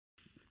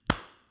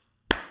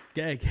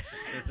Okay.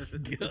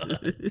 Good,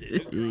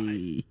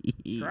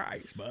 dude.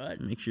 Christ, bud.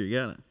 Make sure you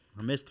got it.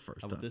 I missed the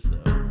first How time. about this,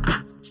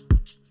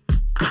 though?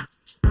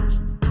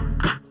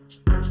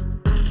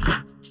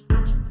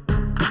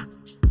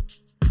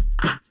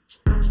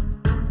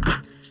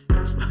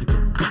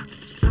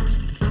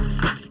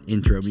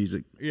 Intro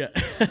music. Yeah.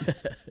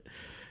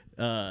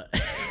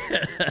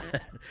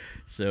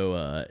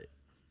 So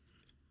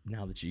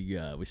now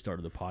that we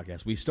started the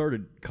podcast, we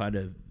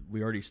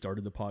already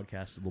started the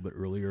podcast a little bit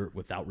earlier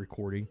without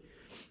recording.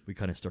 We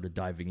kind of started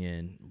diving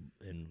in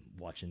and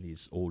watching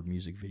these old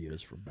music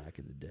videos from back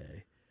in the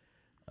day,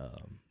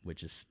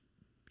 which is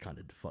kind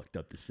of fucked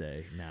up to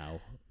say now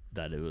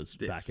that it was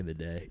back in the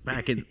day.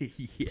 Back in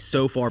Yeah.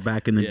 so far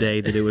back in the Yeah.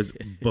 day that it was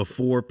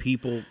before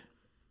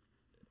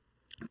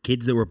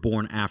kids that were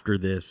born after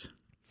this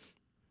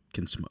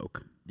can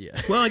smoke. Yeah.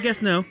 Well, I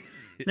guess no.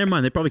 Never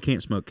mind. They probably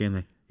can't smoke, can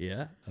they?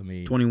 Yeah. I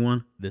mean,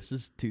 21? this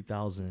is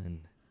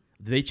 2000.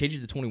 Did they change it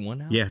to 21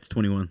 now? Yeah, it's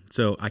 21.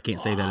 So I can't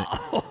say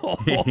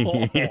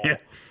that.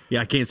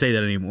 Yeah, I can't say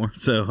that anymore.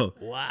 So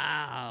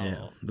Wow.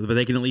 yeah, but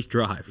they can at least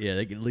drive. Yeah,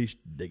 they can at least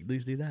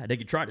do that. They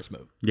can try to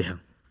smoke. Yeah.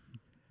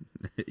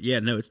 Yeah,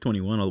 no, it's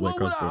 21 all the way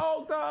across the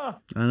board.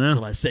 I know. That's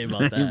what I say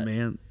about that,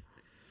 Man.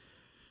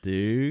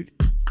 dude.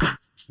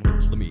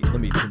 Let me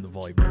turn the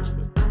volume down a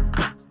little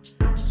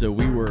bit. So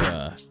we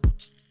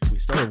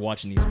started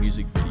watching these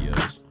music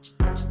videos,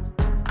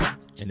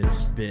 and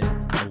it's been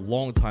a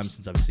long time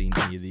since I've seen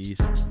any of these.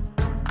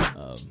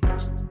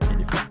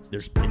 And if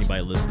there's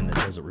anybody listening that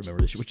doesn't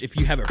remember this shit, which if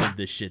you haven't heard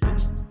this shit, then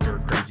you're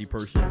a crazy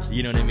person.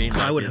 You know what I mean?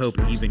 Like, I would hope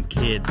even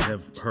kids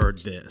have heard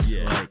this.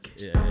 Yeah, Like,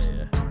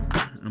 yeah.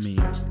 I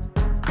mean,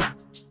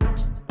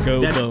 Go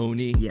That's-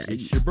 Boney! yeah,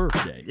 It's your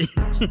birthday.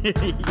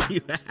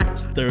 you Let's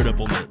throw it up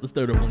on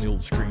the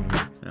old screen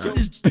here. Get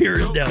these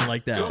peers down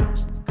like that.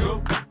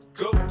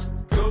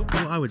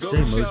 well, I would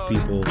say most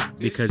people,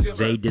 because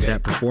they did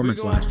that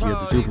performance last year at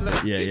the Super Bowl.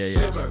 Yeah.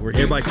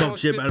 Everybody talked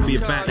shit about him being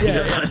fat.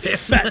 Yeah.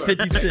 Fat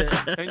 50 Cent.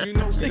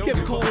 They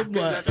kept calling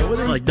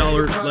him like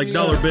dollar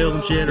bill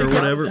and shit or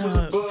whatever.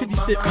 50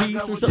 cent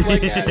piece or something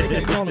like that. They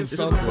kept calling him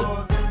something.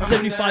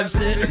 75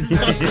 cent or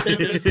something.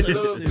 It's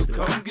so stupid.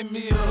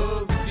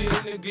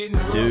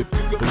 Dude,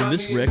 but when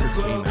this record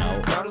came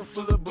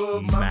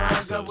out,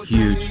 massive.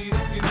 Huge.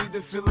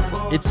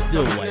 It's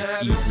still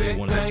like easily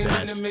one of the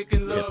best hip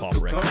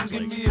hop records.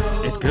 Like,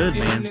 It's good,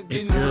 man.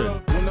 It's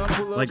good.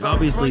 Like,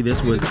 obviously,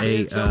 this was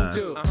a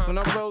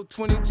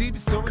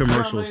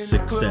commercial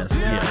success.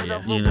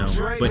 Yeah. You know,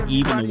 but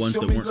even the ones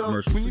that weren't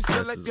commercial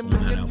successes on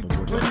that album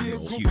were fucking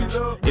huge.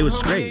 It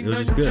was great. It was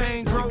just good.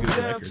 it's a good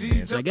record,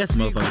 man. So I guess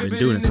motherfucker been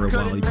doing it for a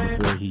while even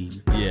before he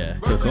Yeah.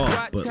 took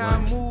off. But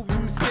like,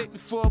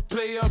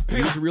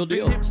 He was a real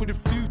deal.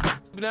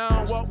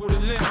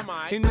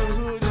 He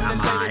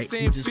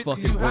just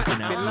fucking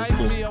working out in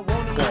his little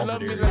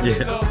closet area.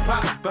 yeah.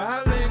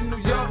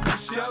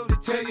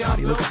 God,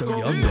 he looks so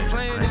young there. I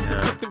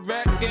know.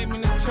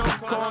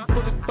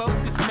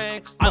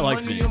 I like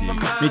Vinny, dude.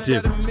 Me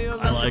too.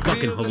 I like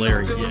Fucking him.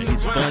 hilarious. Yeah,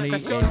 he's funny and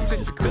he's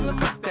just cool.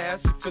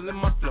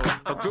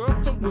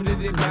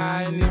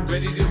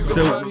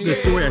 So the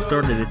story I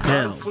started to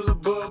tell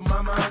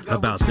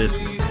about this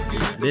one,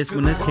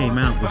 when this came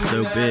out was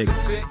so big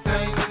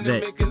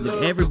that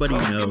like, everybody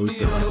knows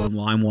that like on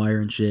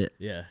LimeWire and shit,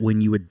 Yeah. when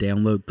you would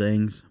download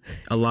things,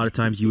 a lot of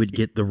times you would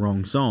get the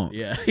wrong songs.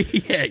 Yeah,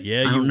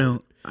 yeah. I don't know.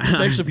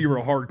 Especially if you were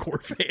a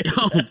hardcore fan.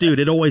 Oh, dude,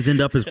 it always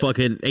end up as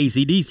fucking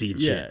AC/DC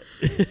and Yeah.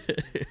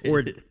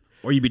 shit.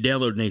 Or you'd be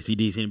downloading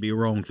AC/DC and it'd be a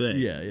wrong thing.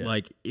 Yeah.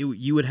 Like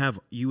you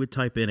would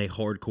type in a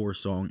hardcore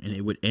song and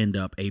it would end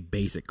up a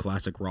basic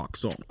classic rock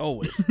song.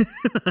 Always.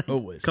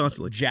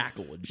 Constantly. Like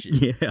Jackal and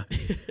shit. Yeah.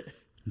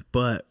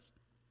 But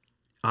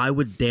I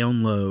would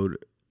download,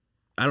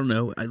 I don't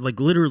know,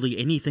 like literally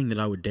anything that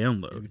I would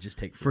download. It would just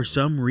take For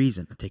some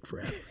reason, it'd take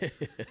forever.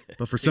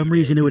 But for some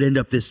reason, it would end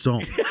up this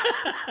song.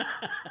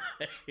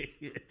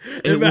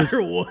 No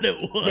matter what it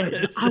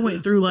was. I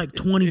went through like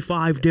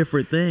 25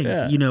 different things,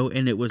 Yeah. you know,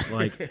 and it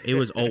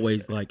was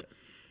always like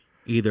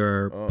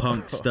either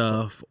punk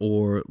stuff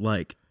or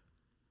like,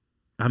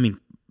 I mean,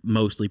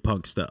 mostly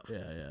punk stuff.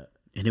 Yeah.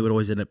 And it would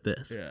always end up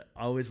this. Yeah,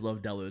 I always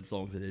loved downloading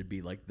songs and it'd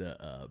be like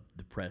the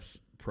press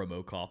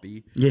promo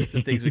copy. Yeah.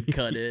 So things would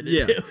cut in.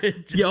 Yeah. And it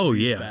would just Oh, be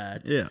yeah.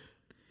 bad. Yeah.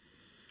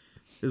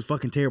 It was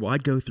fucking terrible.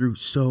 I'd go through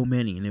so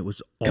many, and it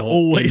was all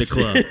Always. in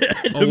the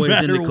club. No Always in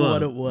matter the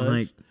club. what it was. I'm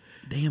like,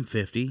 damn,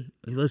 50. Hey,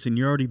 listen,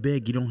 you're already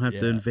big. You don't have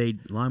to Yeah.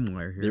 invade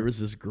LimeWire here. There was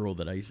this girl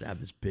that I used to have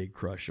this big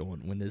crush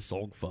on when this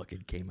song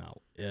fucking came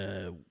out.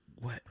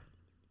 What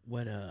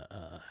grade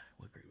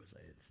was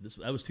I in?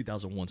 So that was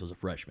 2001, so I was a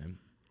freshman,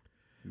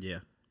 Yeah.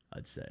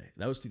 I'd say.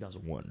 That was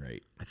 2001,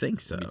 right? I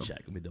think so. Let me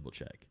check. Let me double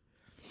check.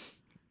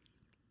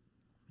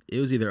 It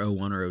was either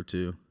 01 or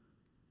 02.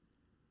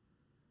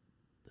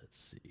 Let's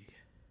see.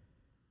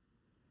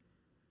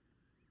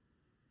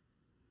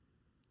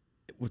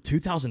 Well,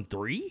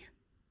 2003?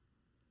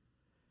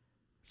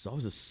 So I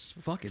was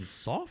a fucking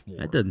sophomore.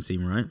 That doesn't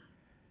seem right.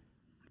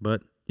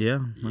 But, yeah.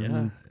 I Yeah,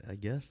 mean, I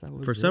guess that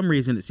was for it. some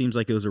reason, it seems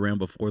like it was around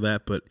before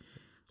that, but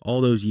All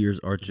those years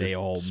are just they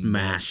all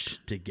smashed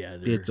meshed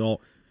together. It's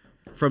all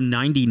from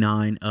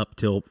 99 up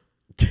till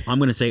I'm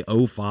going to say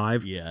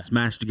 05 Yeah.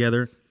 smashed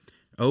together.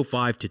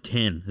 05 to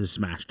 10 is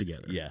smashed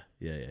together. Yeah.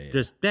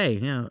 Just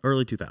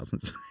early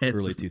 2000s.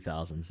 Early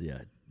 2000s, yeah.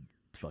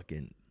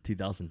 Fucking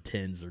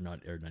 2010s are not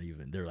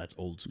even there. That's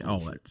old school. Oh,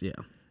 shit. that's yeah.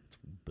 It's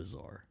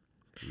bizarre.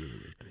 Really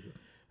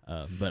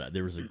weird. But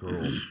there was a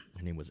girl.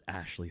 Her name was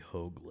Ashley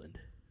Hoagland.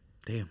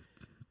 Damn.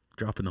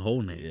 Dropping the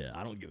whole name. Yeah,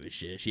 I don't give a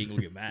shit. She ain't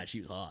gonna get mad. She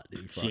was hot.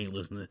 Dude. She ain't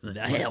listening to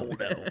that. Hell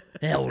no.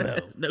 Hell no.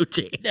 No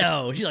chance.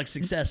 No, she's like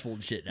successful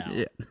and shit now.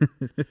 Yeah.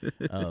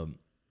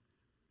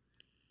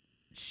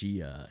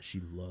 She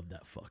loved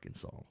that fucking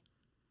song.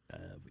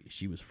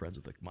 She was friends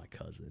with my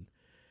cousin,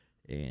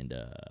 and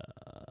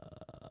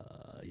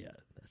yeah,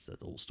 that's the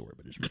whole story.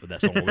 But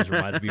that song always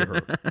reminds me of her.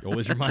 It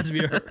always reminds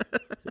me of her.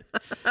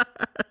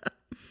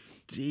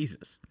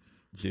 Jesus,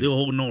 Dude, still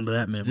holding on to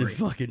that memory. Dude,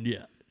 fucking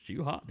yeah, she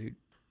was hot, dude.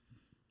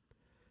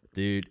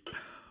 Dude,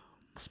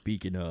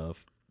 speaking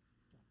of,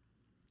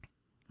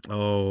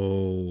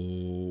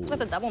 Oh, What's with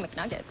the double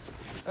McNuggets?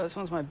 Oh, this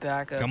one's my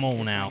backup. come in on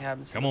case now, something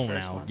happens to come the on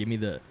first now, one. give me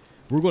the.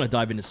 We're going to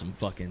dive into some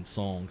fucking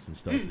songs and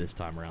stuff this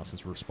time around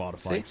since we're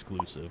Spotify See?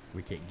 exclusive.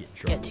 We can't get in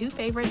trouble. Get 2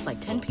 favorites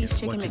like 10-piece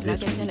chicken Watch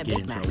this McNuggets when and a you get Big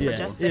in Mac trouble. for Yeah,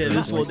 just yeah, $6.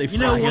 this is what they You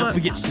know fry up. what?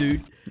 We get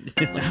sued.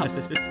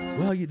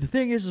 Well, the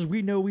thing is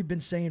we know we've been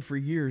saying for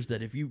years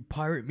that if you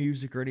pirate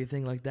music or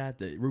anything like that,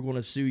 that we're going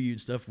to sue you and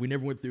stuff. We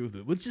never went through with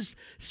it. Let's just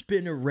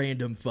spin a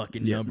random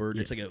fucking Yeah, number. And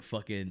yeah. it's like a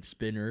fucking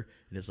spinner,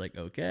 and it's like,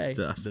 okay, It's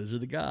us. those are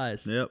the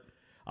guys. Yep.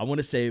 I want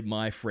to say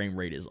my frame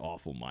rate is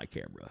off on my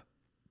camera.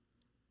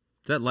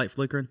 Is that light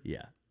flickering?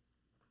 Yeah,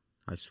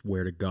 I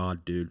swear to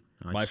God, dude.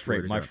 my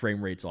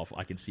frame rate's off.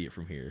 I can see it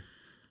from here.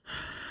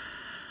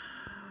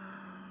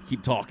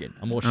 Keep talking.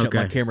 I'm gonna shut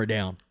my Okay. camera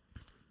down.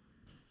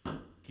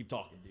 Keep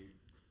talking,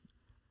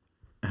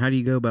 dude. How do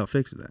you go about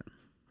fixing that?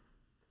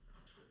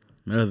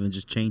 Other than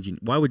just changing.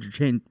 Why would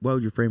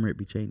your frame rate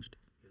be changed?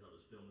 Because I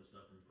was filming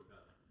stuff and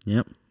forgot.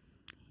 Yep.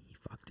 He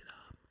fucked it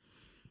up.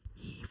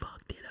 He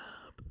fucked it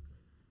up.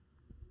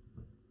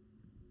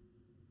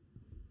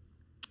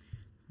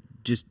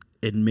 Just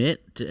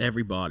admit to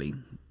everybody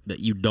that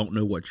you don't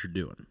know what you're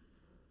doing.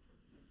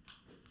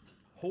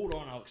 Hold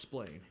on, I'll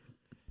explain.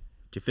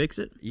 Did you fix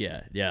it?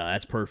 Yeah,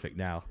 that's perfect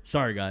now.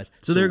 Sorry, guys.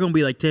 So they're going to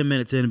be like 10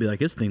 minutes in and be like,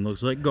 this thing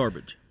looks like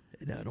garbage.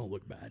 No, it don't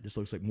look bad. This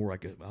looks like more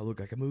like I look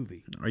like a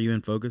movie. Are you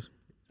in focus?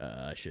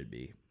 I should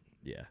be.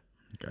 Yeah.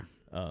 Okay.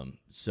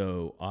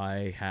 So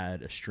I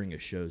had a string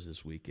of shows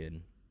this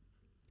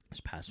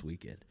past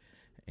weekend,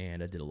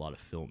 and I did a lot of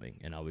filming,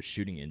 and I was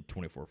shooting in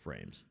 24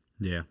 frames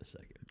Yeah. a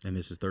second. And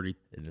this is 30.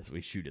 And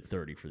we shoot at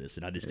 30 for this,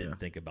 and I just Yeah. didn't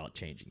think about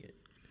changing it.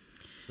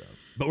 So,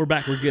 but we're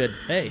back. We're good.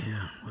 Hey,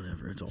 Yeah,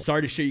 whatever. It's all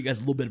sorry to show you guys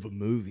a little bit of a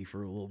movie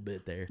for a little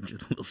bit there.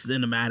 just a little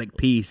cinematic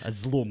piece.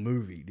 That's a little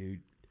movie,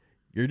 dude.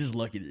 You're just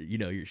lucky that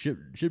you should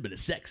have been a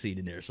sex scene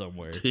in there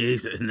somewhere.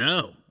 Jesus,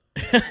 no.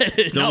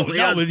 It's only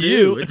us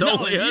two. It's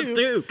only us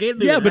two. Can't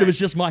do Yeah, but that. it was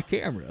just my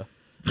camera.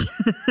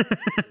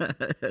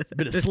 It's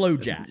been a slow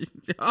jack.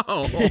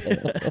 Oh.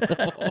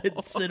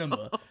 It's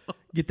cinema.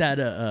 Get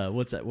that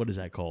what's that? What is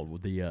that called?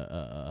 With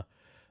the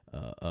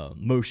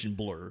motion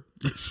blur,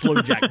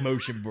 slow jack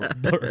motion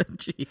blur.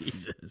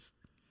 Jesus.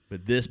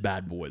 But this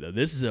bad boy though,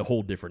 this is a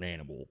whole different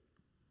animal.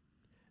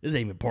 This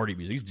ain't even party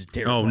music. It's just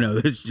terrible. Oh no,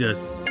 this is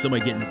just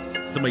somebody getting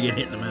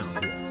hit in the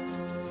mouth.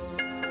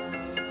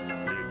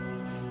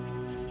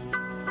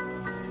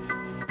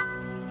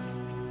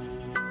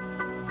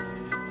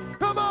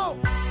 Come on!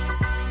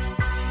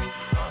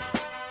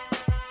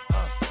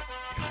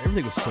 God,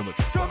 everything was so much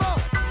fun. Come on!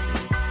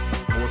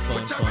 More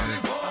fun.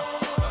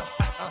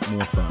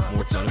 More fun. It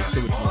was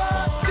so much more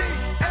fun.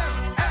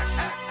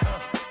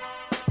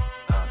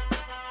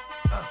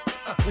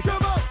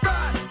 Come on,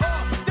 ride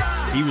or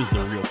die! He was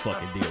the real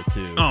fucking deal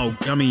too. Oh,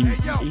 I mean,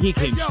 he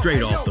came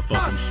straight off the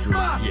fucking street.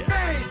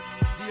 Yeah.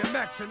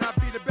 DMX and I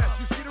be the best.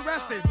 You see the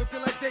rest, they looking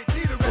like they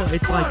need a rest. Well,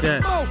 it's like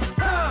that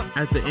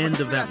At the end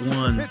of that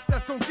one- At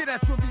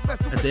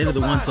the end of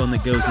the one song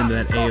that goes into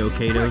that Ayo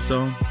Kato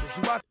song.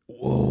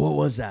 Whoa, what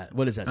was that?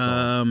 What is that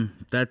song?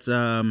 That's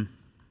Oh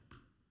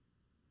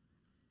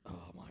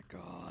my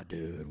god,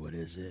 dude, what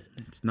is it?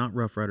 it's not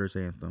Rough Riders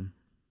Anthem.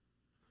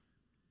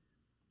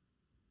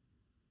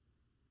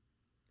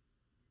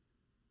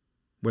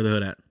 Where the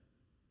hood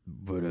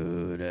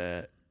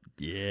at?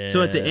 Yeah.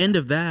 So at the end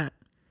of that,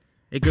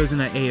 it goes in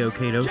that Ayo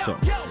Kato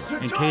song,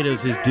 and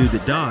Kato's his dude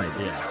that died.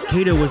 Yeah.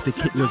 Kato was the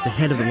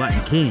head of the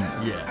Latin Kings.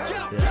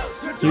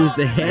 Yeah. He was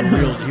the head.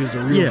 He was a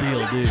real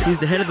deal, dude. He was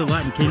the head of the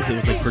Latin Kings that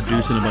was like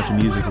producing a bunch of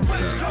music and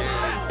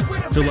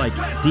stuff. So like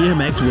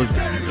DMX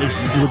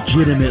is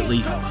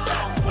legitimately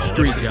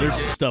street There's guy.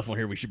 some stuff on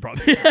here we should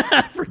probably.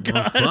 I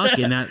forgot. Well, fuck,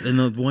 and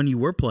the one you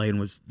were playing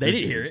was They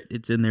didn't hear it.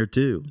 It's in there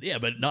too. Yeah,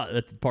 but not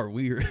at the part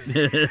we heard.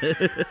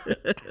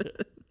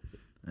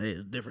 Hey,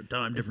 it's a different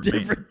time, different.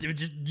 Different. You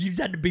just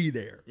had to be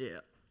there, Yeah.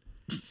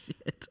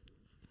 Shit.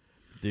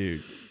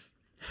 dude.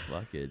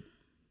 Fuck it.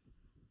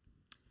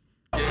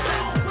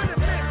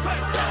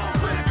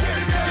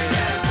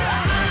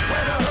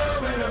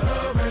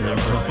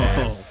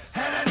 Oh,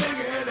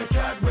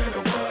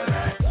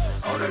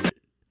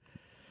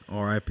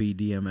 R.I.P.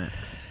 DMX.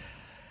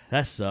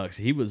 That sucks.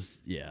 He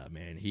was, yeah,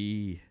 man.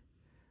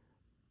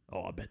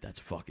 Oh, I bet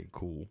that's fucking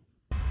cool.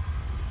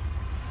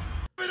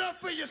 Give it up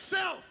for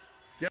yourself.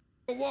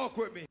 Walk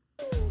with me.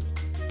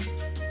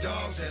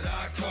 Dogs that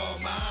I call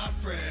my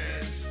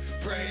friends,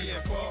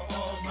 praying for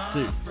all my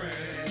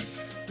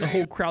friends. The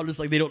whole crowd is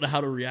like, they don't know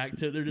how to react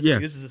to it. They're just Yeah.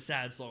 like, this is a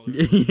sad song.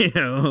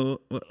 Yeah,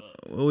 what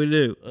we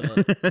do?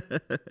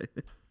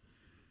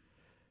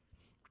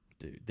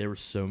 Dude, there were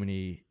so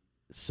many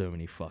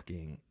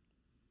fucking.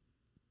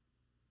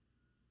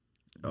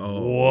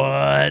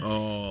 What?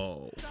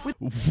 Oh,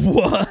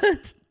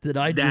 What? Did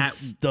I That-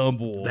 just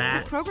stumble?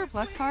 that Kroger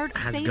Plus card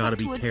has save got to up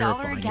be to $1 a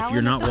terrifying if gallon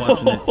you're not at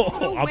watching it.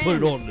 Oh, I'll put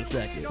it on in a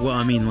second. Well,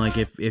 I mean, like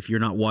if you're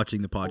not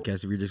watching the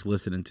podcast, if you're just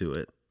listening to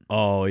it,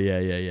 Oh,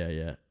 yeah.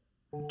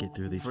 get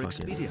through these For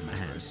fucking Expedia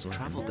members, ads.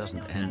 travel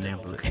doesn't end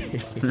at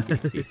booking.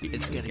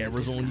 It's getting a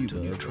Camera's on you, discount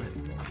on your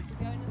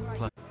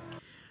bud. trip.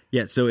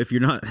 Yeah, so if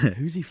you're not,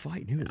 Who's he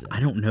fighting? Who is that? I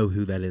don't know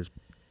who that is.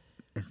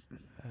 Francis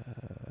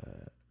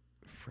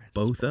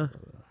Botha, He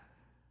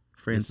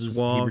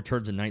Francois,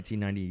 returns in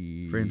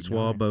 1990.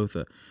 Francois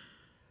Botha,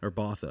 or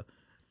Botha.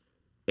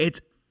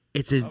 It's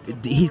his.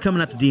 He's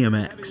coming out to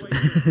DMX.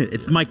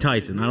 It's Mike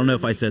Tyson. I don't know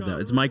if I said that.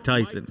 It's Mike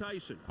Tyson.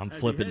 I'm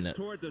flipping it.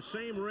 Toward the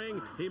same ring,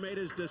 he made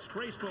his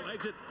disgraceful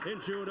exit in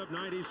June of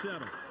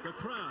 '97. The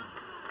crowd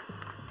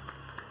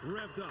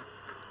revved up.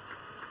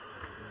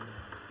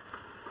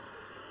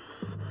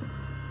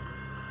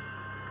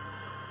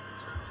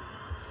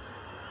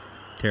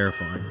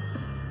 Terrifying.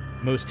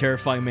 Most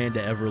terrifying man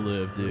to ever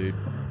live, dude.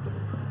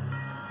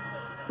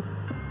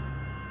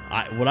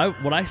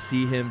 When I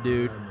see him,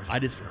 dude, I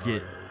just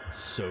get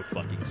so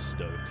fucking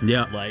stoked.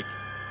 Yeah. Like,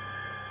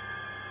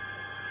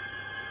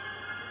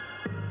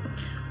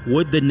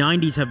 Would the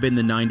 90s have been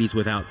the 90s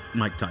without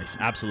Mike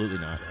Tyson? absolutely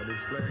not.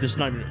 There's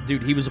not even,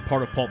 dude, he was a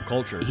part of pulp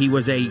culture. He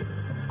was a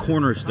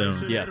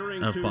cornerstone Yeah.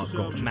 of pop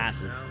culture.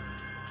 Massive.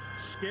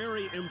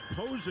 Scary,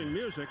 imposing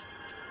music.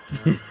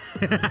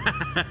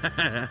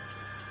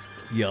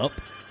 Yup.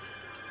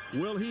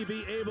 Will he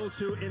be able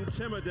to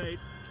intimidate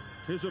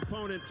his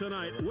opponent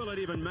tonight? Will it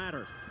even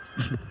matter?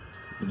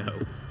 No.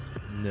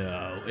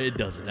 No, it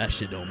doesn't. That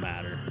shit don't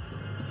matter.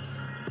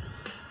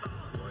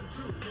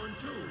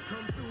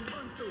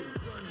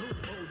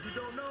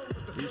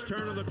 He's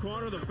turning the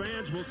corner. The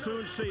fans will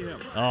soon see him.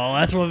 Oh,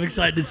 that's what I'm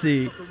excited to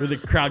see. Where the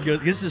crowd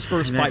goes. This is his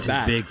first And fight that's his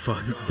back.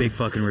 big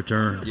fucking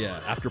return. Yeah,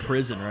 after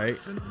prison, right?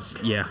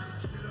 Yeah.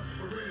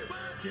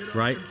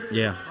 Right?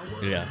 Yeah.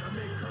 Yeah.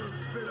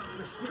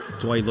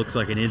 That's why he looks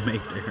like an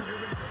inmate there.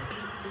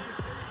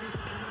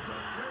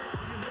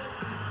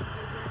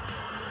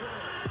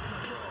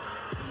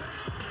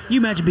 You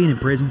imagine being in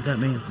prison with that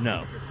man?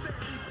 No,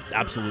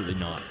 absolutely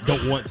not.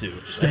 Don't want to.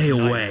 Stay That's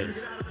away.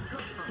 nightmares.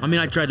 I mean,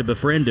 I tried to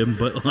befriend him,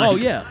 but like, Oh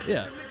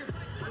yeah.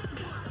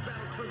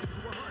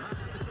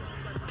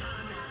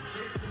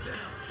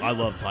 I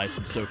love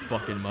Tyson so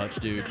fucking much,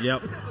 dude.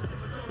 Yep.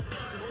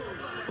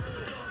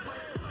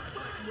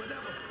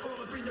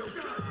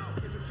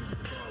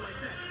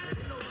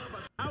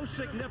 How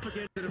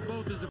significant did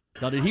both his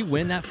Now, did he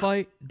win that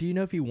fight? Do you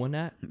know if he won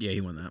that? Yeah,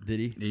 he won that. Did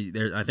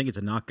he? I think it's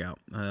a knockout.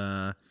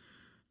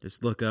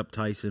 Just look up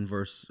Tyson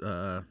versus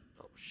Oh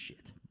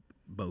shit.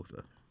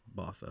 Botha.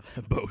 Botha.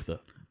 Bofa.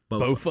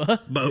 Bofa.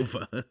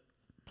 Bofa.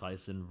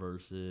 Tyson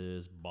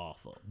versus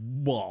Botha.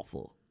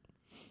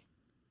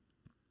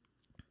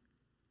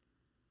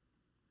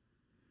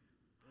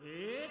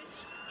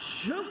 It's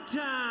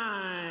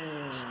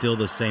showtime! Still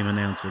the same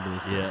announcer to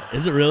this day. Yeah.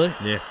 Is it really?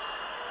 Yeah.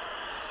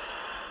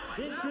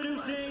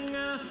 Introducing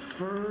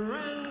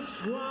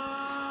Francois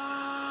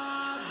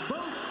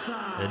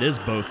Botha, It is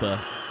Botha.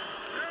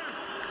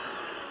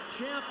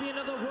 champion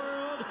of the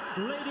world.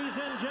 Ladies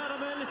and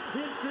gentlemen,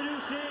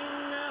 introducing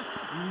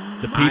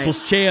The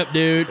people's champ,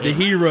 dude. The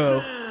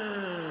hero.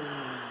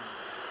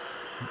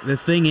 The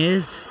thing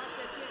is,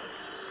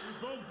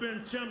 both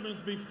been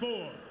champions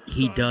before.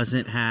 he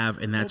doesn't have,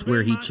 and that's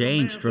where he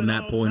changed from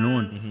that point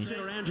on.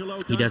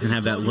 He doesn't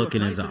have that look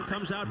in his eye.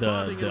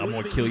 The I'm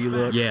gonna kill you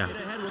look. Yeah.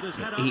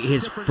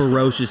 His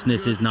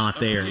ferociousness is not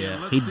there.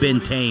 Yeah. He'd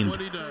been tamed.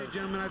 Hey,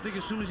 gentlemen, I think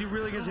as soon as he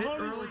really gets hit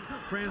early,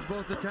 Fran's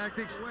both the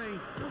tactics.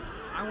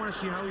 I want to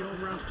see how he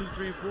holds rounds 2,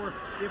 3, and 4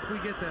 if we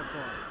get that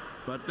far.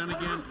 But then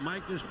again,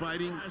 Mike is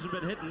fighting. Hasn't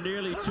been hit in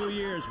nearly 2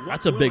 years.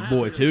 That's a big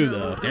boy too,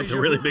 though. That's a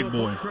really big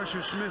boy.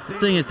 Crusher Smith. The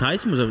thing is,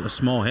 Tyson was a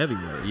small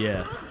heavyweight.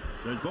 Yeah.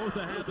 There's both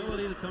the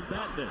ability to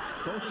combat this.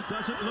 Both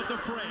doesn't look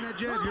afraid. that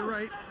jab, you're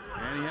right.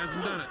 And he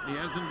hasn't done it. He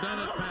hasn't done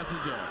it. Passes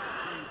jab.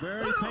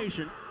 Very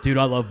patient. Dude,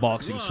 I love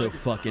boxing so Blood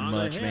fucking on the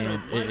much, head man.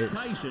 of Mike It's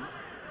Tyson.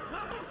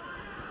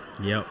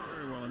 Yep.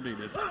 Very well indeed.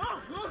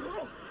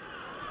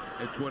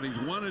 It's what he's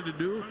wanted to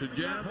do to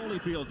jab.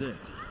 Holyfield did.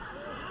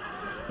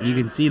 You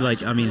can see,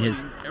 like, I mean,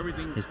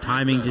 Everything his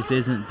timing just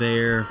isn't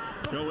there.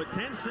 So with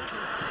 10 seconds.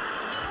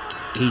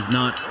 He's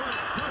not. They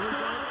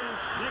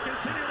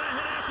continue to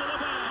hit after the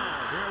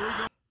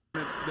bell.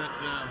 that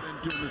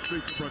into the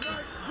streets of Brooklyn.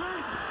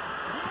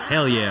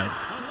 Hell yeah. On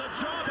the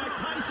jaw by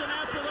Tyson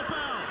after the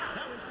bell.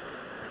 That was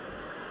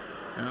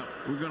Yeah.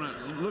 We're going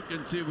to look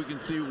and see if we can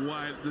see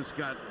why this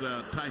got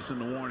Tyson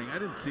the warning. I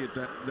didn't see it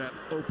that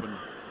open.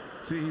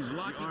 See, he's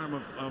locked the arm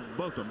of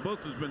both of them.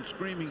 Both has been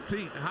screaming.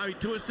 See how he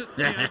twisted?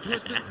 See how he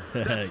twisted?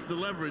 That's the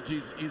leverage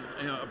he's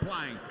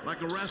applying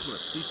like a wrestler.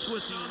 He's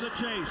twisting The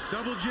chase.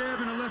 Double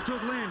jab and a left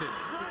hook landed.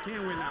 He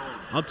can't win that one.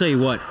 I'll tell you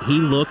what, he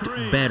looked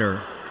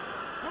better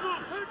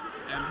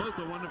And both of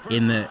them won the first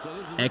in the round. So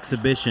this is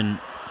exhibition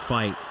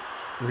fight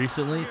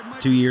Recently,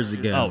 2 years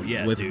ago Oh,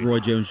 yeah, with dude.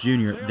 Roy Jones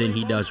Jr. than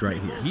he does right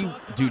here.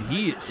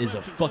 he is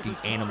a fucking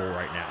animal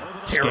right now.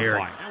 Scary.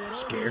 Terrifying.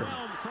 Scary.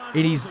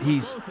 And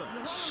he's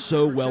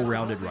so well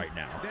rounded right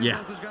now.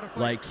 Yeah.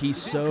 Like he's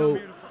so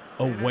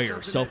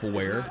aware,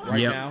 self-aware right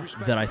Yep. now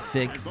that I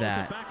think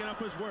that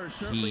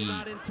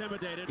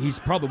he's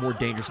probably more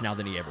dangerous now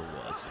than he ever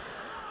was.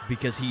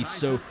 Because he's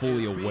so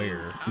fully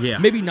aware. Yeah.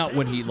 Maybe not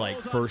when he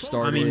like first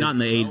started. I mean, not in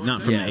the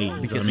not from Yeah, the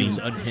 80s. because I he mean, was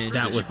unhinged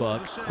that as was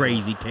fuck.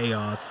 crazy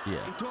chaos. Yeah.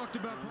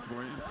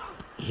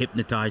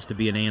 Hypnotized to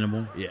be an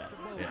animal. Yeah.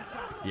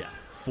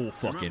 Full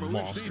fucking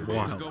monster.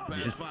 Wild.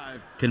 Just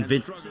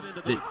convinced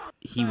that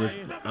he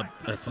was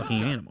a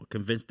fucking animal.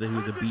 Convinced that he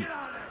was a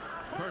beast.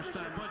 first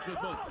time punch with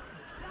both.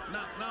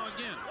 Now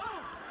again.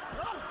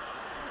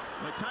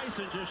 But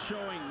Tyson just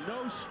showing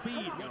no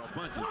speed.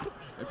 Punches.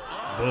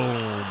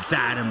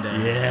 Sat him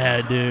down.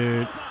 Yeah,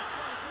 dude.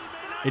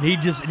 And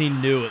he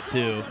knew it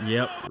too.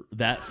 Yep.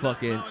 That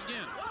fucking. Now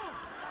again.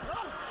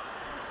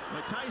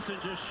 But Tyson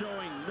just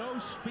showing no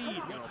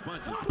speed.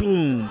 Punches.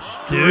 Boom.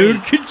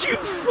 Dude, could you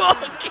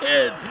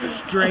fucking.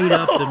 Straight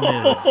up the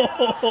middle.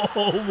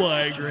 Oh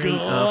my Straight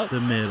god. up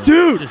the middle.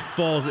 Dude. Just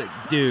falls it.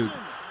 Dude.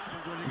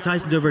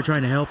 Tyson's over here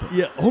trying to help him.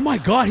 Yeah. Oh my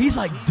god, he's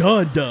like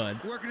done.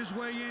 Working his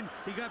way in.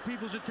 He got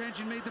people's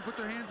attention, made them put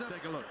their hands up.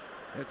 Take a look.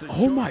 It's a Oh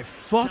short, my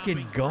fucking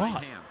chopping god.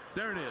 right hand.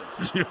 There it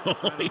is.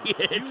 He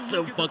hits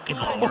so fucking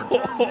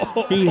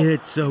hard. He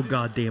hits so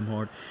goddamn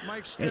hard.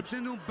 Mike steps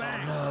into him,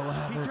 bang. no, what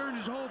He happened? turned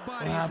his whole body,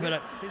 What his happened?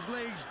 hip, his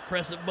legs.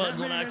 Pressing That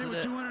buttons on man hit with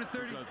accident.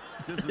 230.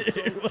 This is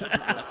so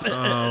typical.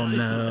 Oh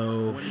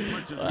no. When he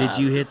punches Did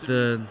you hit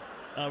the?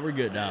 We're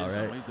good now,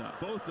 so right? he's up.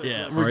 Both the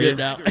Yeah, judges- we're Are good you?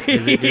 now.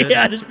 Is it good?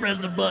 Yeah, I just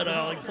pressed the button.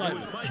 I was It excited.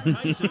 was Mike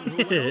Tyson who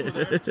went over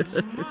there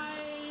to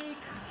Mike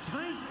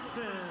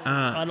Tyson.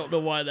 I don't know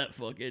why that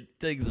fucking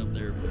thing's up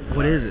there. But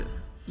What is it?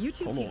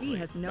 YouTube hold on a TV second.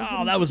 has no Oh,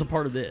 hidden that was a fees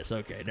part of this.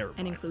 Okay, never mind.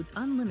 and includes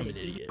I'm an unlimited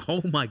TV. idiot.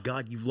 Oh my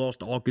God, you've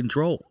lost all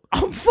control.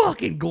 I'm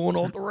fucking going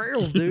off the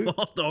rails, You dude.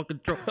 lost all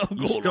control. I'm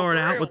You going start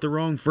off the out rail. with the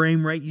wrong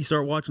frame rate. You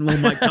start watching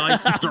little Mike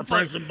Tyson. Start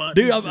pressing buttons.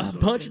 Dude, I'm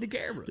punching the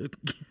camera.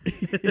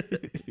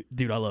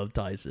 Dude, I love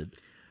Tyson.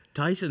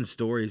 Tyson's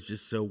story is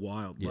just so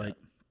wild. Yeah. Like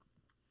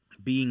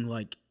being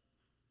like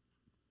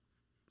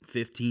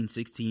 15,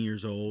 16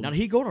 years old. Now, did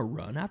he go on a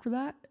run after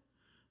that?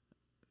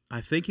 I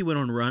think he went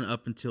on a run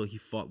up until he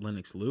fought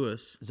Lennox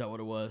Lewis. Is that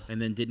what it was?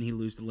 And then didn't he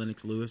lose to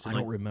Lennox Lewis? I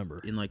don't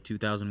remember. In like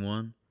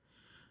 2001.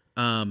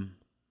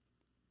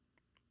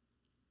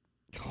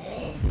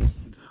 Oh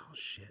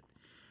shit.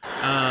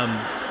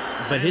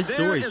 But his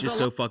story is just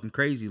so fucking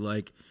crazy.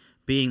 Like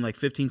being like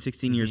 15,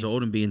 16 years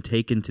old and being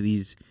taken to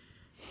these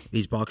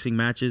boxing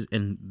matches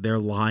and they're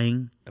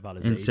lying About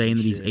his and age saying and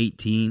that he's shit.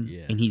 18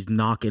 Yeah. and he's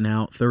knocking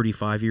out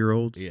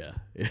 35-year-olds. Yeah.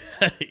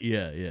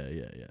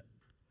 yeah.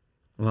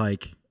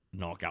 Like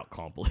Knockout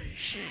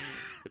compilation.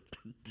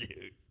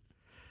 Dude.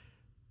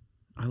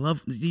 I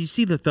love. You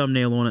see the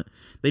thumbnail on it?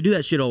 They do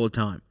that shit all the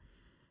time.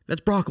 That's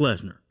Brock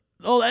Lesnar.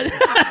 Oh,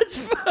 that's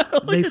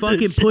They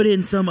fucking put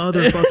in some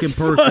other fucking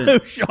person.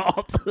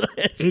 Photoshopped.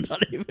 It's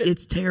not even.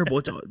 It's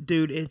terrible.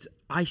 Dude.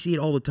 I see it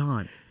all the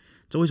time.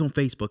 It's always on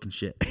Facebook and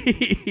shit.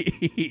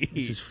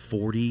 This is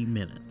 40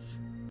 minutes.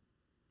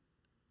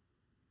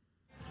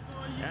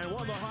 And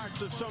won the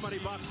hearts of so many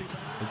boxing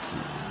fans. Let's see.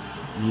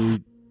 You.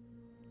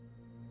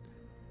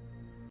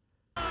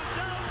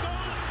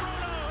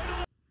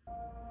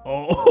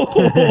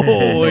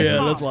 Oh, yeah,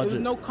 calm. let's watch There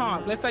was it. no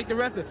calm. Let's like the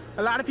rest of it.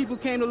 A lot of people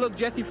came to look.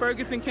 Jesse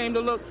Ferguson came to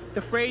look.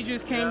 The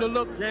Fraziers came to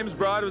look. James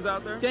Broad was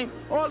out there.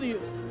 All of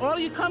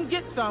you come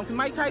get some. Cause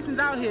Mike Tyson's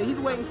out here. He's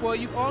waiting for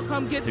you. All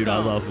come get Dude, some.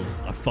 I love him.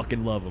 I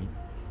fucking love him.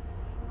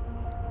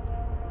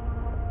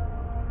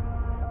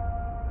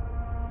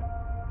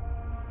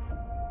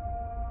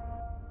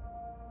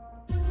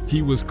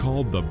 He was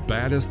called the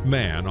baddest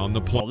man on the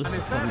Oh, planet. this is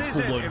a fucking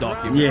full-blown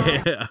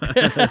documentary.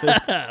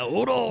 Yeah.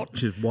 Hold on.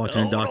 Just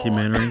watching a Hold on.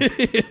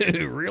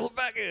 documentary. Reel it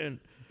back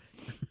in.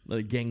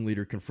 The gang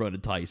leader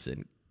confronted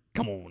Tyson.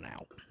 Come on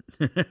now.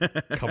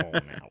 Come on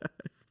now.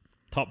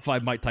 Top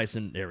 5 Mike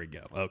Tyson. There we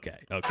go. Okay.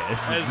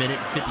 This is a minute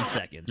and 50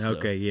 seconds. so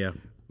Okay, yeah.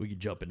 we can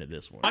jump into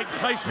this one. Mike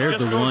Tyson There's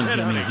just the goes one. head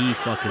I mean, hunting. he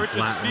fucking Richard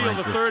Steele, flatlines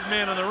the this third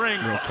man in the ring,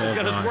 real he's tall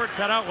got guy. his work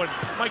cut out when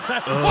Mike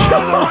Tyson. Oh,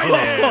 right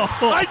hand.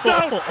 I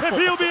doubt if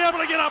he'll be able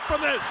to get up from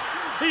this.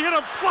 He hit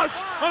him flush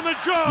on the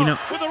jaw You know,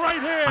 with the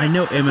right hand. I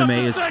know It's up MMA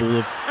to is 6 full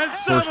of and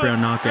first-round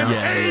 7 knockouts. and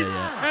Yeah, 8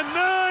 yeah. and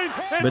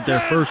 9 and But their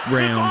 10. first It's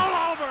round,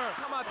 all over.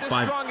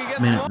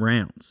 5-minute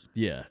rounds.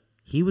 Yeah.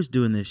 He was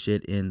doing this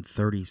shit in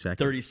 30 seconds.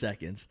 30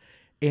 seconds.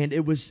 And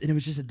it was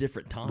just a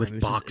different time. With it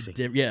was just a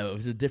boxing. yeah, it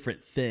was a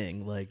different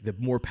thing. Like the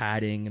more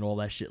padding and all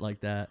that shit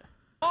like that.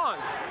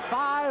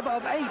 5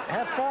 5 of 8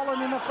 have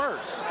fallen in the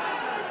first.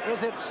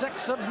 Is it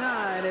 6 of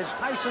 9 as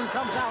Tyson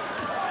comes out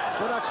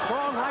with a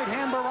strong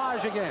right-hand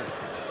barrage again?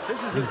 This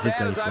is as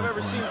bad as I've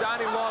ever seen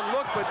Donnie Long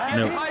look, but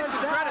give Tyson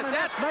credit.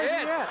 That's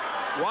it.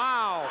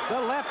 Wow. The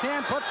left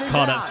hand puts him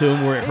Caught down. up to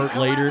him where it hurt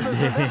later.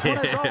 This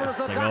one is over as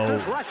the It's like,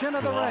 doctors oh, rush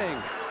into the God.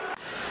 ring.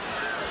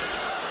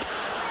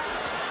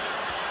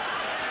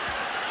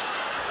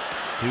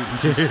 Dude,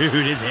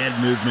 his head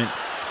movement,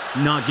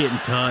 not getting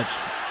touched,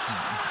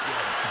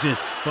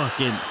 just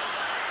fucking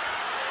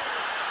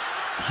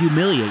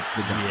humiliates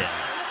the guy.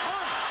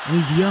 Yeah. And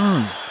he's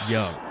young.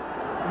 Young.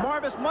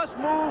 Marvis must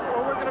move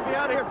or we're going to be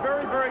out of here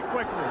very, very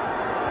quickly.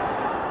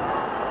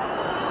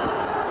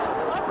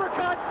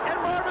 Uppercut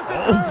and Marvis is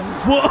Oh,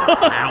 hurt.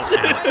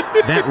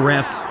 fuck.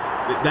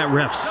 That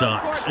ref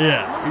sucks.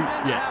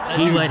 Yeah.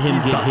 He let him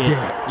He's get about hit.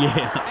 dead.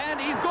 Yeah.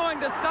 And he's going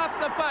to stop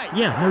the fight.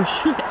 Yeah, no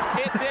shit.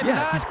 It did Yeah,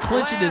 not he's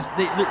clenching his.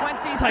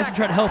 last 20 Tyson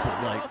tried to help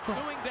him. Like,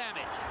 seconds. Doing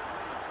damage.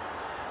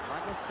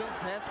 Michael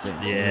Spence has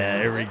yeah,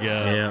 there we go.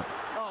 Yeah.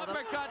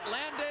 Uppercut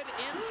landed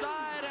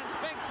inside and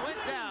Spinks went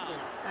down.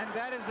 And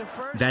that is the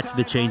first That's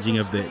the time changing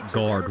Michael of the Spinks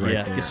guard has right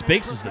Yeah, there. because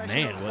Spinks was the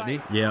man, wasn't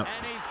he? Yeah.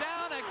 And he's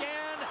down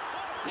again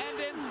and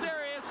in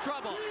serious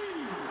trouble.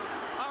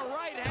 A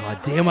right hand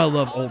God damn, I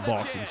love on old the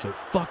boxing chin. so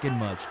fucking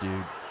much,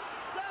 dude.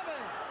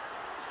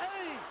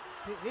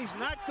 He's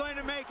not going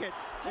to make it.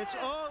 It's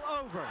all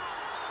over.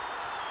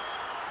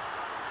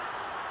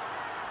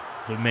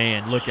 The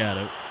man, look at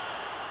him.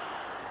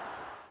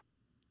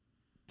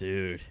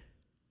 Dude.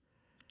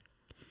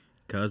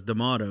 Cuz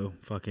D'Amato,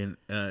 fucking,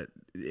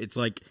 it's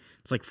like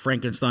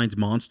Frankenstein's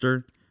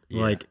monster.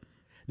 Yeah. Like,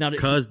 Now,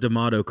 Cuz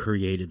D'Amato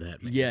created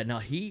that. Man. yeah, now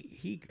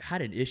he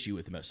had an issue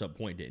with him at some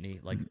point, didn't he?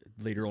 Like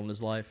later on in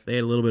his life. They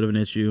had a little bit of an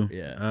issue.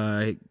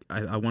 Yeah.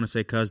 I want to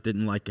say Cuz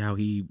didn't like how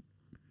he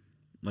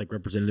like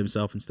represented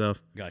himself and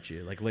stuff. Got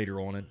you. Like later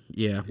on in.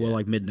 Yeah, well,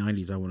 like mid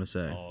 '90s, I want to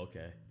say. Oh,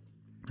 okay.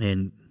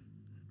 And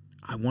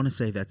I want to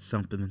say that's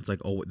something that's like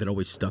that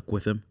always stuck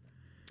with him.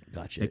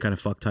 Gotcha. It kind of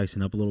fucked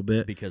Tyson up a little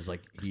bit Because like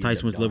he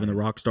Tyson was ended up living the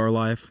dying. rock star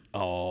life.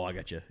 Oh, I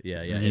got you.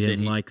 Yeah, yeah. And he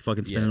didn't like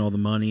fucking spending all the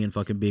money and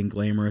fucking being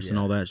glamorous and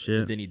all that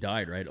shit. And then he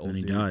died, right? Old And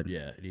he dude. died.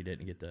 Yeah, and he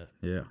didn't get the.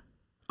 Yeah.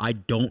 I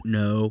don't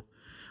know.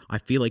 I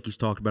feel like he's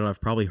talked about it.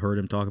 I've probably heard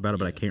him talk about it,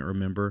 but I can't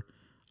remember.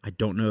 I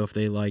don't know if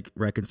they like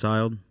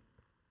reconciled.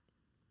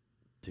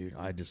 Dude,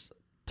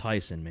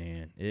 Tyson,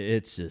 man,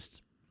 it's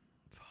just.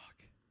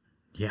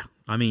 Yeah.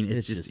 I mean,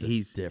 it's just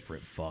he's a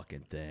different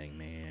fucking thing,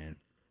 man.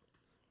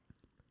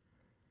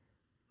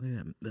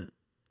 Look at that,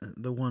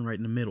 the one right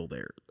in the middle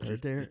there.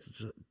 Right there? It's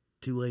just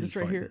two ladies This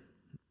right fighting. here.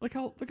 Look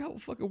how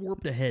fucking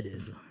warped the head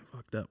is.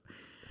 Fucked up.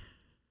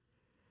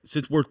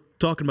 Since we're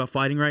talking about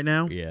fighting right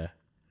now, Yeah.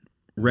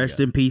 rest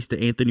in peace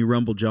to Anthony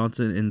Rumble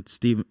Johnson and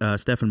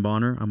Stephen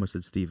Bonner. I almost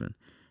said Steven.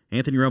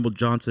 Anthony Rumble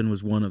Johnson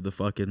was one of the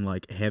fucking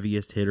like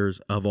heaviest hitters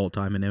of all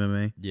time in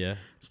MMA. Yeah.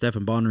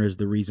 Stephen Bonner is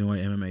the reason why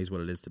MMA is what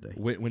it is today.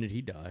 When did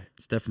he die?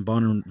 Stephen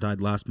Bonner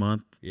died last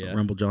month. Yeah.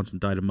 Rumble Johnson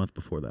died a month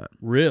before that.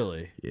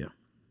 Really? Yeah.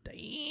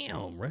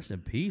 Damn. Rest in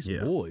peace,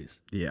 Yeah.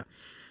 boys. Yeah.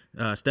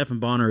 Stephen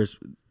Bonner is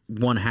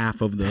one half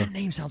of the. That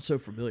name sounds so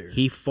familiar.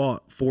 He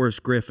fought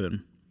Forrest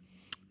Griffin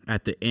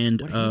at the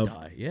end When did of. he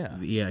die? Yeah.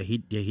 Yeah.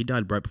 He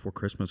died right before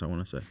Christmas. I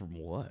want to say. From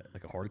what?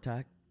 Like a heart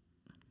attack?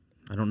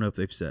 I don't know if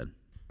they've said.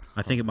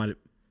 I think it might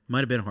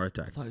have been a heart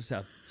attack. I thought it was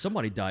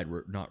somebody died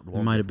not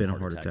long. It might have before been a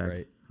heart attack.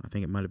 right? I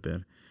think it might have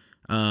been.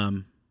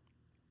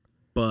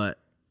 But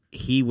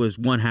he was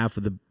one half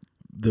of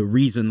the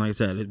reason, like I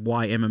said,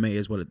 why MMA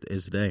is what it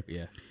is today.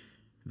 Yeah.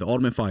 The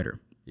Ultimate Fighter.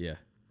 Yeah.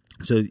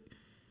 So Did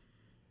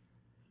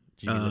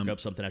you look up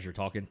something as you're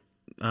talking?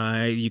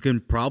 you can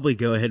probably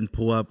go ahead and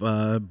pull up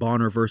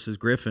Bonner versus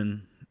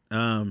Griffin.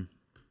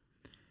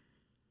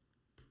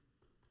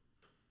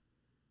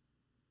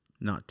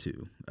 Not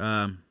two.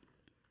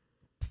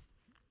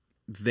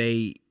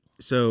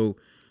 So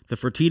the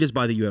Fertitas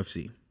by the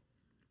UFC.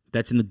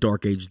 That's in the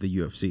dark age of the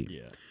UFC.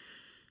 Yeah.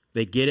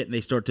 They get it and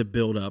they start to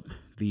build up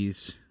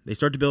these. They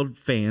start to build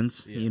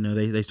fans. Yeah. You know,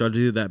 they start to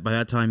do that. By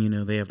that time, you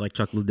know, they have like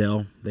Chuck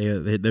Liddell.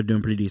 They're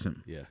doing pretty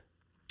decent. Yeah.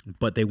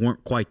 But they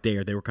weren't quite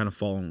there. They were kind of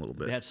falling a little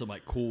bit. They had some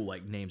like cool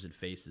like names and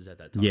faces at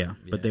that time. Yeah,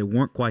 but they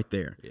weren't quite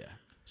there. Yeah.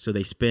 So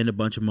they spend a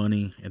bunch of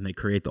money and they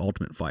create the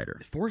Ultimate Fighter.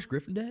 Is Forrest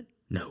Griffin dead?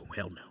 No,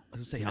 hell no. I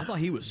was gonna say I thought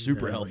he was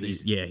super No, healthy.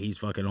 He's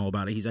fucking all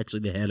about it. He's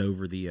actually the head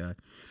over the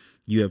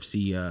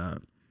UFC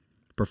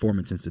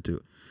Performance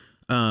Institute.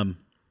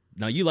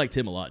 Now you liked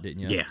him a lot,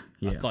 didn't you?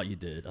 Yeah. I thought you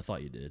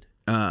did.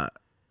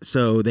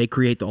 So they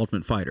create the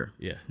Ultimate Fighter.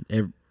 Yeah.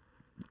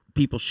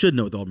 People should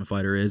know what the Ultimate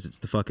Fighter is. It's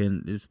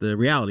the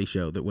reality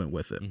show that went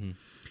with it. Mm-hmm.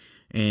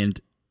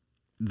 And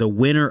the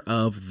winner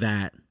of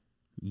that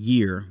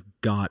year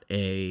got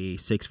a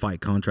 6-fight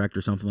contract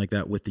or something like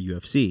that with the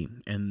UFC,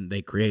 and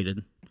they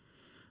created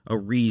a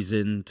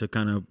reason to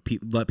kind of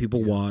let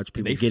people watch,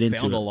 people get into it. They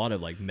found a lot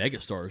of like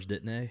megastars,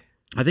 didn't they?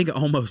 I think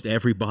almost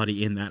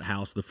everybody in that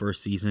house the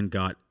first season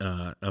got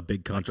a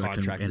big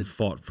contract and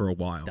fought for a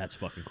while. That's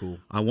fucking cool.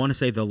 I want to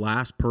say the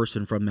last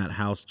person from that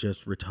house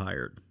just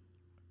retired.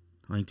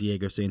 I think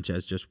Diego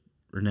Sanchez just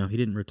or no, he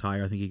didn't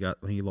retire. I think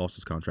he lost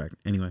his contract.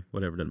 Anyway,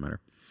 whatever, doesn't matter.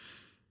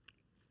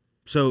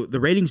 So the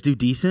ratings do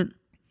decent,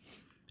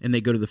 and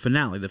they go to the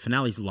finale. The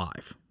finale's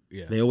live.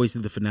 Yeah. They always do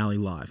the finale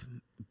live.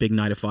 Big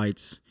night of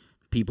fights,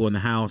 people in the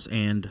house,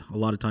 and a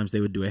lot of times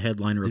they would do a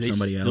headliner of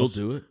somebody else. Do they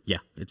still do it? Yeah,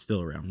 it's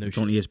still around. No it's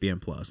shit. on ESPN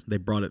Plus. They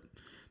brought it.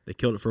 They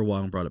killed it for a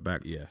while and brought it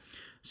back. Yeah.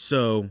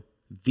 So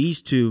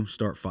these two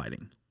start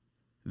fighting.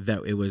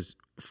 That it was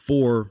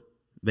for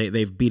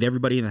they've beat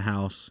everybody in the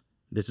house.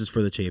 This is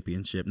for the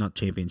championship, not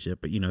championship,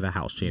 but the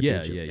house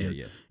championship.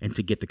 Yeah. And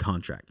to get the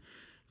contract.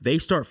 They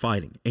start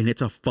fighting, and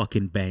it's a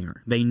fucking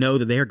banger. They know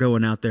that they're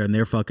going out there and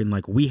they're fucking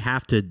like, we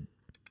have to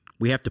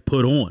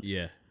put on.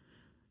 Yeah.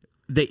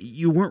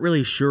 You weren't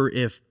really sure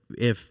if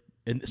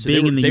and so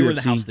being in the they UFC, were in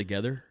the house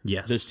together?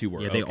 Yes. Those two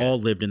were. Yeah, they okay. all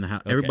lived in the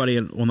house. Okay. Everybody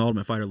on The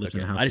Ultimate Fighter lives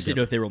in the house. I just didn't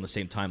together. know if they were on the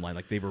same timeline,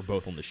 like they were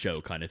both on the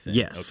show kind of thing.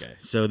 Yes. Okay.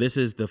 So this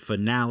is the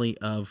finale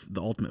of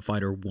The Ultimate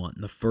Fighter 1,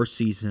 the first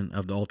season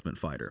of The Ultimate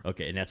Fighter.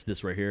 Okay, and that's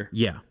this right here?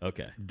 Yeah.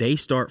 Okay. They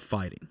start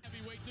fighting.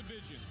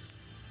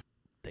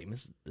 Damn,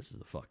 this is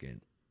the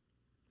fucking...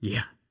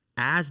 Yeah.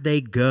 As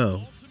they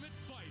go,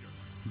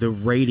 the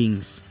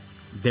ratings,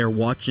 they're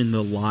watching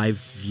the live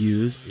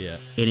views, Yeah.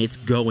 and it's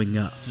going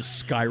up.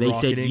 Just skyrocketing. They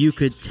said you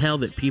could tell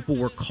that people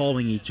were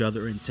calling each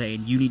other and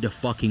saying, you need to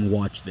fucking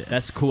watch this.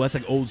 That's cool. That's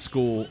like old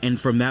school. And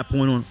from that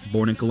point on,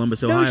 born in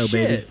Columbus, No Ohio,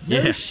 shit.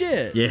 baby. No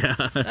shit. Yeah.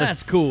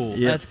 That's cool.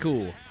 Yeah. That's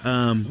cool.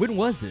 When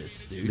was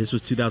this, dude? This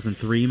was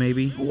 2003,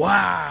 maybe.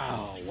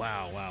 Wow.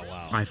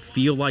 I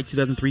feel like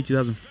 2003,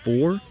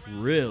 2004.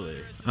 Really?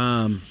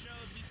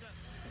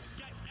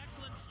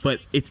 But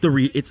it's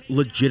it's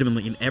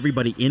legitimately, and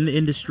everybody in the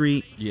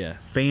industry, Yeah.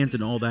 fans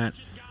and all that,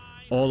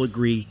 all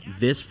agree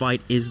this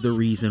fight is the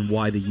reason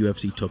why the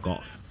UFC took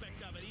off.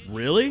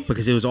 Really?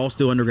 Because it was all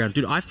still underground.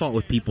 Dude, I fought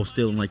with people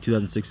still in like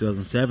 2006,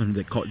 2007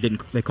 that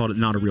they called it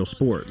not a real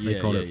sport. They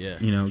called it,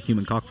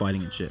 human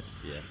cockfighting and shit.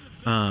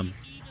 Yeah.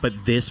 But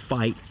this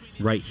fight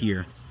right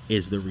here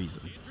is the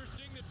reason.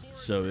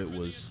 So it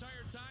was...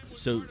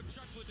 So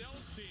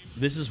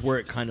this is where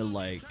it kind of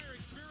like...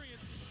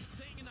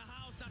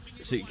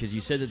 So, because you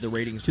said that the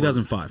ratings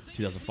 2005.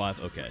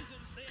 2005, okay.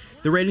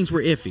 The ratings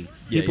were iffy.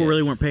 People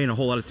really weren't paying a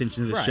whole lot of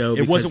attention to the show.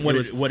 It wasn't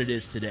what it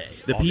is today,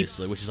 the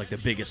obviously, which is like the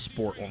biggest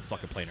sport on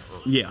fucking planet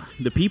Earth. Yeah.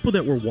 The people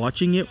that were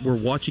watching it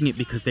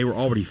because they were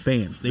already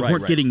fans. They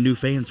weren't getting new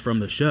fans from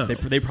the show.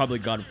 They probably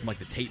got it from like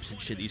the tapes and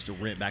shit they used to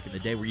rent back in the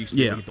day where you used to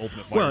get the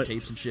Ultimate Fighter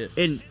tapes and shit.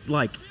 And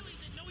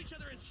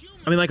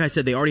like I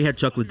said, they already had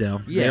Chuck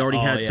Liddell. Yeah. They already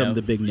had some of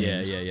the big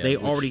names. Yeah.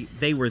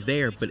 They were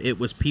there, but it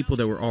was people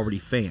that were already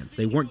fans.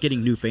 They weren't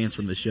getting new fans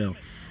from the show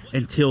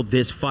until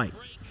this fight.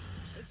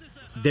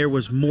 There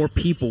was more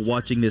people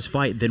watching this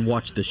fight than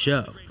watched the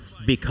show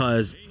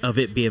because of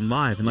it being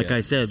live. And like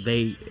I said,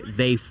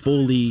 they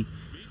fully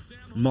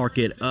mark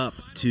it up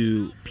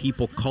to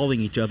people calling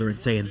each other and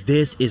saying,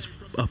 this is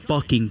a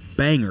fucking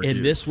banger, And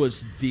dude. this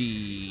was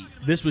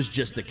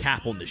just the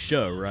cap on the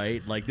show,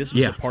 right? Like this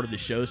was a part of the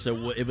show,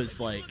 so it was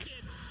like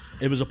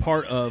it was a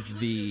part of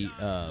the.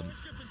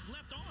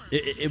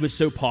 It was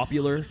so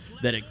popular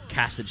that it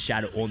casted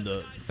shadow on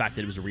the fact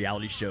that it was a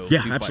reality show.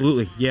 Yeah,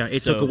 absolutely. Yeah,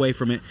 it took away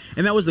from it,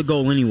 and that was the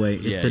goal anyway,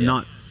 is to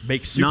not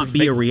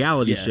be a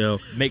reality show.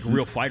 Make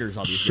real fighters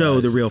on these show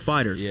guys. the real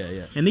fighters.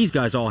 Yeah. And these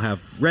guys all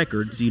have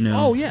records,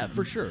 Oh yeah,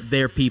 for sure.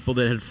 They're people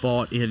that had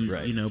fought in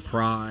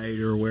Pride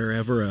or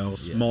wherever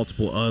else,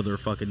 multiple other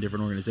fucking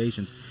different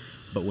organizations.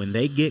 But when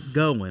they get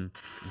going,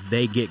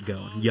 they get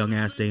going. Young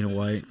ass Dana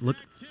White, look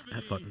at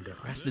that fucking guy.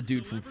 That's the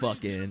dude from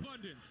fucking.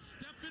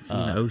 Is he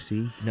in the OC?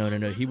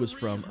 No. He was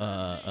from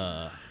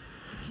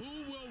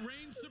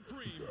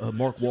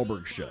Mark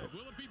Wahlberg's show,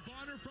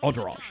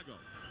 Entourage.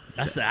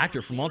 That's the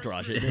actor from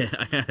Entourage, isn't it?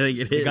 I think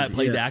it is. The guy that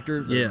played the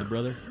actor, the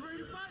brother.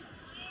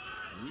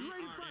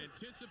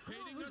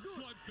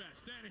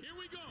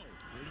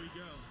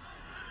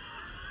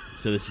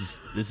 So this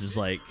is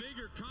like.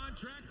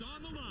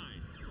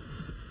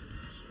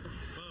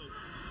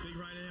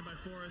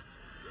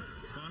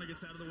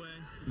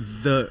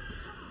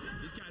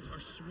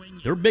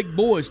 They're big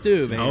boys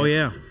too, man. Oh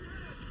yeah.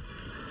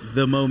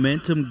 The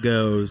momentum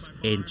goes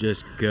and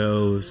just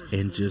goes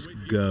and just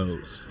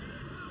goes.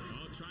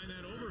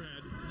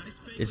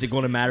 Is it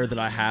going to matter that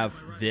I have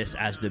this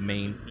as the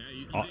main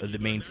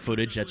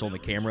footage that's on the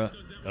camera?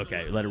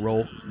 Okay, let it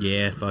roll.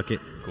 Yeah, fuck it.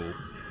 Cool.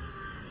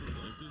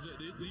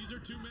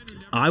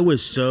 I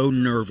was so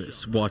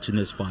nervous watching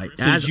this fight.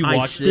 So as did you I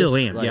watch still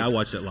this? am. Like, yeah, I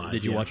watched it live.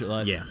 Did you watch it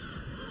live? Yeah.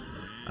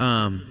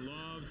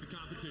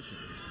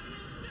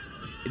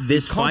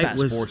 This fight combat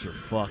was. Sports are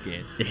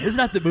fucking. Isn't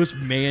that the most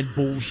man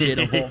bullshit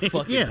of all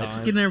fucking time?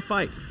 Get in there and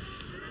fight.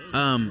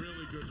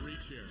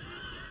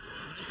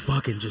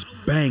 Fucking just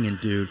banging,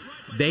 dude.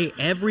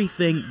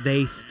 Everything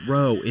they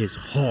throw is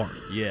hard.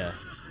 Yeah,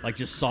 like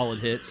just solid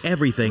hits.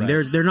 Everything.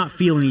 Right. They're not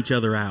feeling each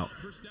other out.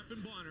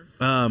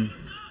 You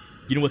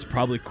know what's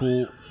probably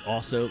cool?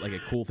 Also, like a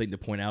cool thing to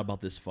point out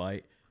about this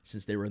fight,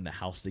 since they were in the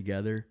house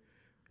together,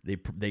 they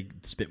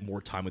spent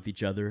more time with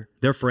each other.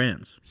 They're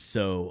friends.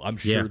 So I'm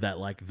sure that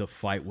like the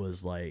fight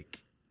was like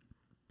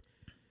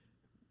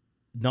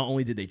not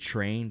only did they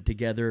train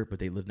together, but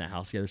they lived in that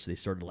house together, so they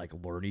started to like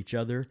learn each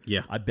other.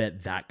 Yeah. I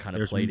bet that kind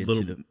of played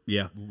into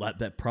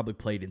that probably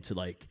played into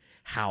like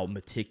how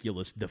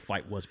meticulous the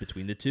fight was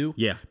between the two.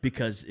 Yeah.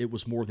 Because it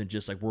was more than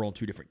just like we're on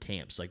two different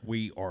camps. Like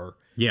we are.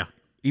 Yeah.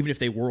 Even if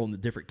they were on the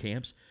different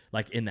camps,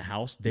 like in the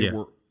house, they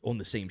were on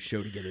the same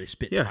show together. They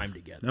spent time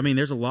together. I mean,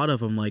 there's a lot of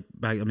them like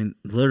back. I mean,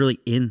 literally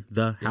in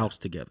the house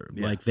together.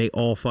 Yeah. Like they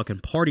all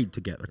fucking partied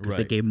together because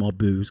they gave them all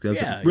booze. That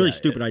was a really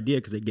stupid idea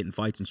because they get in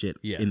fights and shit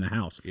in the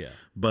house. Yeah.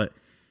 But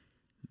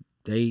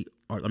they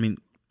are. I mean,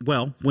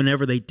 well,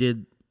 whenever they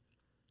did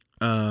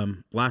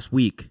last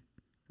week,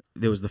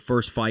 there was the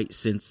first fight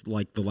since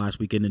like the last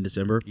weekend in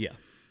December. Yeah.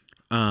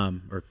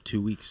 Or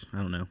 2 weeks. I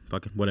don't know.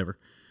 Fucking whatever.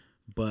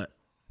 But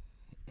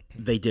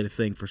they did a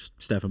thing for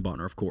Stephan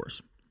Bonnar, of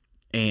course,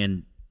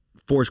 and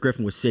Forrest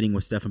Griffin was sitting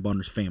with Stephan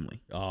Bonner's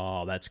family.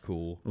 Oh, that's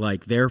cool.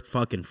 Like they're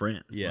fucking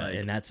friends. Yeah, like,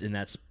 and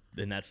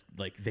that's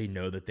like they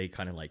know that they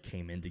kind of like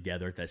came in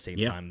together at that same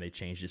time. They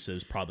changed it, so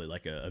it's probably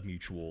like a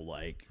mutual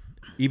like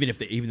even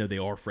though they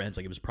are friends,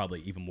 like it was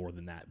probably even more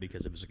than that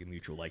because it was like a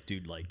mutual like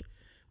dude, like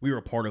we were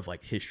a part of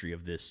like history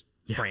of this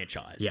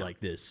franchise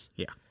like this.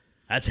 Yeah,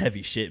 that's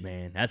heavy shit,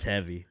 man. That's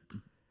heavy.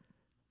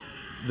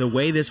 The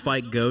way this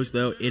fight goes,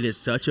 though, it is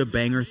such a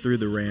banger through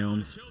the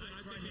rounds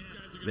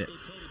that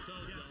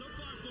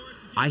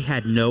I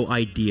had no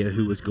idea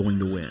who was going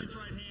to win.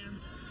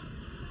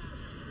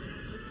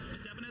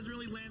 Stephan hasn't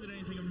really landed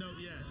anything of note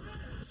yet.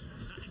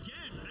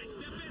 Again, nice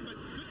step in, but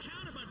good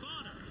counter by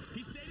Bonnar.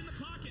 He stayed in the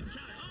pocket and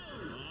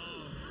countered.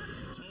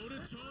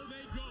 Toe-to-toe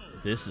they go.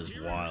 This is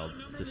wild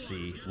to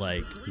see.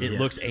 Like, it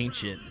looks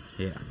ancient.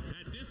 Yeah.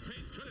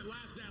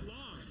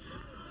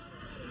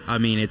 I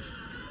mean,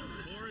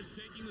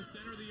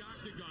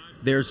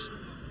 there's,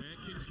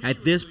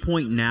 at this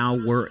point now,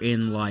 we're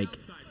in, like,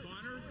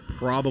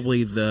 we're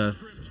probably in,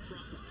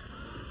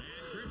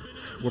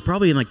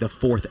 like, the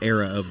fourth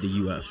era of the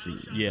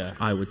UFC. Yeah.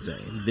 I would say.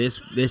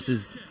 This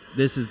is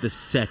the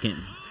second.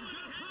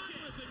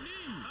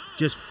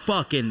 Just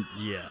fucking.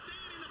 Yeah.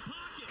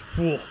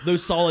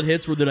 Those solid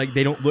hits where they're like,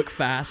 they don't look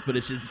fast, but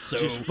it's just so.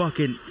 Just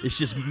fucking. It's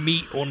just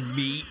meat on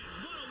meat.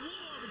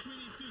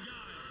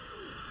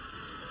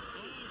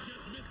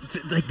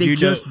 Like, they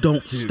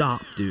don't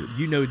stop, dude.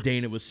 You know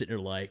Dana was sitting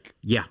there like.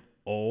 Yeah.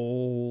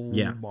 Oh,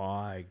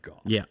 my God.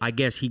 Yeah, I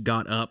guess he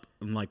got up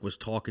and, like, was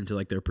talking to,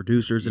 like, their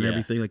producers and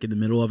everything, like, in the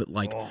middle of it.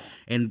 Like,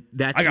 and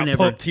that's I got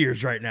pump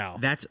tears right now.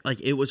 That's,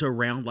 like, it was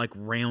around, like,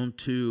 round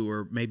 2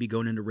 or maybe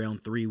going into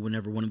round 3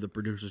 whenever one of the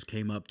producers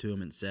came up to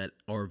him and said,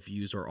 our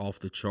views are off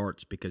the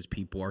charts because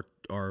people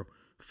are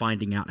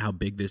finding out how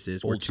big this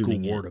is. Old school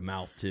word of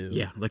mouth, too.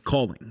 Yeah, like,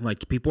 calling.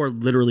 Like, people are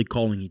literally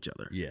calling each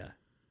other. Yeah.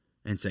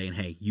 And saying,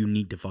 hey, you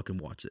need to fucking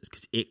watch this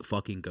because it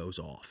fucking goes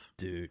off.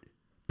 Dude.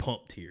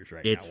 Pump tears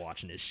now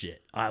watching this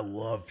shit. I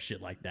love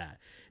shit like that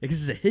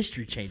because it's a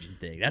history changing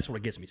thing. That's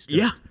what gets me started.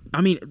 Yeah,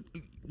 I mean,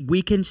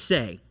 we can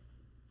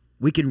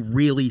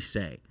really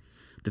say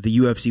that the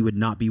UFC would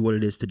not be what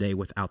it is today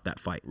without that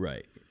fight.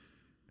 Right.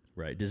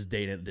 Has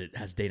Dana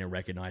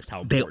recognized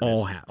how they important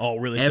all it is? have? Oh,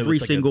 really? Every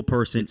so single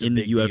person in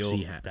the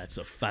UFC has.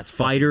 That's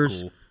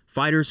fighters, cool.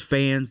 Fighters,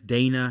 fans,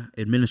 Dana,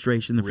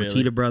 administration, the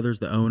Fertitta brothers,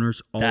 the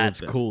owners, all of them.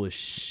 That's cool as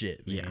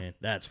shit, man. Yeah.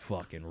 That's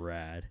fucking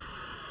rad.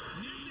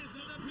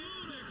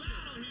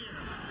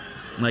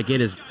 Like,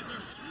 it is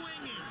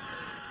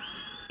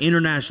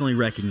internationally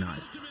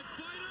recognized.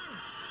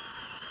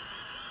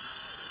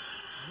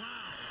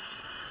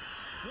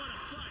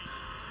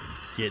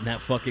 Getting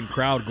that fucking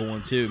crowd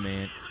going too,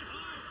 man.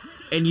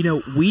 And, you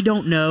know, we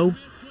don't know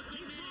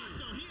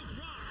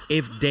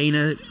if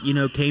Dana, you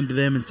know, came to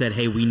them and said,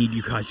 hey, we need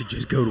you guys to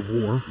just go to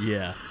war.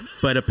 Yeah.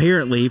 But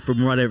apparently,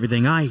 from what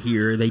everything I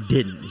hear, they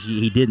didn't.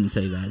 He didn't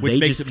say that. Which they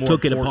makes just it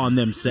took more it upon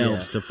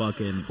themselves to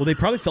fucking. Well, they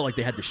probably felt like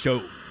they had to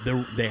show. They're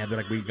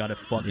like, we gotta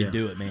fucking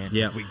do it, man.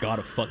 Yeah. We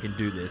gotta fucking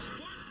do this.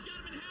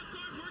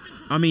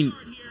 I mean,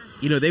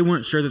 you know, they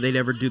weren't sure that they'd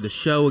ever do the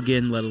show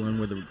again, let alone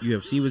where the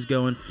UFC was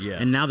going. Yeah.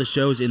 And now the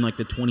show's in like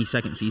the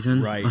 22nd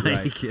season. Right.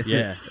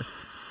 Yeah.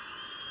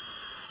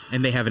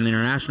 And they have an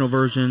international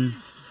version.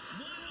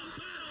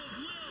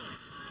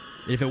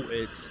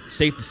 It's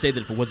safe to say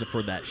that if it wasn't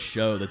for that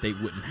show, that they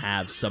wouldn't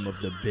have some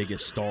of the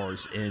biggest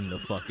stars in the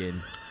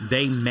fucking.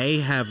 They may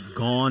have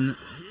gone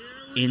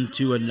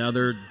into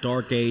another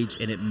dark age,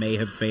 and it may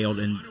have failed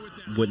and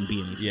wouldn't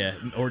be anything. Yeah,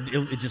 or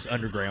it's just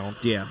underground.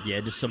 Yeah,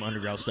 just some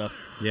underground stuff.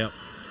 Yep.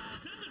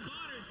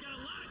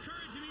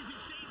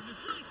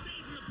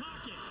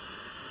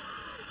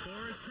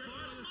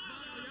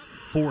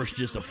 Forrest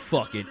just a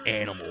fucking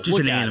animal. Just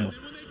Look an at animal. Him.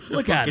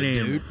 Look at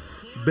him, dude.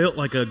 Built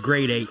like a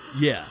grade 8.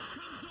 Yeah.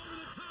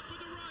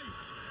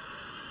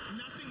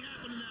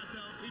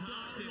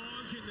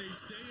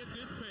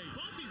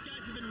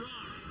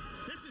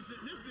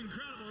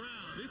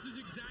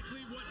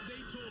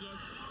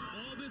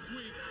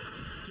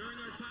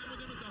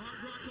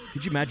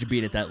 Could you imagine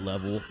being at that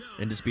level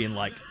and just being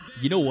like,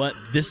 you know what?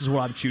 This is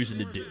what I'm choosing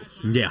to do.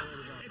 Yeah.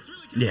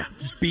 Yeah.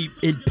 Just be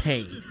in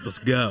pain. Let's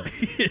go.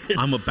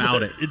 I'm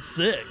about it. It's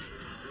sick.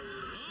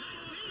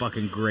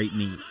 fucking great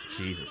meet.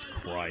 Jesus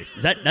Christ.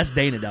 That's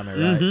Dana down there,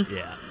 right? Mm-hmm.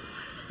 Yeah.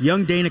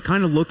 Young Dana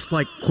kind of looks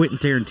like Quentin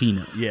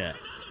Tarantino. Yeah.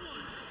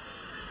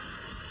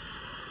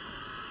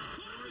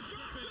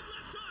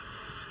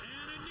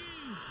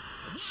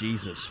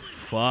 Jesus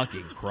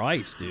fucking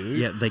Christ, dude.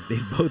 Yeah, like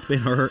they've both been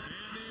hurt.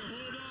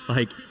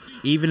 Like,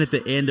 even at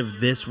the end of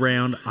this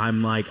round,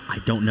 I'm like, I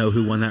don't know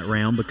who won that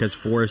round because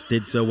Forrest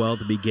did so well at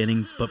the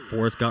beginning, but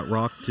Forrest got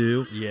rocked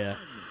too. Yeah.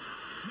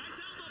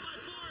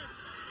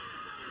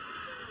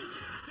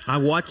 I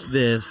watched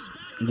this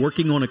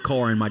working on a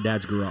car in my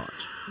dad's garage.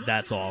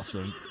 That's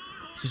awesome.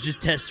 So just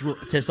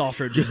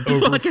testosterone just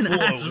fucking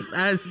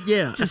overflowing.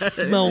 yeah. Just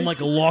smelling like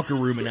a locker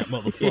room in that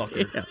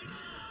motherfucker. Yeah.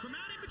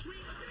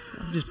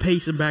 Just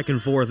pacing back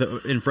and forth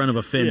in front of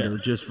a fender,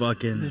 just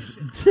fucking...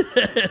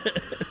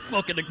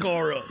 fucking the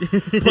car up.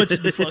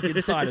 Punching the fucking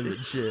side of it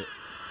and shit.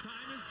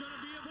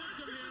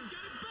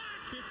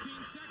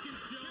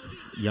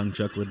 Young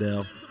Chuck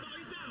Liddell.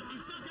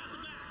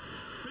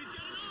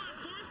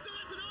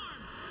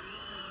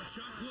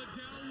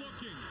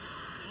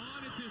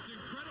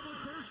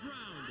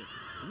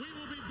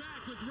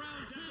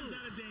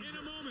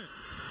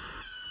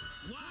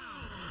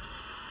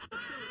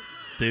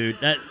 Dude,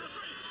 that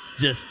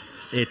just...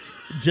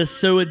 It's just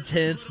so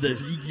intense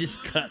that you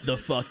just cut the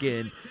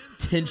fucking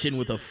tension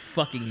with a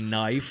fucking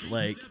knife.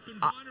 Like,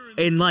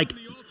 and like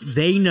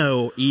they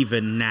know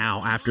even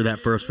now after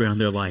that first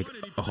round, they're like,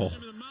 "Oh,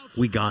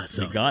 we got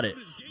something. We got it."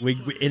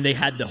 And they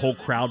had the whole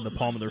crowd in the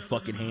palm of their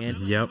fucking hand.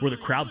 Yep. Where the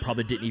crowd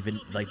probably didn't even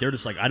like. They're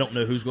just like, "I don't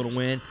know who's going to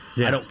win.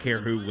 Yeah. I don't care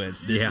who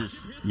wins. This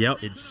is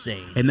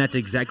insane." And that's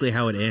exactly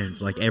how it ends.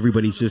 Like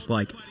everybody's just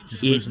like,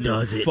 "It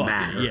doesn't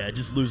matter." Yeah,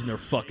 just losing their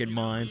fucking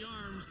minds.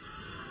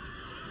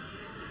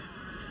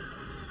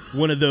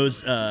 One of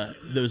those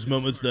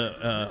moments,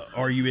 the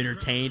 "Are you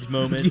entertained?"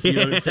 moments. You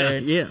know what I'm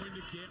saying? Yeah.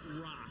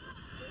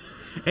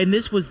 And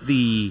this was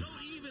the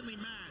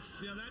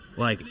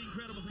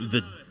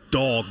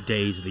dog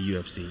days of the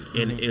UFC,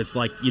 and it's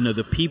like, you know,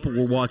 the people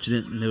were watching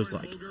it, and it was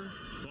like,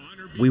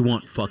 we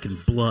want fucking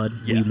blood,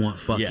 we want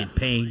fucking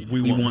pain,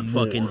 we want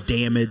fucking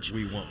damage,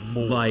 we want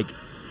more. Like,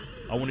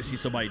 I want to see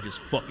somebody just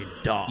fucking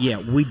die. Yeah,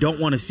 we don't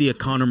want to see a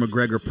Conor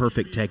McGregor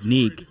perfect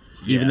technique,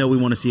 even though we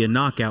want to see a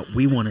knockout.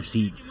 We want to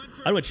see.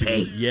 I want you.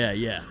 Pain.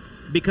 Yeah.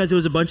 Because it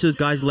was a bunch of those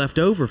guys left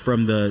over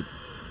from the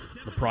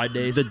Pride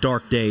days, the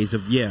dark days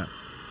of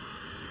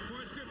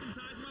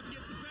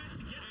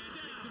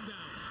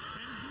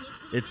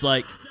It's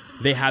like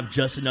they have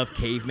just enough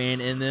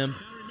caveman in them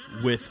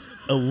with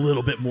a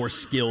little bit more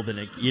skill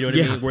than you know what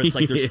I mean? Where it's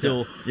like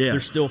they're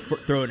still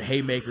throwing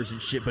haymakers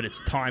and shit, but it's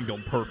timed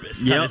on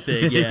purpose kind of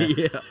thing.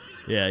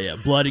 Yeah.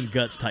 Blood and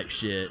guts type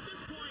shit.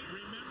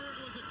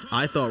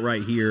 I thought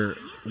right here,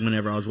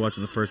 whenever I was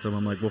watching the first time,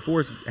 I'm like, well,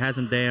 Forrest has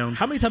him down.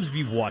 How many times have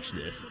you watched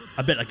this?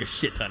 I bet like a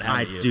shit ton.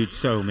 Dude,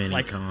 so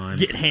many times.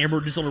 Get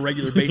hammered just on a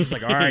regular basis.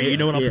 Like, all right, you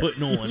know what I'm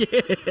putting on.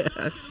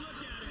 Yeah.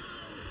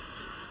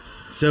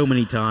 So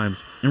many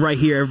times. And right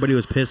here, everybody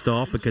was pissed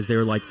off because they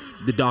were like,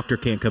 the doctor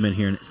can't come in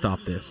here and stop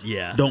this.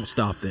 Yeah. Don't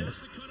stop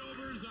this.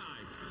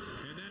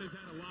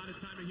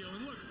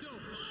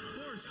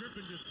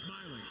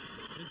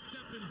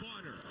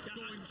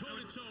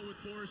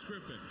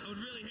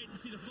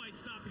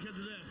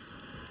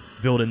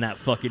 Building that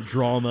fucking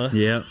drama.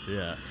 Yeah.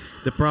 Yeah.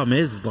 The problem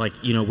is like,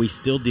 you know, we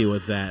still deal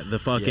with that. The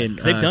fucking...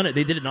 they've done it.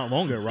 They did it not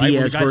long ago, right?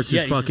 Diaz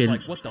versus fucking...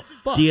 Like, what the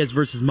fuck? Diaz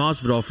versus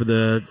Masvidal for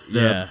the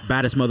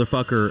baddest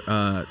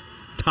motherfucker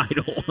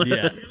title.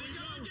 Yeah.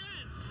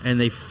 And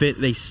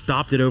they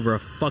stopped it over a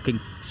fucking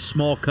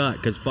small cut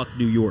because fuck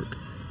New York.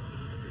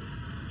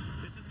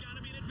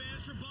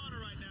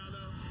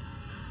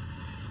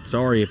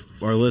 Sorry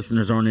if our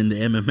listeners aren't into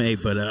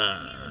MMA, but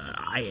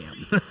I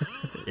am.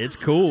 It's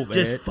cool, man.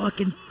 Just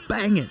fucking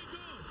bang it.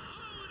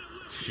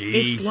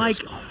 Jesus it's like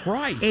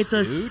Christ,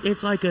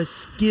 it's like a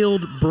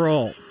skilled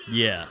brawl.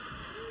 Yeah.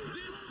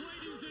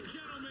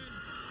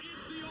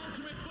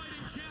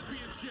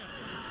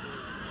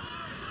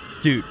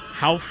 Dude,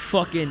 how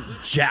fucking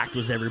jacked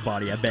was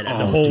everybody? I bet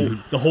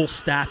the whole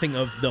staffing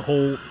of the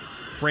whole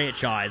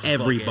franchise.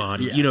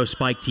 Everybody, fucking, you know,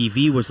 Spike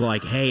TV was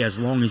like, "Hey, as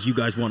long as you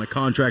guys want a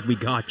contract, we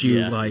got you."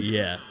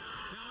 Yeah.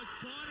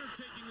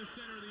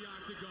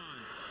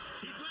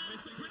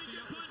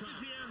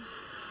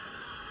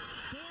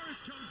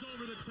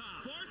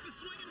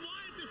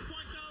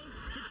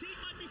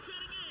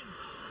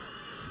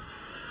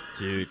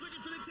 Dude.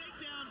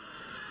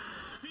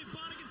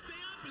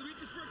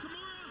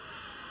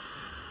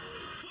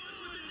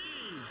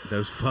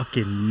 Those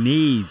fucking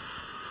knees.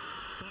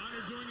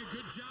 Bonner doing a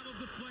good job of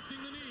deflecting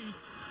the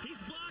knees.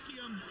 He's blocking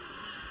them.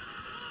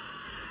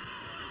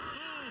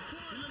 Oh,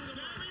 Forrest looks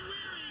very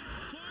weary.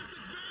 Forrest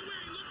is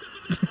running out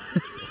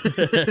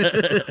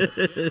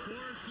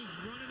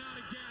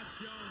of gas,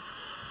 Joe.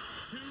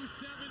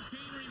 2:17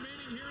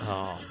 remaining here.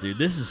 Oh, dude,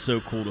 this is so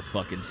cool to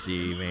fucking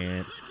see,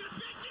 man.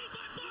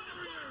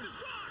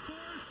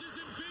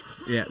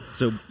 Yeah,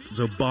 so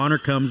Bonner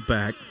comes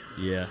back.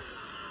 Yeah.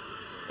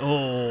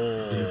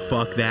 Oh. Dude,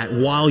 fuck that.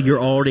 While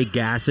you're already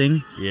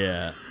gassing.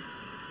 Yeah.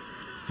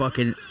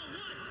 Fucking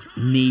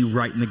knee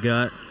right in the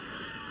gut.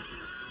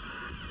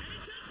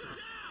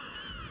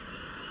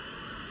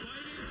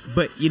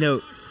 But, you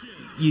know,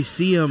 you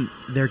see them,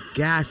 they're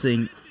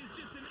gassing,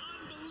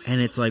 and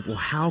it's like, well,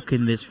 how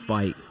can this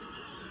fight,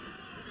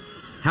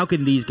 how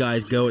can these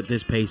guys go at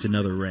this pace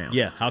another round?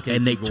 Yeah, how can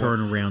and they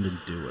turn around and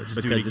do it? Just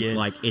because do it it's again.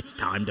 like, it's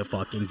time to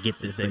fucking get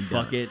this thing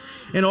fuck done. it.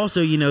 And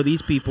also, you know,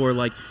 these people are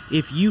like,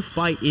 if you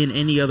fight in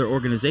any other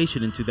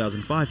organization in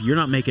 2005, you're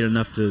not making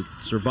enough to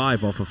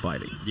survive off of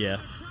fighting. Yeah.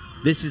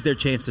 This is their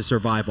chance to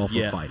survive off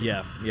of fighting.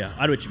 Yeah.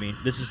 I know what you mean.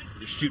 This is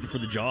shooting for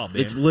the job,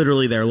 man. It's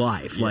literally their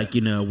life. Yeah. Like,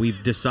 you know,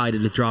 we've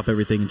decided to drop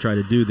everything and try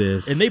to do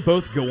this. And they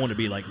both go on to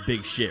be like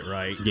big shit,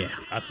 right? Yeah.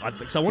 I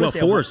want to say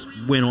Forrest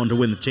went on to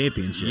win the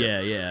championship.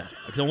 Yeah.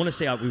 Because I want to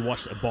say we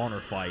watched a Bonner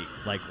fight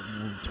like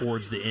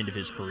towards the end of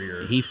his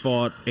career. He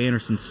fought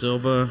Anderson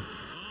Silva.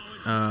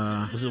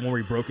 Was it the one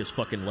where he broke his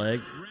fucking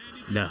leg?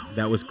 No,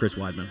 that was Chris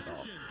Weidman.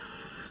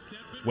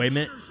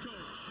 Weidman?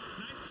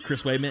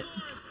 Chris Weidman?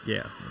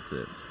 Yeah,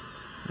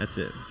 that's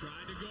it.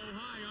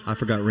 I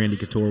forgot Randy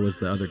Couture was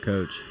the other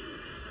coach.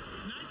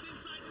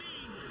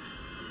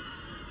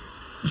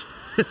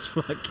 It's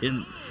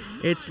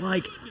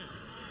like...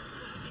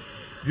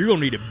 You're going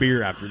to need a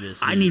beer after this.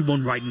 Dude. I need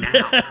one right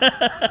now.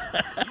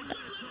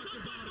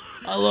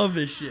 I love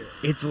this shit.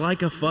 It's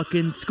like a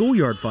fucking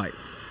schoolyard fight.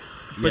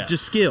 But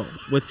just skill.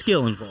 With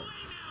skill involved.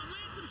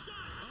 Let's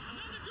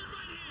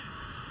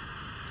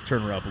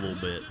turn her up a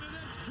little bit.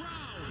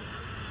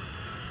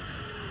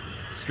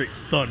 Straight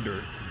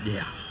thunder.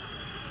 Yeah.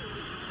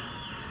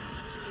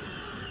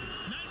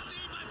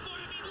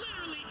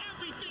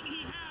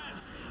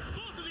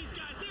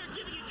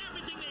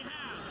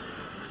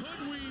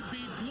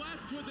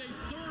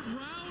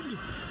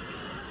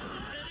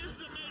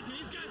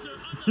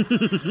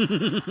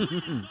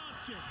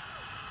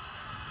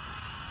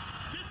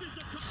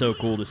 So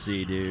cool to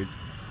see, dude.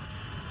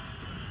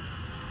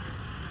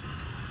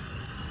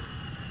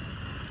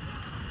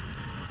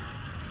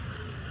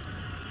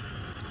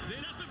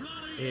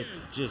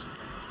 It's just...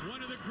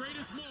 one of the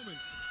greatest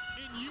moments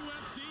in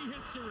UFC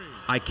history.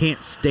 I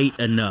can't state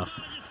enough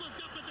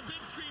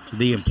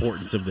the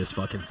importance of this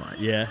fucking fight.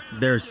 Yeah.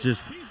 There's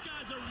just...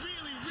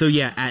 So,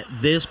 yeah, at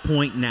this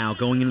point now,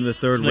 going into the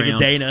third Look round, at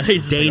Dana.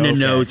 He's just Dana like, okay.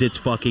 knows it's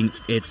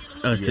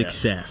a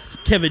success.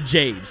 Kevin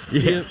James.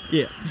 Yeah.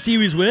 You see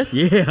who he's with?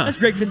 Yeah. That's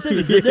Greg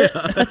Fitzsimmons, isn't it?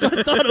 That's what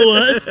I thought it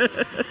was.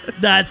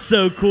 That's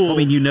so cool. I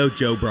mean, you know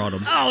Joe brought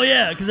him. Oh,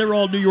 yeah, because they were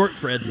all New York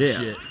friends and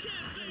shit.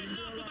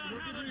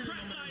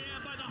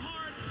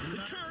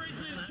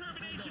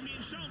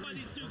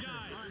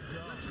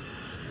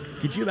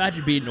 Could you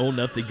imagine being old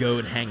enough to go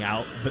and hang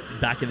out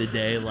back in the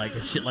day, like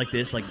shit like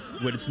this, like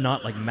when it's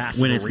not like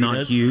massive When it's arenas?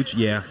 not huge,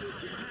 yeah.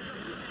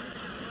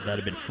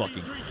 That'd have been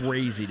fucking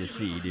crazy to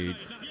see, dude.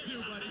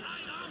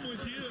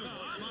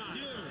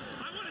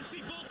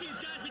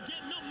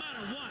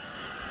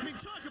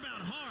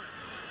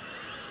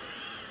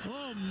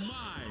 Oh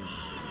my!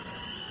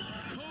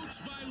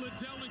 Coached by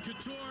Liddell and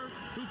Couture,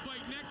 who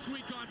fight next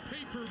week on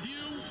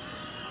pay-per-view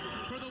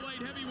for the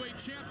light heavyweight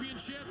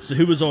championship. So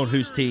who was on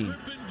whose team?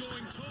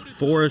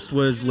 Forrest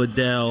was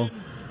Liddell.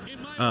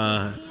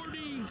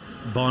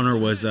 Bonner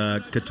was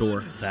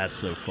Couture. That's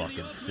so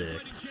fucking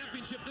sick.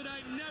 Championship that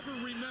I never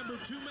remember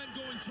two men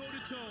going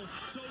toe-to-toe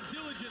so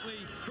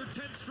diligently for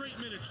 10 straight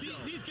minutes.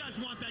 These guys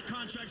want that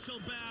contract so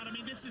bad. I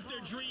mean, this is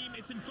their dream.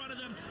 It's in front of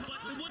them. But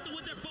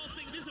what they're both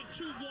saying, this is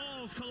two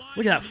walls colliding.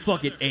 Look at that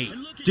fucking ape.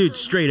 Dude,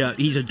 straight up,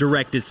 he's a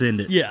direct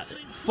descendant. Yeah,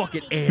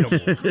 fucking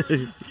animal.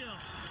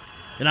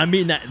 And I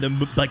mean that in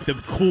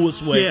the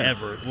coolest way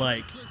ever.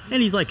 Like,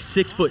 and he's like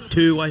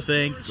 6'2", I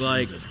think.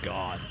 Like, Jesus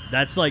God,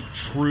 that's like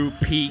true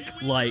peak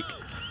like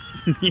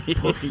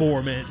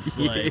performance.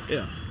 Like,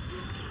 yeah.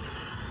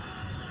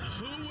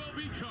 Who will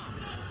become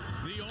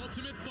the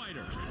ultimate fighter?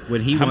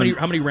 When he how won,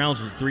 many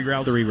rounds was it? 3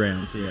 rounds? 3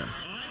 rounds, yeah.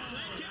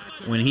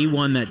 When he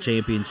won that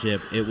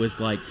championship, it was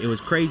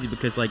crazy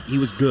because like he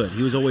was good.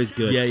 He was always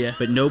good. Yeah.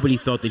 But nobody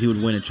thought that he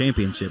would win a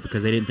championship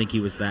because they didn't think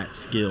he was that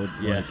skilled.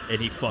 Yeah, like,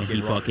 and he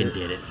fucking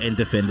did it and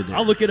defended it.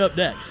 I'll look it up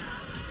next.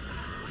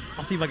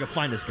 I'll see if I can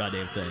find this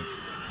goddamn thing.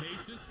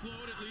 Pace is slowed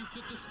at least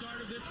at the start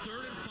of this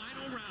third and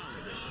final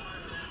round.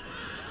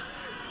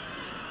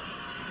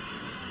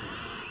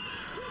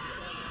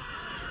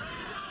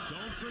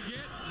 Don't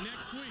forget,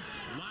 next week,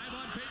 live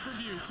on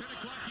pay-per-view, 10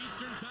 o'clock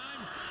Eastern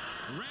Time,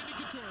 Randy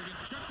Couture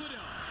against Chuck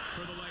Liddell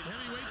for the light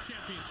heavyweight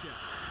championship.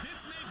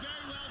 This may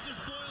very well just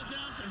boil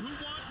down to who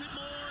wants it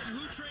more and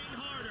who trained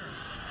harder.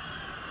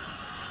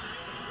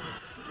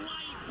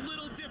 Slight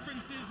little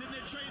differences in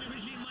their training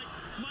regime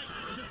might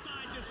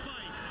decide this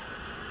fight.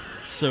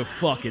 So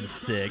fucking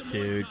sick,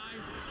 dude.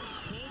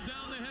 Hold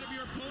down the head of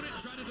your opponent,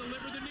 try to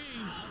deliver the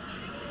knee.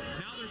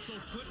 Now they're so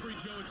slippery,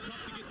 Joe, it's tough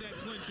to get that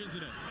clinch,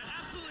 isn't it?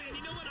 Absolutely, and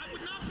you know what? I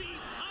would not be...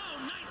 Oh,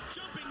 nice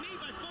jumping knee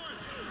by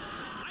Forrest.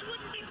 I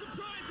wouldn't be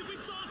surprised if we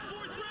saw a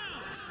 4th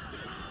round.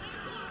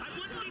 I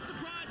wouldn't be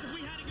surprised if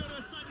we had to go to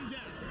a sudden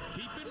death.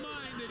 Keep in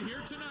mind that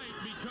here tonight,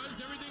 because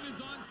everything is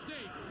on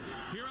stake,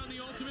 here on The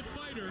Ultimate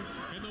Fighter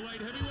and the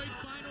light heavyweight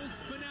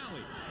finals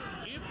finale,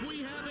 if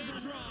we have a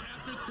draw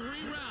after 3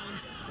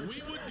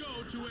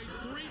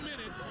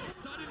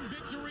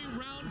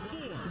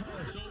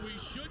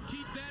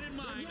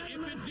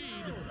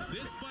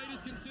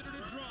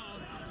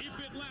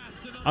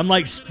 I'm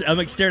like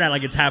staring at it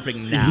like it's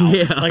happening now.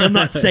 Yeah. Like I'm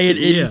not saying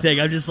Yeah. anything.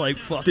 I'm just like,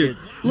 fuck Dude, it.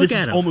 look This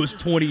at is him. almost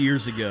 20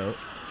 years ago.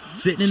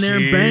 Sitting in there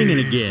and banging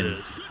again.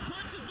 Jesus.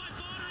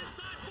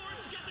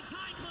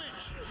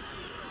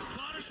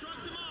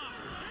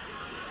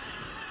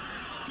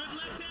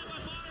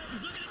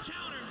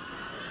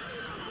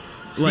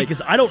 See,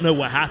 because I don't know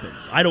what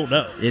happens. I don't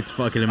know. It's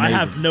fucking amazing. I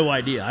have no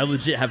idea. I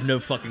legit have no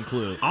fucking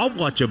clue. I'll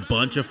watch a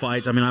bunch of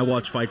fights. I mean, I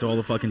watch fights all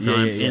the fucking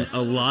time, Yeah. and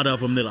a lot of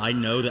them that I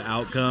know the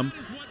outcome,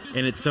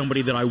 and it's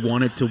somebody that I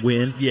wanted to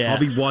win. Yeah. I'll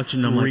be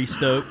watching them like,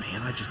 Re-stoked. "Oh,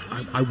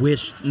 man, I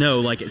wish,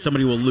 no, like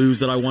somebody will lose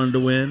that I wanted to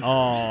win.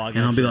 Oh, and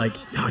I'll be like,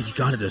 oh, you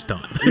got it this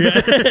time.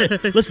 Yeah.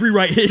 Let's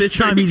rewrite history. This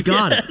time he's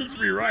got it. Let's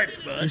rewrite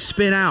it, bud.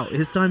 Spin out.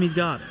 This time he's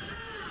got it.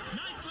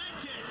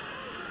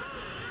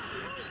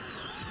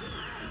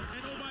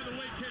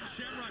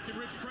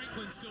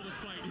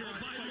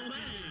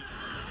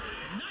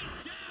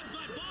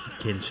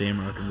 Ken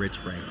Shamrock and Rich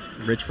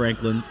Franklin. Rich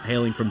Franklin,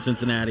 hailing from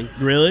Cincinnati.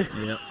 Really?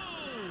 Yep.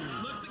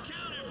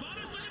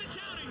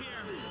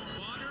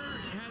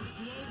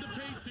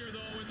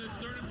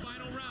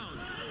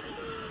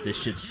 This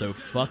shit's so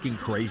fucking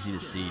crazy to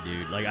see,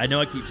 dude. Like, I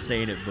know I keep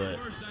saying it, but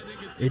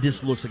it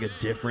just looks like a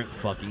different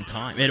fucking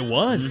time. And it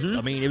was.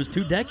 I mean, it was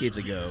 2 decades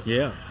ago.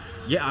 Yeah.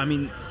 Yeah, I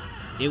mean,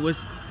 it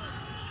was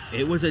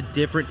a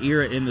different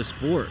era in the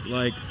sport.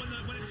 Like,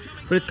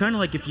 but it's kind of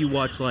like if you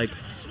watch, like,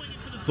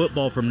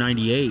 football from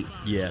 98.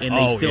 Yeah. And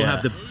they still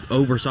have the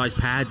oversized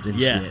pads and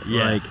shit.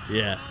 Yeah. Like,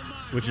 yeah.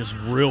 Which is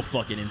real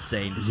fucking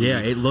insane to see. yeah,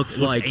 it looks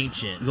like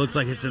ancient. It looks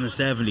like it's in the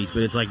 70s,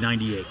 but it's like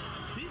 98.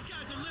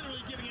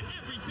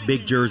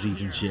 Big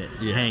jerseys and shit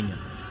hanging.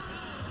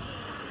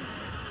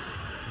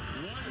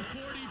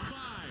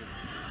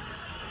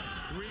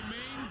 145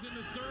 remains in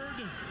the third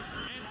and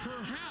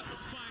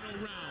perhaps final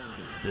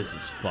round. This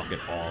is fucking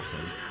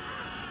awesome.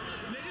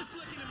 They're just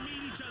looking to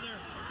meet each other.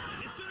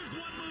 As soon as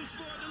one moves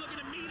forward, they're looking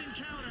to meet and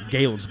counter.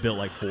 Galen's built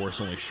like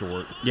Forrest, only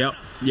short. Yep.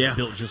 Yeah.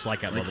 Built just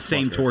like that Like motherfucker.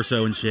 same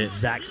torso and shit.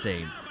 Exact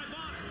same.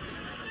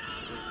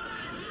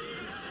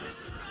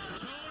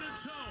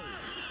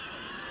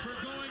 For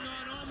going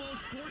on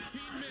almost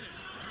 14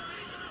 minutes.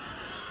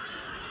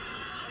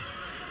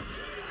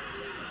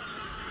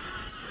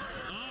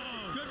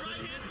 Oh, good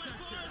right hand by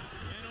Forrest.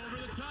 And over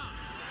the top.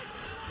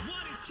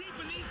 What is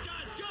keeping these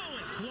guys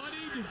going?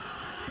 Bloodied,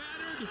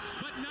 battered,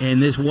 but not.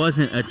 And this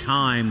wasn't a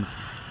time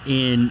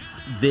in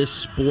this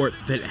sport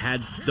that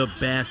had the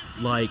best,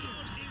 like,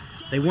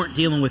 they weren't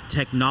dealing with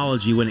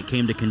technology when it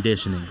came to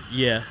conditioning.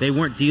 Yeah. They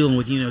weren't dealing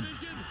with,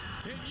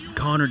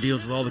 Connor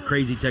deals with all the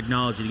crazy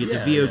technology to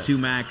get the VO2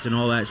 max and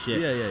all that shit.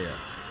 Yeah.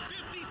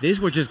 These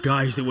were just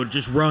guys that would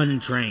just run and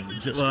train.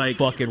 Just like,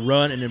 fucking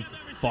run and then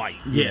fight.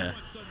 Yeah.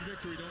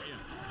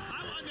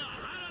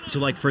 So,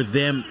 like, for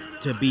them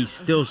to be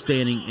still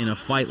standing in a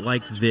fight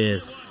like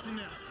this,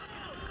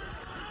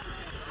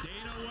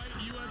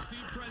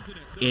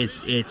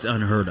 it's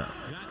unheard of.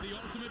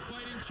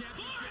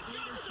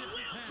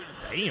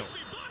 Damn. Then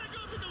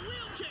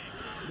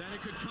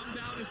it could come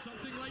down to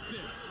something like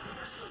this.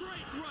 Straight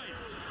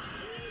right.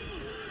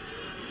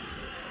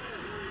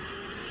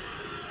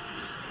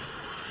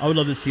 I would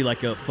love to see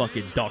like a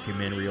fucking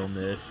documentary on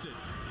this.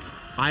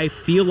 I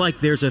feel like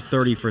there's a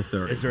 30 for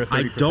 30. Is there a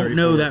 30 I for don't 30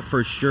 know for that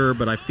for sure,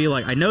 but I feel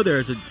like I know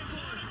there's a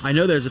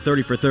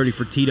 30 for 30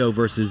 for Tito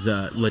versus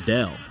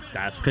Liddell.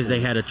 That's because cool.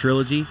 they had a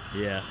trilogy.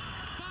 Yeah.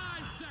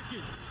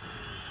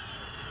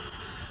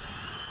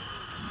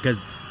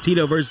 Because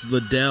Tito versus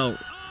Liddell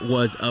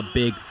was a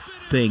big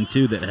thing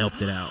too that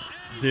helped it out.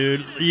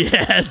 Dude,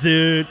 yeah,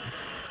 dude.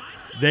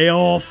 They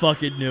all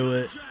fucking knew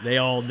it. They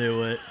all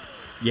knew it.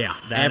 Yeah,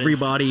 That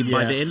everybody is-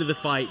 by yeah. the end of the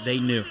fight they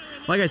knew.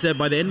 Like I said,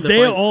 by the end of the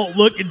They fight, all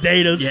look at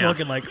Data's Yeah.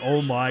 fucking like,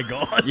 oh my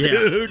god, Yeah.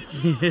 dude.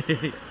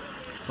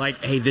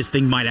 like, hey, this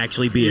thing might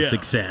actually be a Yeah.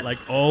 success. Like,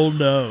 oh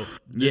no,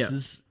 this Yeah.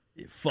 is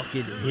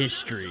fucking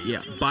history.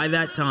 Yeah, by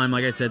that time,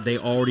 like I said, they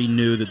already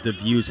knew that the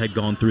views had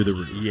gone through the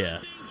roof. Yeah.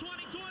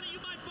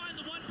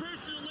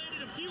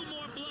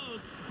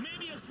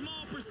 Maybe a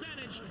small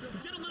percentage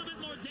did a little bit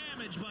more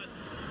damage, but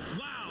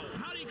wow,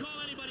 how do you call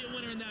anybody a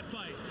winner in that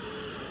fight?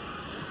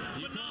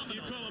 Phenomenal.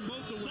 You call them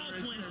both the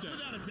winners. Both winners,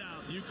 without a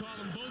doubt. You call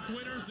them both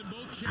winners and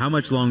both champions. How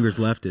much longer is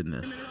left in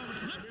this?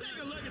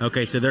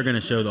 Okay, so they're going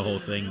to show the whole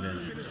thing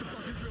then.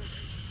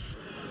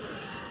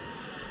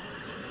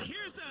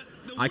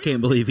 I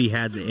can't believe he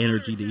had the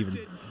energy to even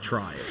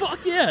try it. Fuck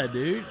yeah,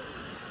 dude.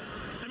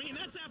 I mean,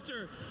 that's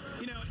after,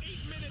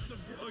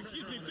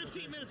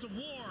 15 minutes of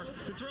war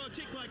to throw a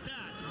kick like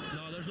that.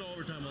 No, there's no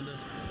overtime on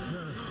this.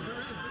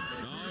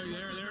 Oh,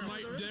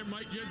 there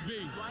might just be.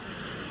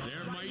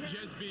 There might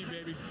just be,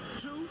 baby.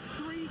 2,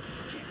 3,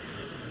 kick.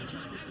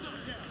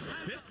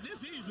 This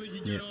easily can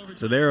Yeah. get over.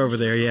 So they're over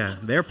there, yeah.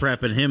 They're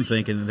prepping him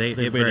thinking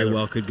it very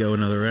well could go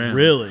another round.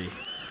 Really?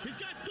 These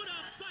guys put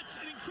on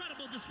such an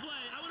incredible display.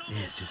 I would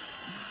Yeah, it's just...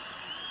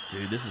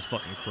 Dude, this is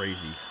fucking crazy.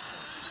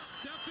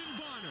 Stephen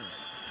Bonner,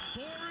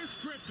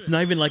 Forrest Griffin.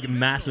 Not even like a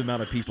massive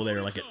amount of people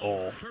there, like at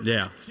all.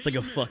 Yeah. It's like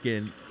a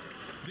fucking.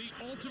 The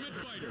ultimate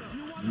fighter.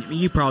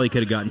 You probably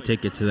could have gotten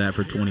tickets to that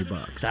for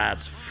 $20.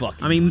 That's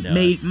fucking. I mean,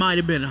 nuts. might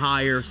have been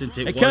higher since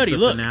it was Cody, the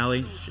look.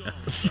 finale.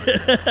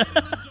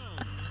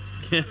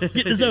 Get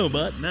in the zone,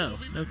 bud. No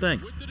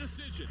thanks.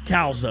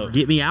 Cow zone.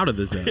 Get me out of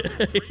the zone.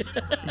 Get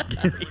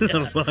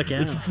the fuck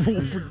out.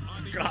 For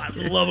God, for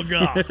the love of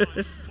God.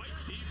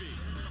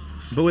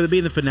 But with it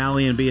being the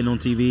finale and being on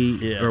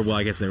TV, Yeah. or well,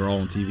 I guess they were all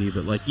on TV,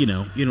 but like you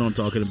know what I'm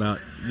talking about.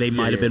 They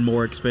might have been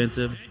more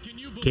expensive.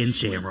 Ken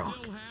Shamrock.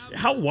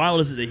 How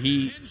wild is it that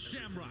he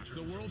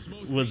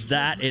was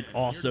that and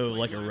also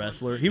like a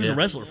wrestler? He was a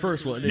wrestler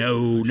first, wasn't he?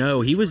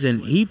 No, he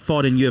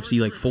fought in UFC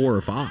like 4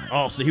 or 5.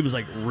 Oh, so he was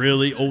like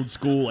really old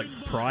school, like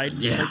Pride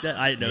and shit Yeah. like that?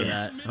 I didn't know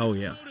that. Oh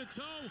yeah.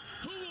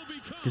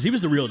 Because he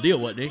was the real deal,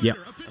 wasn't he? Yep.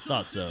 I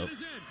thought so.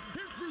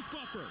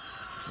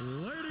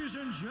 Ladies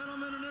and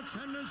gentlemen in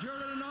attendance here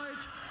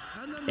tonight,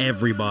 and the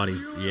Everybody.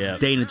 Yeah.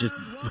 Dana just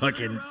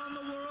fucking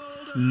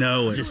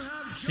know it. Just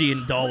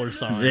seeing dollar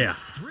signs. Yeah.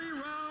 3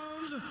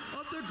 rounds of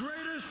the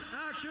greatest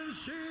action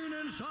seen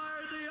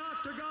inside the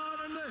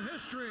octagon in the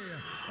history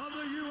of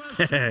the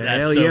UFC.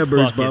 That's Hell so yeah,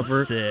 Bruce fucking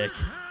Buffer. sick.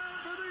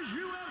 For these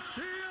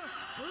UFC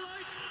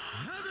light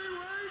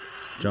heavyweight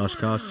Josh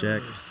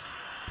Koscheck.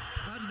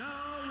 And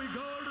now we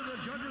go to the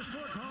judges'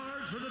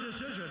 scorecards for the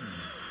decision.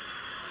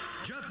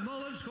 Jeff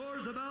Mullen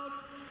scores the bout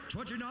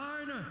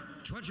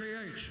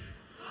 29-28.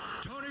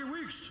 Tony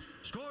Weeks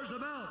scores the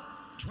bout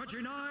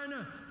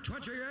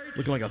 29-28.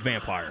 Looking like a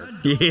vampire.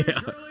 Yeah.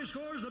 Shirley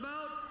scores the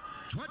bout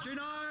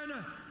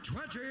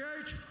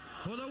 29-28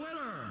 for the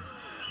winner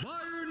by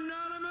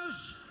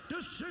unanimous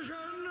decision.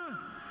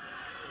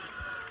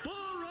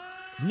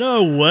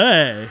 No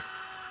way.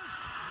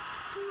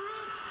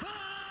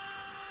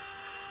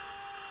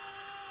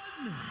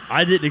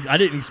 I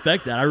didn't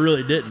expect that. I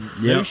really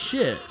didn't. No Yep.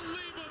 shit.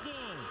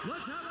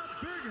 Let's have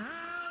a big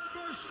hand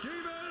for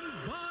Stephen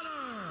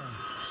Bonner.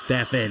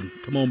 Stephen.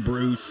 Come on,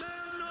 Bruce. The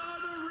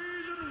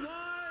reason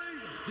why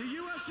the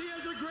UFC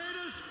has the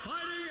greatest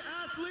fighting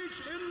athletes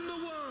in the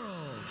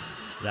world.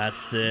 That's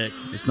sick.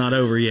 It's not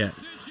over yet.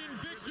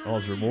 Oh,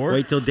 is there more?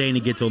 Wait till Dana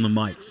gets on the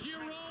mic.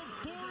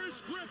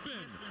 Forrest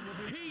Griffin.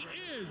 He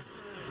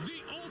is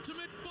the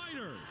ultimate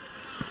fighter.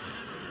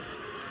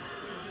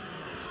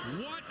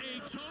 What a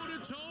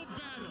toe-to-toe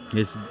battle.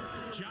 It's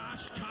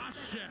Josh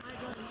Koscheck.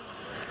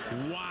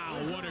 Wow,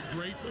 what a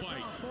great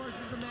fight.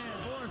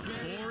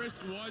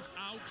 Forrest was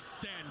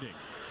outstanding,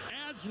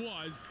 as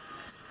was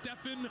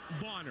Stephen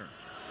Bonner.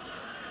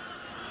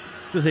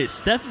 I was gonna say,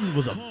 Stephen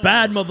was a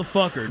bad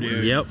motherfucker,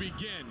 dude. Yep.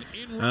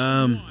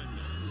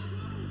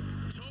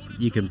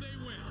 You can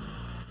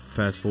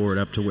fast forward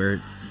up to where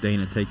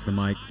Dana takes the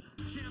mic.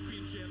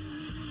 Championship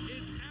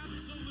is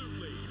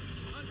absolutely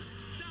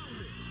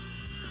astounding.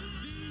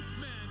 These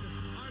men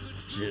are the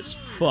Just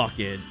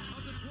fucking. of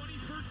the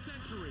 21st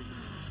century.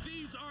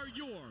 These are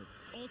your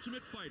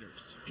ultimate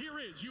fighters. Here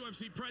is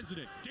UFC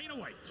President Dana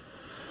White.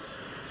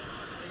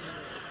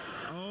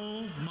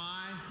 Oh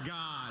my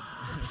God.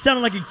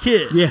 Sounded like a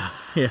kid. Yeah.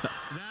 That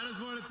is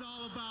what it's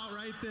all about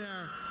right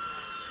there.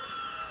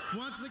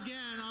 Once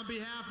again, on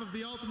behalf of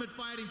the Ultimate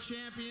Fighting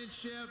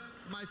Championship,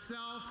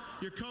 myself,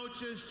 your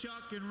coaches,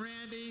 Chuck and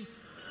Randy,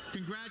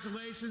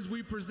 congratulations.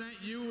 We present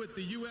you with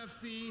the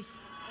UFC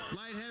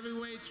Light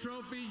Heavyweight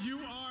Trophy. You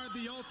are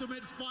the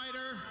Ultimate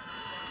Fighter.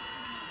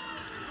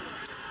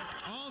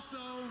 Also,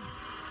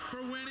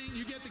 for winning,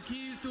 you get the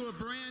keys to a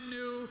brand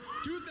new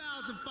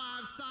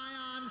 2005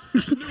 Scion.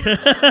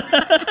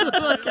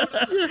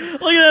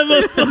 Look at that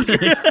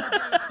motherfucker.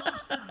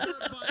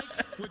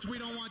 Which we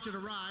don't want you to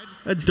ride.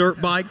 A dirt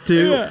bike,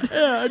 too.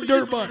 Yeah, a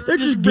dirt bike. They're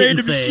just getting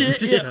random things.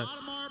 shit. Yeah.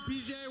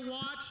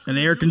 An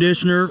air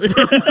conditioner. You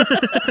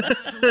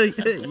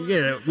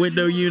get a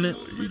window unit.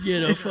 You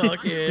get a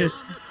fucking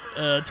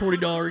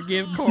 $20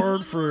 gift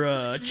card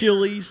for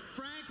Chili's.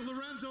 Frank,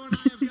 Lorenzo, and I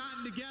have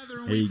gotten together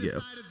and There you we go.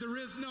 decided there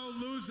is no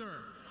loser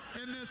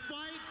in this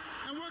fight.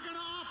 And we're going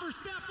to offer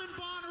Stephen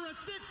Bonner a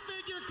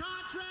 6-figure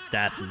contract.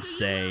 That's with the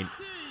insane.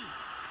 UFC.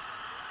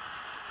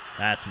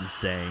 That's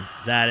insane.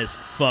 That is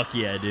fuck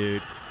yeah,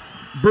 dude.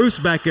 Bruce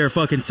back there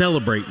fucking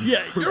celebrating.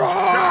 Yeah.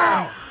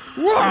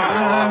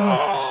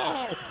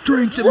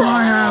 Drinks at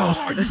my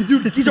house.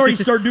 Dude, he's already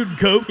started doing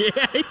coke. Yeah,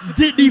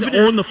 Didn't he's even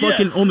on the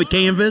fucking on the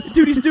canvas.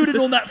 Dude, he's doing it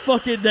on that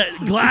fucking that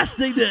glass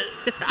thing that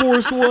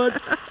Forrest won.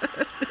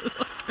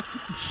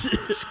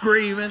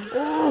 Screaming.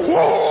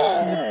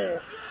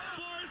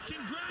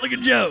 Look at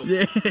Joe.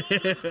 Yeah.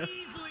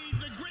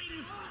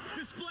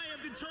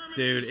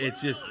 Dude,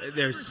 it's just,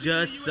 there's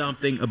just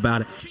something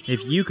about it.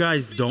 If you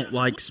guys don't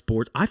like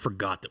sports, I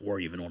forgot that we're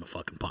even on a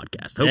fucking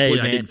podcast. Hopefully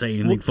Hey, I didn't say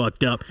anything Well-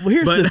 fucked up. Well,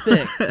 here's but- the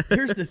thing.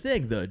 Here's the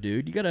thing, though,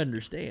 dude. You got to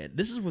understand.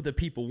 This is what the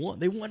people want.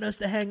 They want us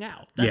to hang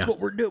out. That's Yeah. what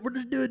we're doing. We're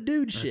just doing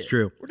dude shit. That's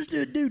true. We're just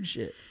doing dude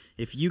shit.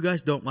 If you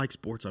guys don't like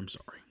sports, I'm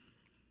sorry.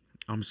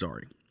 I'm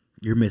sorry.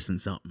 You're missing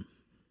something.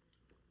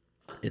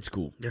 It's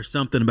cool. There's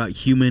something about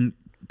human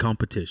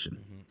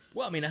competition.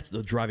 Well, I mean, that's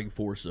the driving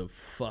force of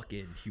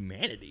fucking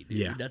humanity, dude.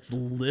 Yeah. That's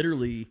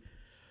literally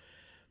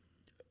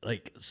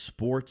like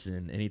sports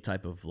and any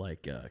type of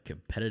like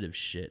competitive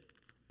shit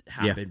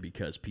happened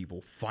because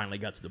people finally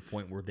got to the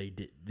point where they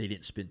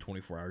didn't spend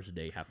 24 hours a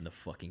day having to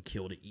fucking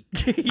kill to eat.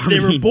 They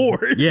were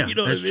bored. Yeah, you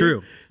know that's what I mean?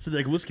 true. So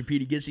like, let's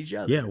compete against each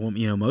other. Yeah, well,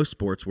 most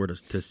sports were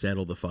to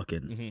settle the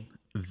fucking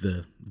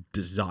the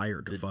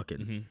desire to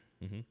fucking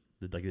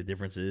like the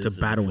difference is to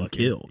battle and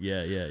kill.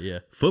 Yeah.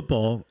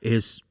 Football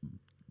is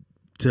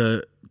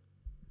to.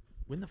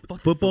 When the fuck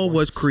Football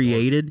was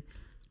created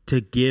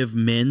to give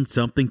men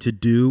something to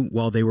do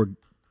while they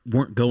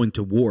weren't going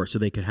to war, so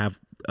they could have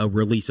a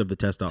release of the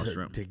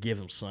testosterone. To give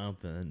them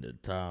something to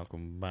talk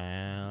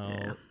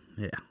about.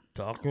 Yeah.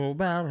 Talk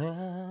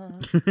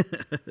about.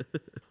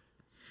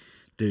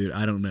 Dude,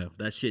 I don't know.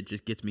 That shit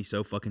just gets me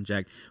so fucking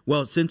jacked.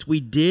 Well, since we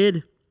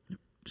did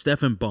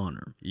Stephan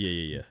Bonnar,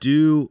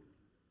 do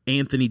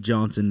Anthony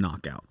Johnson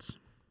knockouts.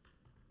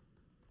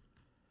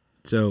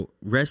 So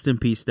rest in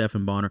peace,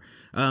 Stephan Bonnar.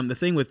 The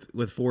thing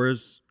with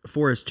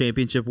Forrest's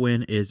championship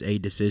win is a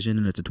decision,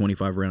 and it's a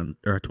 5-round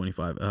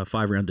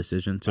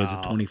decision. So it's a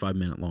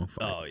 25-minute long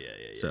fight. Oh yeah.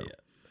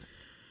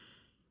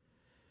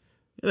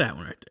 That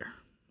one right there.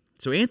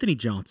 So Anthony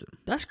Johnson.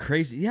 That's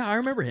crazy. Yeah, I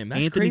remember him.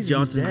 That's Anthony crazy.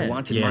 Johnson.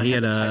 He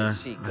had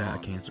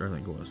cancer. I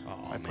think it was.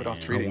 I put off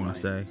treating. I want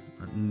to say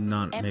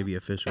not maybe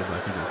official, but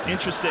I think it was cancer.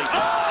 Interesting.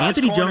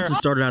 Anthony Johnson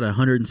started out at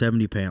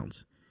 170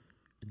 pounds.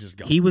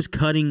 He was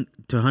cutting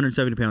to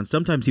 170 pounds.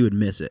 Sometimes he would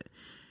miss it.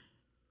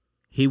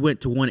 He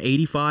went to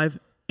 185,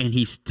 and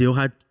he still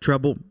had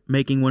trouble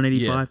making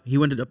 185. He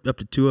went up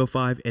to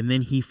 205, and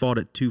then he fought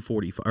at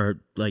 245,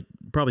 or like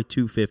probably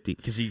 250.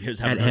 Because he was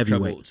having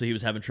trouble. So he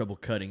was having trouble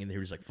cutting, and he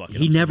was like, "Fuck it."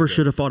 He never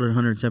should have fought at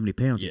 170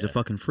 pounds. He's a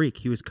fucking freak.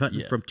 He was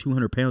cutting from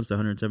 200 pounds to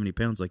 170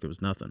 pounds like it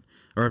was nothing,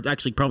 or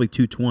actually probably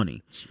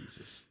 220.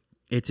 Jesus,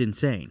 it's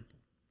insane.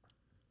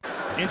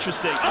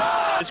 Interesting.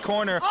 His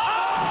corner.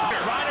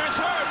 Ryder is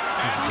hurt.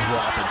 He's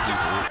dropping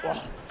people.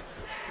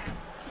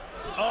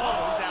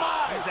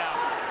 He's out.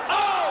 Oh,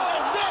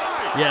 that's it.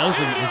 Yeah,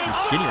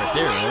 it's skinny right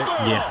there,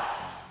 right? Yeah.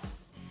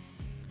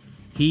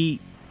 He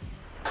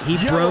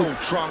broke.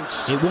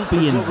 Trunks. It won't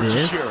be in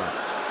this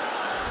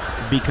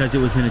because it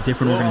was in a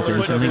different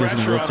organization. I think it was in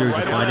the World Series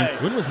of Fighting.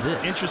 When was this?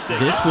 Interesting.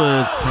 This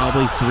was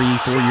probably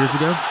 3-4 years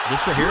ago.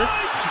 This right here?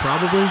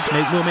 Probably.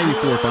 Maybe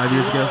 4 or 5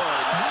 years ago.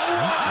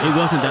 It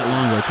wasn't that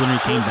long ago. It's when he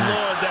came back.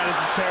 Lord, that is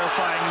a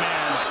terrifying man.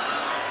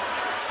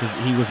 Because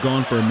he was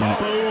gone for a month.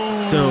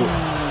 So,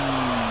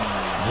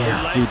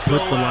 yeah, dude,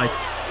 puts the lights.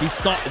 He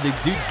stopped. The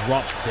dude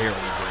drops there.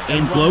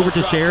 And Glover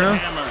Teixeira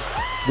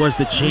was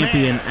the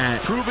champion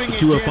at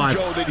 205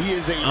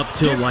 up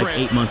till like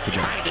 8 months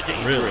ago.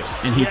 Really?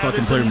 And he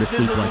fucking put him to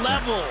sleep like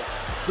that.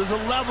 There's a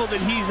level that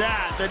he's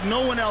at that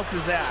no one else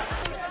is at.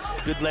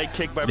 Good leg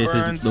kick by Burns.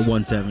 This is the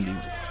 170.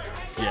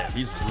 Yeah,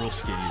 he's real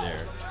skinny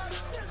there.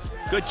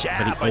 Good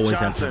jab by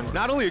Johnson.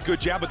 Not only a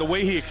good jab, but the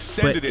way he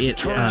extended it and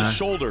turned his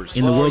shoulders.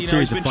 In the World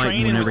Series of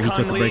Fighting, whenever he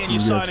took a break from the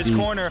UFC,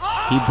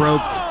 he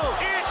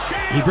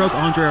broke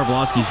Andrei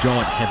Arlovsky's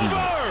jaw at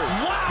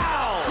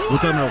heavyweight. We're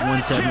talking about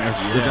 170.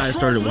 The guy that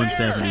started at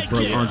 170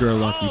 broke Andrei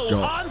Arlovsky's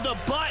jaw.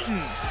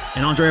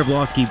 And Andrei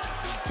Arlovsky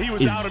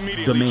is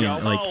the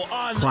man, like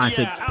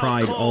classic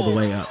pride all the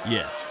way up.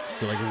 Yeah.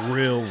 So like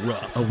real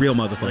rough. A real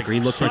motherfucker. He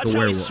looks like a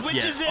werewolf.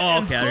 Yeah.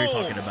 Oh, okay. I know who you're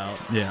talking about.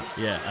 Yeah.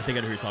 Yeah. I think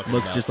I know who you're talking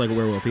about. Looks just like a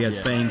werewolf. He has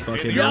fang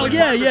fucking. Oh,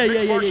 yeah.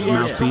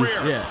 Mouthpiece.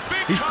 Yeah.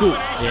 He's cool.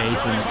 Yeah, he's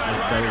from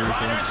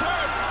Belarus.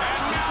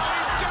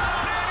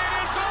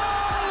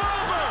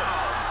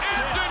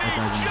 That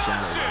guy's in the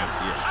shadow.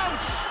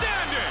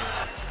 Outstanding.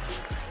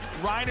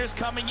 Reiner's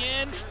coming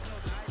in.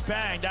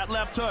 Bang. That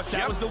left hook.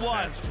 That was the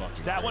one.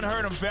 That one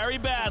hurt him very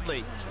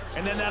badly.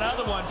 And then that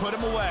other one put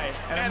him away.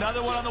 And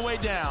another one on the way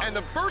down. And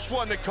the first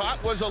one that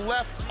caught was a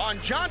left on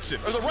Johnson.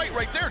 Or the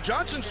right there.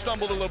 Johnson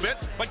stumbled a little bit,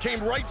 but came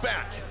right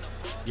back.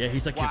 Yeah,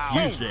 he's like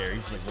confused there.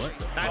 He's like, what?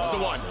 That's the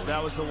one.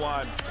 That was the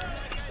one.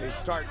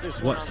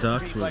 What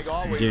sucks was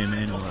Jay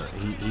Manuel.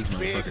 He's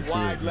my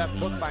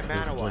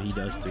fucker too. What he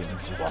does to him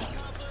is just...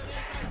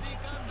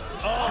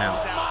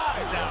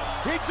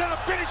 He's gonna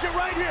finish it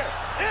right here.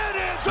 It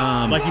is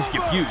like he's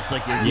confused.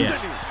 Like he's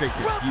straight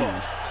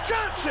confused.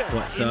 Johnson.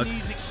 What sucks? In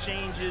these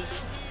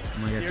exchanges,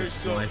 I guess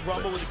here's life,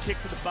 Rumble with a kick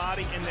to the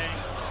body and then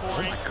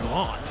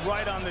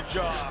right on the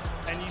jaw.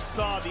 And you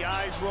saw the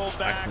eyes roll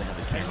back.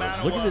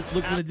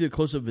 Look at the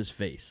close up of his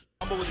face.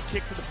 Rumble with a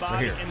kick to the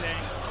body and then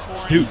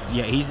dude,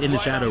 yeah, he's in the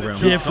shadow realm.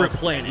 Different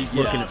planet. He's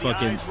looking at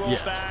fucking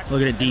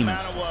looking at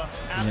demons.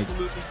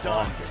 Absolutely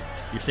done.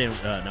 You're saying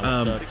what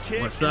sucks?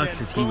 What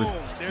sucks is he was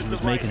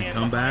making a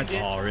comeback.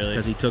 Oh, really?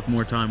 Because he took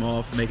more time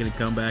off making a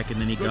comeback,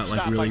 and then he got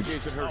like really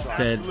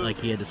said like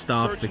he had to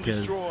stop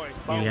because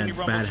he had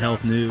bad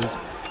health news.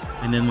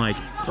 And then like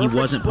he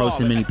wasn't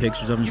posting many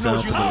pictures of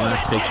himself, but the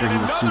last picture he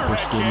was super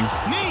skinny,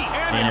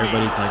 and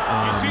everybody's like,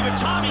 oh man,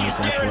 that's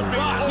what it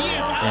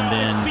is. And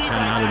then kind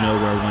of out of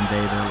nowhere one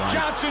day they're like,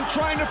 Johnson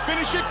trying to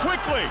finish it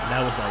quickly.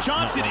 That was like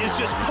Johnson is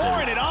just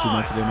pouring it on. 2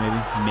 months ago,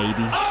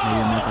 maybe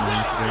a month and a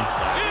half ago.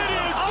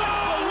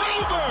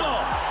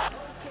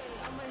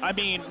 I I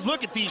mean,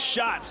 look at these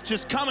shots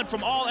just coming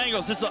from all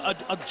angles. There's a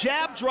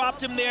jab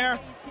dropped him there.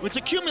 It's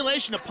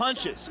accumulation of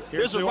punches.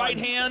 There's a right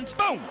hand.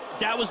 Boom!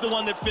 That was the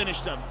one that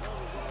finished him.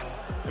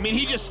 I mean,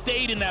 he just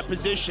stayed in that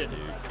position.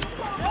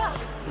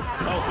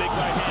 Oh, big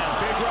right hand.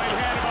 Big right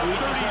hand,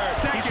 about 30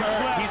 seconds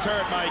left. He's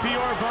hurt, Mike.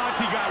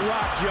 Fioravanti got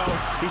rocked, Joe.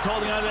 He's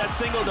holding on to that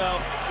single, though.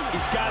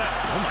 He's got to.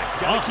 Oh my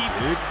God,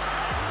 dude.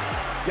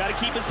 Got to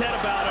keep his head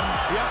about him.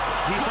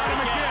 Yep. He's got him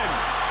again.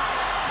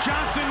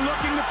 Johnson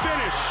looking to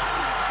finish.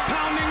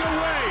 Pounding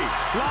away.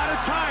 A lot of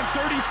time.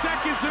 30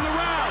 seconds in the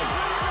round.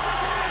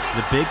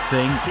 The big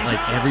thing, like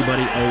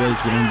everybody always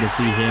wanted to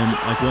see him.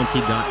 Like once he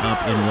got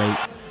up in weight,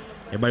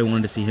 everybody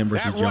wanted to see him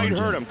versus John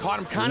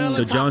Jones.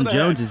 So John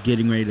Jones is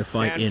getting ready to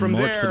fight in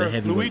March for the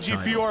heavyweight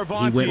title. He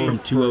went from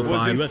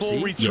 205.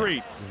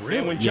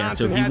 Yeah,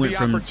 so he went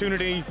from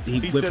 205.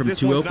 He's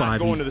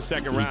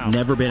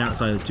never been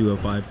outside the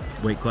 205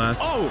 weight class.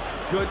 Oh,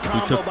 good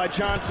combo by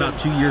Johnson. About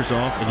 2 years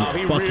off, and he's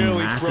fucking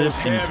massive,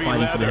 and he's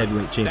fighting for the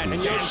heavyweight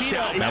championship.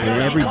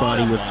 And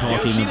everybody was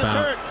talking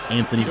about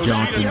Anthony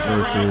Johnson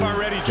versus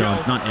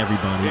Jones. Not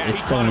everybody.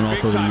 It's fallen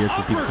off over the years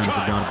because people kind of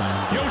forgot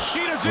about him.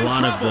 A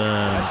lot of the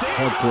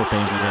hardcore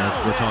fans, I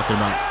guess, were talking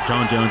about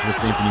John Jones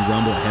versus Anthony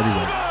Rumble at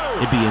heavyweight.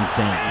 It'd be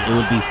insane. It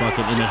would be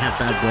fucking, and they have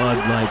bad blood.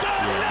 Like,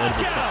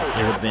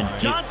 it would have been.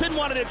 Johnson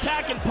wanted to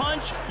attack and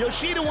punch.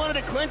 Yoshida wanted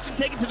to clinch and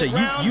take it to the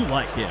ground. You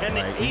like him, and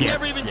right? he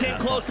never even came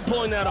close to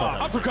pulling that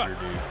off. Uppercut.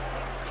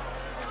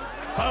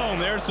 Boom,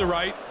 there's the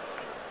right.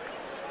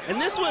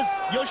 And this was,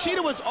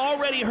 Yoshida was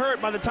already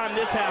hurt by the time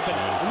this happened.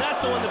 And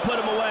that's the one that put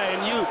him away.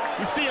 And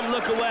you see him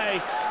look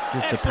away.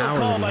 Just excellent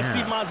call by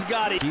Steve has.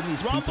 Mazzagatti.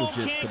 Rumble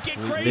can't get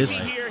crazy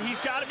here. He's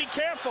got to be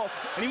careful.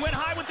 And he went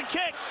high with the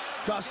kick.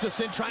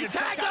 Gustafson trying to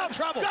tag out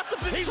trouble.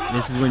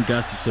 This is when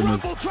Gustafson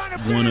was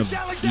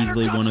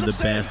easily one of the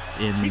best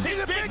in the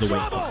weight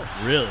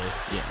class. Really?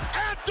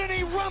 Yeah.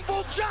 Anthony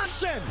Rumble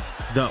Johnson.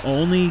 The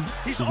only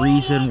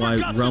reason why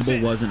Rumble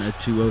wasn't a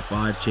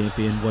 205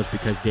 champion was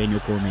because Daniel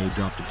Cormier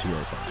dropped to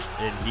 205.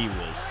 And he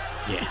was.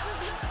 Yeah.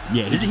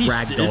 Yeah, he's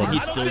ragdolled. He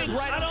still just.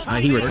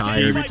 He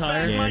retired. He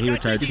retired? Yeah, he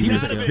retired. He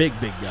was a big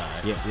guy.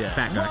 Yeah,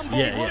 fat guy.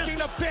 Yeah.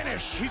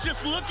 He's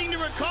just looking to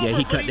recover. Yeah,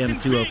 he cut down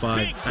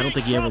 205. I don't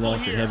think he ever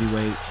lost at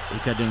heavyweight. He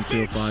cut down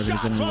 205, and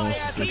his only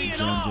loss is versus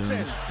John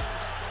Jones.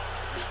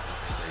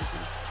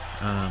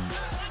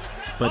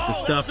 But the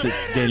stuff that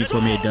Daniel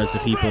Cormier does to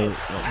people,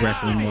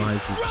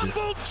 wrestling-wise, is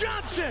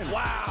just.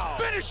 Wow.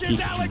 Finishes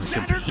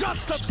Alexander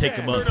Gustafson. Pick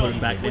him up, put him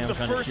back down,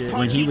 kind of shit.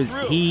 When he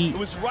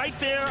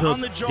took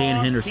Dan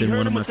Henderson,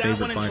 one of my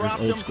favorite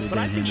fighters, old school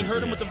Dan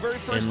Henderson,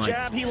 and like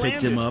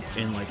picked him up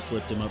and like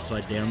flipped him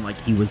upside down, like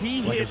he was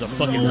like it was a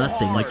fucking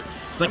nothing. Like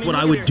it's like what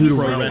I would do to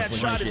pro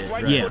wrestling shit.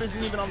 Yeah.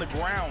 Isn't even on the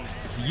ground.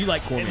 So you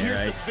like Cormier,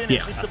 right?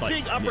 Yeah. It's the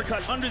big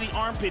uppercut under the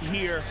armpiit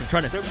here. So I'm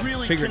trying to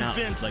figure out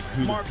like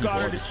who Mark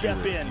Goddard to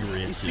step in.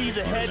 You see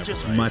the head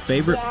just. My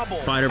favorite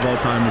fighter of all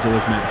time was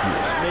always Matt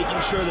Hughes.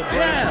 Making sure that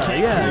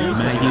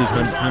Matt Hughes,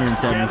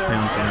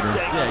 170-pound fighter.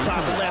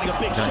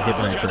 Got hit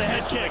by a train.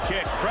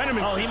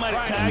 Oh, he might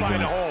have tagged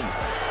him home.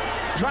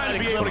 Trying to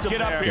be able to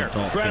get up here.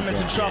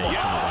 Brenneman's in trouble.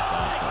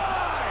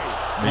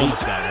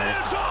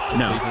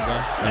 No.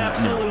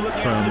 Absolutely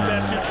looking after the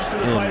best interest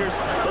of the fighters.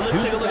 But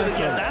let's take a look at it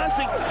again. That I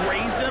think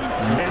grazed him,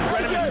 and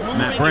Brenneman's moving.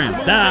 Matt Brown.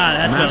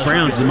 Matt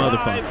Brown's the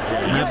motherfucker.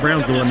 Matt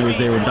Brown's the one that was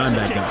there when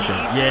Dimebag got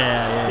shot. He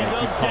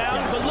goes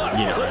down, but look,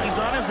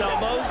 he's on his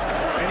elbows,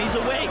 and he's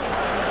awake.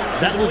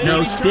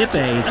 No,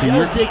 Stipe's who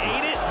you're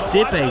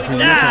Stipe's who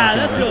you're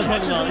talking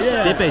about.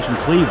 Stipe's from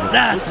Cleveland.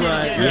 That's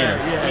right. Yeah.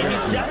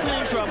 He's definitely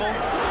in trouble.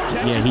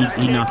 Yeah,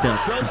 he knocked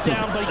out.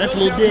 That's a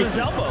little dick.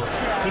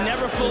 He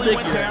never fully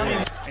went down,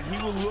 and he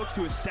will look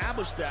to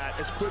establish that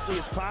as quickly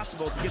as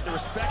possible to get the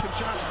respect of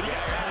Johnson. But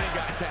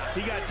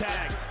he got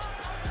tagged.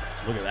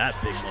 Look at that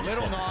big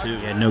motherfucker too.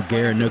 Yeah,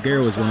 Nogueira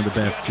was one of the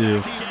best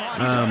too.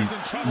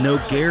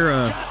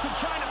 Nogueira.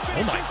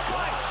 Oh my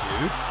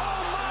god, dude.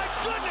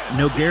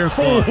 Nogueira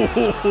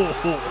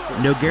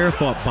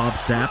fought Bob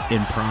Sapp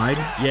in Pride.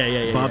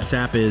 Yeah. Bob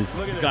Sapp is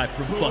the guy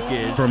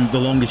from The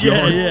Longest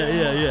Yard.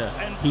 Yeah.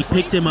 He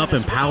picked him up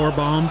and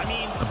powerbombed.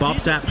 Bob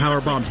Sapp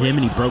powerbombed him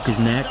and he broke his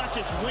neck,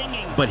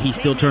 but he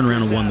still turned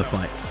around and won the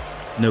fight.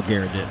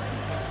 Nogueira did.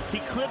 He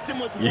clipped him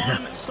with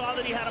one, saw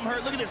that he had him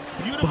hurt. Look at this.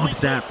 Bob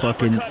Sapp,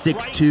 fucking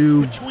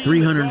 6'2",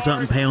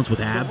 300-something pounds with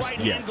abs.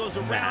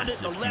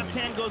 Massive.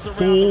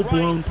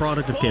 Full-blown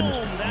product of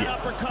chemistry.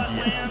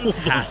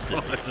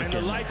 Fantastic. And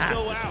the lights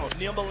go out.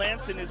 Neil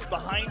Melanson is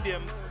behind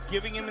him,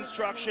 giving him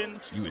instruction.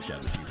 You wish I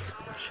was you.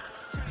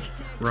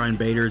 Ryan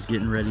Bader is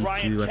getting ready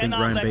to. I think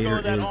Ryan Bader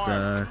is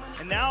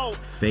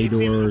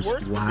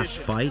Fedor's last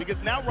fight.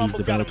 He's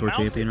the Bellator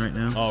champion right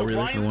now. Oh,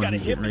 really? The one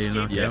he's getting ready to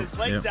knock out. His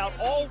legs out,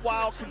 all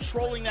while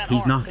controlling that he's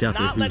arm. knocked out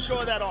Not there. let go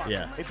of that arm.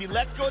 Yeah. If he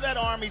lets go of that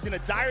arm, he's in a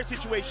dire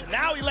situation.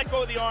 Now he let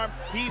go of the arm.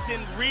 He's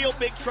in real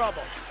big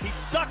trouble. He's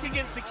stuck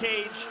against the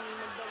cage,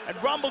 and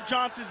Rumble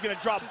Johnson's going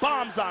to drop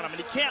bombs on him,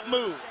 and he can't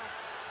move.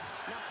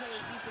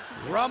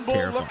 Rumble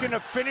Terrifying. looking to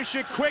finish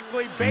it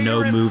quickly. Bader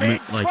No in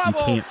movement, big like trouble.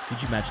 you can't.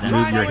 Could you imagine Move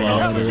your Trying to head make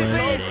all the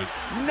it way.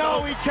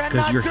 No, he cannot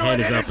 'Cause your do head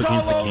it, is and up it's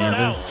against all the over.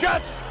 canvas.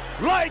 Just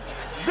like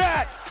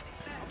that.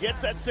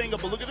 Gets that single,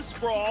 but look at the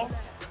sprawl.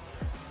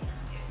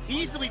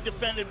 Easily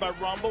defended by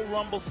Rumble.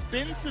 Rumble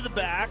spins to the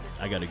back.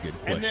 I got a good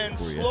question And then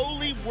for you.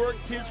 slowly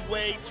worked his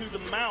way to the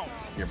mount.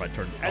 Here, if I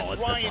turn, As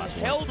that's Ryan last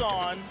one. held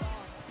on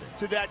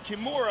to that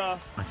Kimura,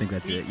 I think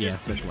that's it. Yeah,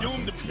 that's he the last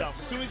doomed one. himself.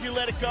 As soon as he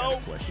let it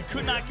go, he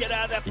could not get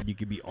out of that. And you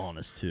could be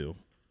honest too.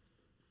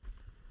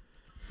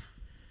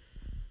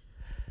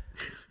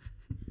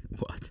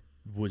 What?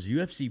 Was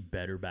UFC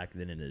better back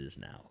then than it is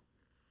now?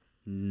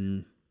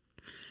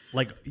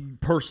 Like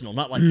personal,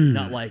 not like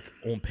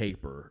on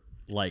paper.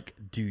 Like,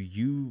 do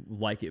you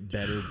like it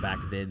better back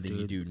then than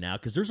you do now?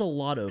 Because there's a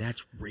lot of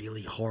That's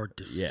really hard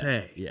to yeah,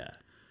 say. yeah,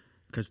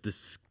 Because the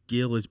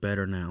skill is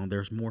better now.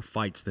 There's more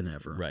fights than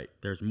ever. Right.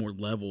 There's more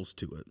levels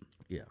to it.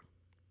 yeah.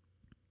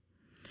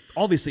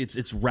 Obviously,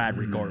 it's rad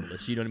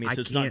regardless. You know what I mean? I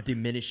So it's not can't-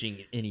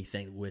 diminishing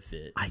anything with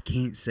it. I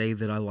can't say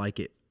that I like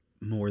it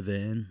more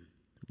than.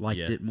 Liked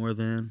Yeah. it more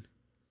than.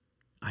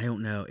 I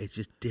don't know. It's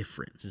just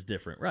different. It's just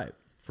different, right?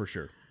 For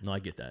sure. No, I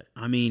get that.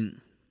 I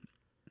mean,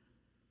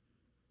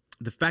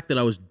 the fact that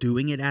I was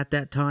doing it at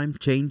that time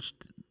changed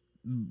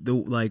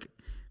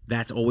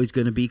that's always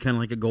going to be kind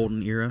of like a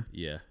golden era.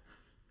 Yeah.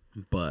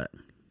 But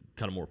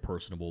kind of more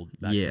personable.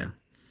 Back yeah. then.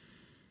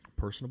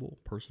 Personable.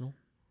 Because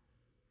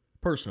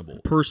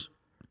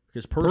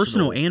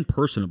personal and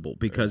personable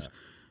because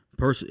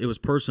it was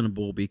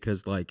personable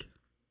because like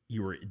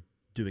you were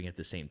doing it at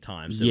the same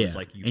time. So yeah, it was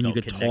like you and you felt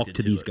could talk connected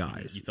to these it.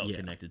 guys. You felt Yeah.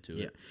 connected to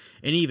Yeah. it.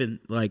 And even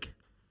like,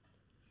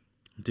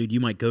 dude, you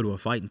might go to a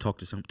fight and talk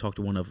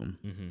to one of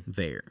them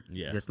there.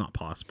 Yeah. That's not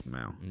possible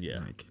now. Yeah.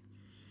 Like,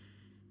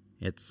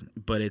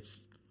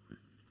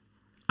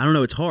 I don't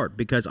know. It's hard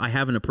because I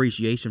have an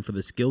appreciation for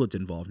the skill that's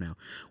involved now.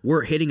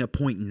 We're hitting a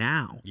point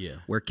now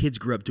where kids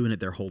grew up doing it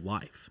their whole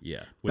life.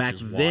 Yeah. Back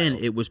then,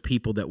 it was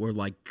people that were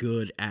like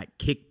good at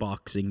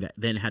kickboxing that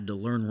then had to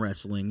learn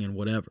wrestling and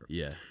whatever.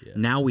 Yeah. Yeah.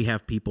 Now we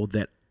have people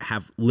that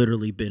have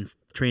literally been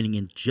training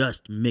in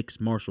just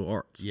mixed martial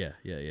arts. Yeah.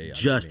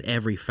 Just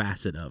every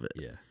facet of it.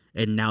 Yeah.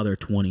 And now they're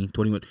 20,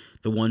 21.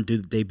 The one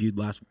dude that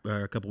debuted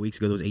a couple weeks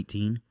ago that was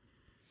 18.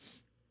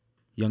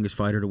 Youngest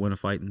fighter to win a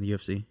fight in the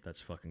UFC.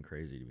 That's fucking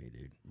crazy to me,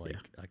 dude. Like,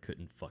 I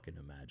couldn't fucking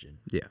imagine.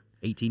 Yeah.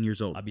 18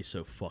 years old. I'd be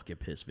so fucking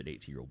pissed if an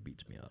 18-year-old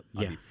beats me up.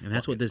 Yeah. And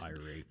that's what this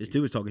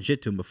dude was talking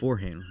shit to him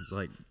beforehand. It's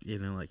like,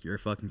 like, you're a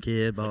fucking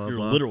kid, blah, blah, you're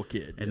blah. a little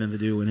kid. And then the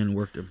dude went in and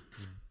worked him.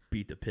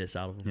 Beat the piss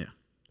out of him. Yeah.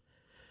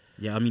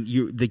 Yeah, I mean,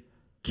 the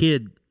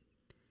kid,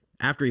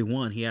 after he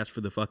won, he asked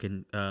for the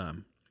fucking,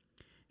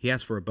 he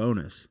asked for a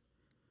bonus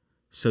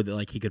so that,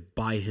 like, he could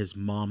buy his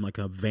mom, like,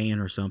 a van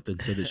or something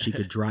so that she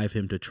could drive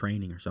him to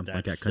training or something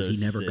like that because he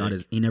never got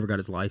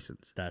his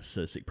license. That's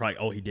so sick. Probably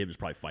all he did was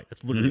probably fight.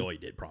 That's literally all he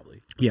did,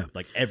 probably. Yeah.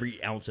 Like,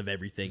 every ounce of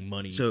everything,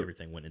 money,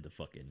 everything went into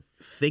fucking.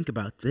 Think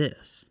about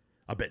this.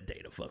 I bet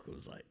Dana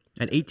was like.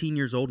 At 18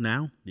 years old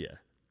now? Yeah.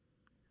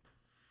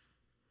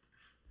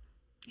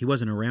 He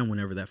wasn't around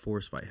whenever that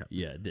Forrest fight happened.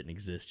 Yeah, it didn't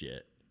exist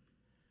yet.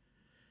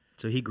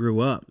 So he grew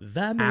up.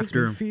 That makes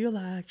me feel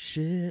like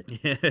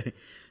shit.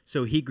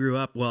 So he grew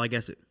up. Well, I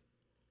guess it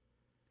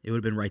would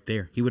have been right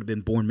there. He would have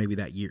been born maybe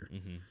that year.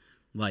 Mm-hmm.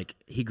 Like,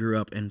 he grew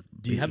up and...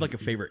 Do you have, like, a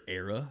favorite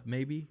era,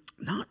 maybe?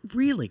 Not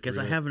really, because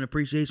I have an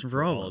appreciation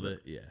for all of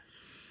it. Yeah.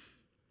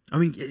 I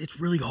mean, it's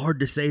really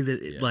hard to say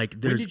that, like,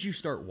 there's... When did you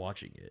start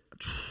watching it?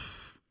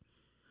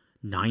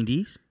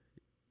 90s?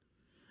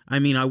 I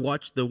mean, I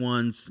watched the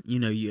ones,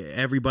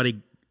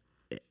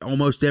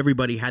 almost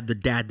everybody had the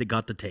dad that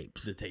got the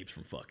tapes. The tapes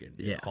from fucking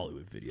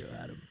Hollywood Video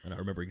had them. And I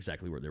remember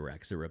exactly where they were at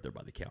because they were up there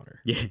by the counter.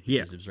 Yeah.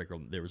 It was like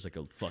there was like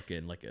a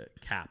fucking, like a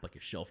cap, like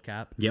a shelf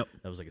cap. Yep.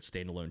 That was like a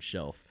standalone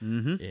shelf.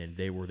 Mm-hmm. And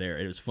they were there.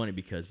 And it was funny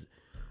because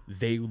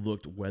they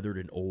looked weathered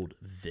and old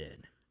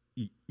then.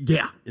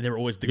 Yeah. And they were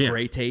always the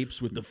gray tapes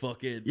with the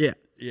fucking... Yeah.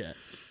 Yeah.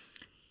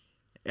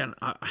 And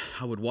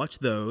I would watch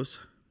those,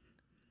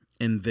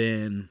 and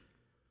then...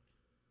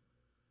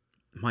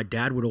 My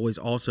dad would always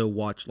also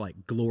watch,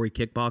 like, Glory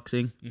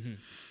Kickboxing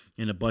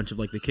and a bunch of,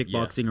 like, the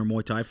kickboxing or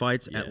Muay Thai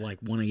fights at, like,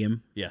 1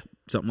 a.m. Yeah.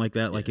 Something like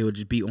that. Like, it would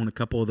just be on a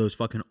couple of those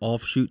fucking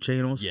offshoot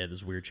channels. Yeah,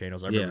 those weird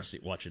channels. I remember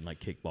watching, like,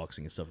 kickboxing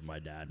and stuff with my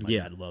dad. My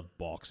dad loved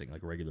boxing,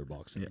 like regular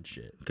boxing and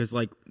shit. Because,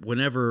 like,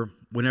 whenever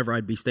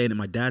I'd be staying at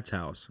my dad's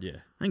house, I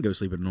didn't go to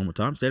sleep at a normal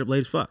time. Stayed up late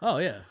as fuck. Oh,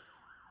 yeah.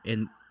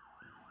 And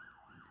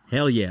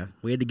hell yeah,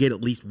 we had to get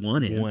at least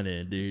one in. One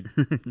in, dude.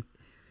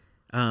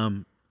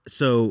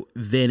 So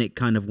then it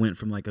kind of went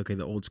from like, okay,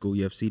 the old school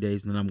UFC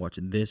days, and then I'm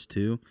watching this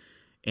too.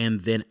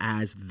 And then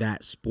as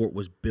that sport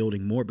was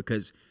building more,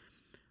 because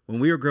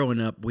when we were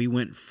growing up, we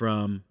went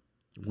from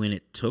when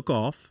it took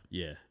off,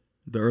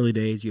 the early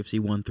days, UFC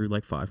 1 through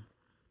like 5,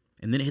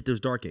 and then it hit those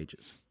dark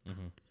ages.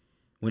 Mm-hmm.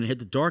 When it hit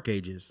the dark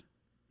ages,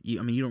 you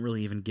don't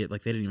really even get,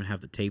 like, they didn't even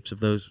have the tapes of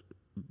those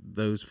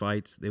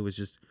fights.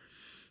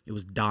 It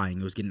was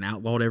dying. It was getting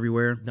outlawed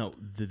everywhere. No,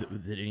 did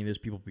any of those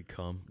people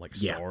become like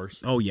stars?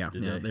 Oh yeah,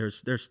 Did they?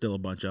 There's still a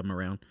bunch of them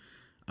around.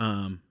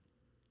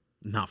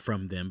 not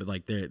from them, but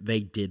like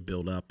they did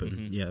build up,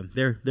 and yeah,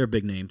 they're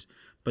big names.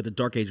 But the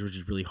Dark Age was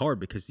just really hard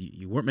because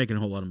you weren't making a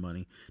whole lot of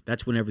money.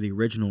 That's whenever the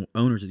original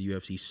owners of the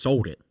UFC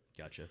sold it.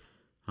 Gotcha.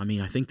 I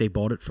mean, I think they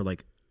bought it for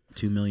like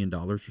 $2 million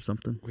or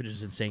something. Which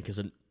is insane because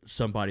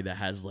somebody that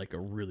has like a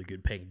really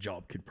good paying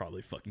job could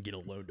probably fucking get a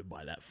loan to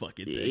buy that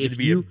fucking thing. If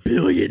be a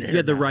billionaire. If you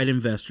had the right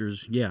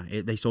investors, yeah,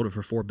 they sold it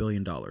for $4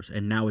 billion,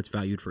 and now it's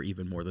valued for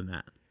even more than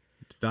that.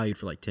 It's valued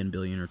for like $10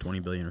 billion or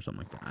 $20 billion or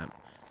something like that.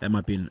 That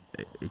might be an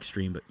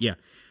extreme, but yeah.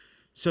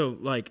 So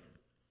like,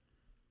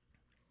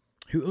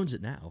 who owns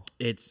it now?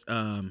 It's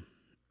the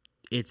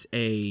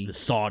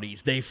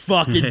Saudis. They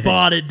fucking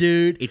bought it,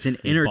 dude. It's an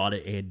they bought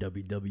it and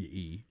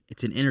WWE.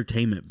 It's an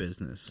entertainment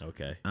business.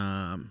 Okay.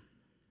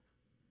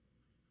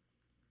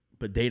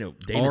 But Dana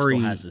still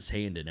has his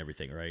hand in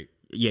everything, right?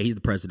 Yeah, he's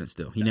the president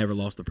still. He never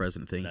lost the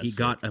president thing. He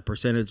got a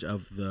percentage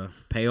of the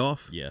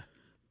payoff. Yeah.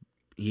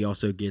 He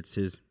also gets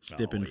his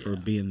stipend for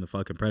being the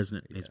fucking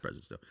president. He's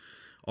president still.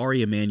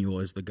 Ari Emanuel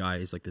is the guy.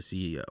 He's like the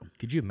CEO.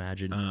 Could you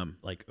imagine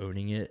like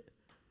owning it,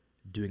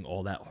 doing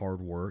all that hard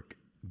work,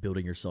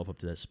 building yourself up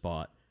to that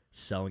spot,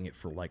 selling it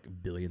for like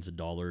billions of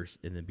dollars,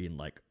 and then being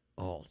like,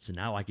 oh, so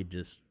now I could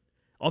just...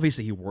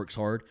 Obviously, he works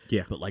hard.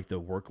 Yeah. But like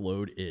the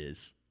workload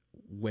is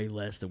way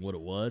less than what it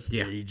was.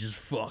 Yeah. And he's just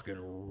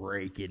fucking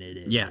raking it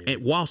in. Yeah,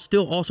 while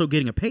still also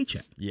getting a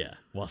paycheck. Yeah,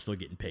 while still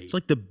getting paid. It's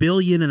like the $1.5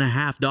 billion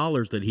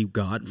that he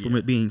got from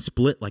it being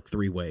split like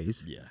 3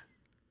 ways. Yeah.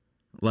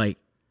 Like...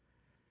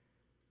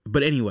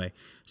 But anyway,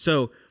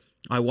 so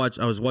I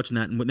was watching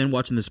that, and then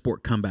watching the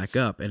sport come back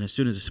up. And as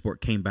soon as the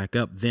sport came back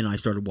up, then I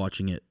started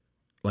watching it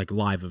like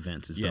live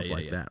events and stuff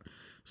like that.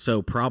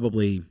 So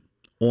probably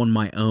on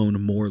my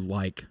own, more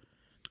like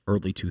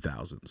early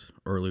 2000s,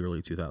 early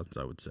 2000s,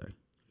 I would say.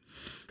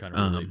 Kind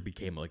of really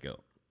became like a,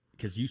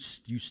 because you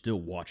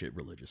still watch it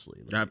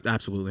religiously. Like,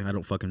 absolutely, I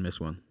don't fucking miss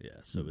one. Yeah,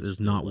 so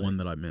there's not one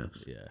that I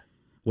miss. Yeah,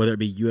 whether it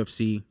be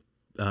UFC,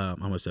 I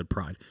almost said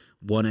Pride,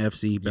 ONE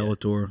FC,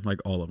 Bellator,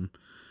 like all of them.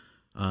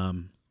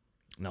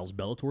 Now is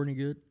Bellator any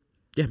good?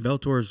 Yeah,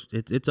 Bellator's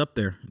it's up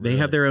there. They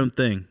have their own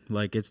thing.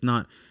 Like it's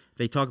not.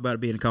 They talk about it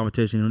being a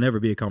competition. It'll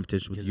never be a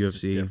competition with the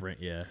UFC. It's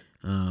different, yeah.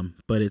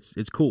 But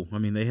it's cool. I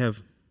mean, they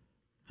have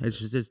it's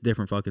just a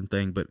different fucking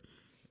thing. But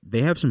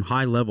they have some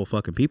high level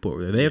fucking people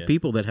over there. They have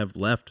people that have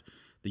left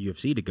the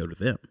UFC to go to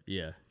them.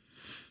 Yeah.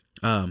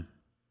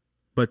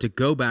 But to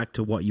go back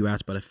to what you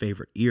asked about a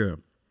favorite era,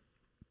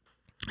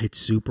 it's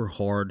super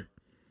hard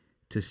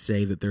to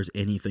say that there's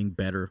anything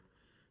better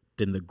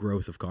than the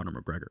growth of Conor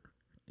McGregor.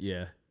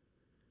 Yeah.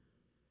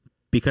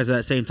 Because at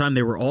that same time,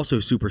 they were also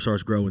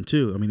superstars growing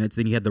too. I mean,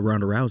 then you had the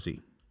Ronda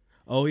Rousey.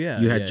 Oh, yeah.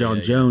 You had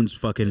John Jones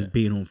fucking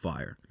being on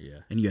fire. Yeah.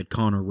 And you had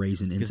Conor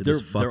raising into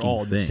this fucking thing. They're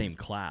all in the same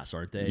class,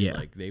 aren't they? Yeah.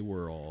 Like, they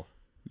were all...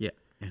 Yeah.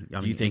 And,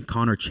 Do you think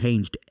Conor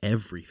changed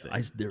everything?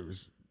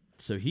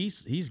 So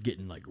he's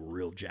getting, like,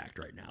 real jacked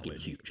right now.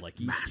 Huge. Like,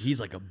 he's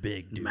like a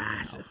big dude.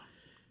 Massive.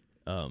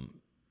 Now.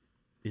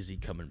 Is he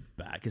coming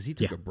back? Because he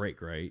took a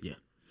break, right? Yeah.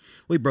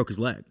 Well, he broke his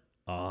leg.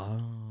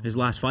 Oh. His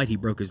last fight, he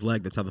broke his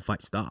leg. That's how the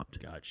fight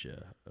stopped.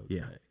 Gotcha.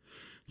 Okay.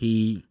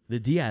 Yeah. The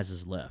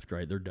Diaz's left,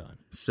 right? They're done.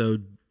 So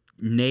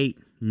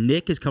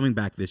Nick is coming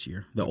back this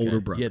year, the older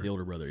brother. Yeah, the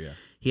older brother, yeah.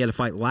 He had a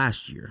fight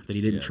last year that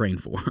he didn't train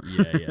for.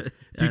 Yeah.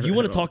 Dude, you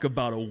want to talk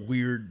about a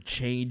weird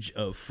change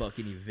of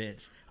fucking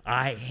events?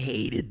 I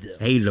hated them.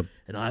 Hated them.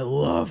 And I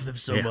love them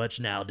so much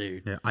now,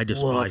 dude. Yeah, I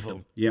despise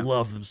them. Yeah.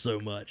 Love them so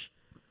much.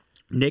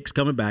 Nick's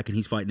coming back and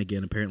he's fighting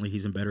again. Apparently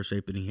he's in better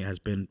shape than he has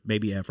been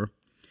maybe ever.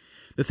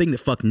 The thing that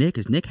fucked Nick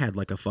is Nick had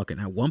like at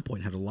one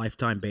point had a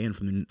lifetime ban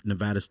from the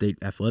Nevada State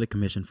Athletic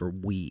Commission for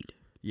weed.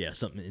 Yeah,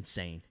 something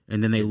insane.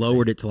 And then they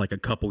lowered it to like a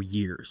couple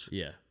years.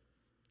 Yeah.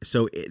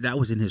 So that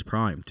was in his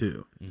prime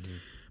too. Mm-hmm.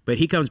 But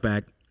he comes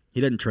back.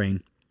 He doesn't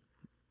train.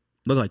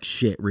 Looked like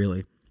shit,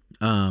 really.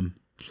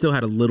 Still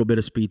had a little bit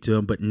of speed to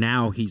him, but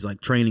now he's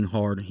like training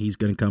hard. He's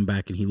going to come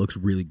back and he looks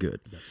really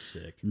good. That's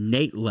sick.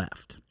 Nate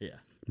left. Yeah.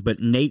 But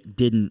Nate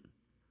didn't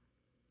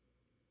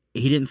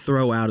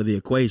throw out of the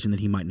equation that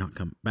he might not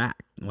come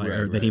back,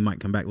 that he might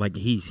come back. Like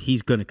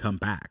he's going to come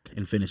back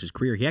and finish his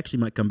career. He actually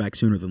might come back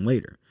sooner than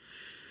later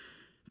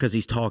because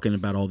he's talking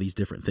about all these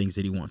different things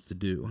that he wants to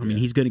do. I mean,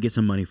 he's going to get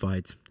some money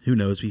fights. Who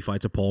knows if he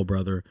fights a Paul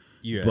brother?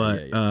 Yeah.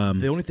 But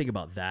the only thing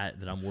about that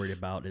I'm worried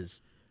about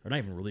is, or not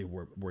even really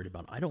worried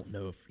about, I don't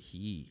know if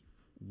he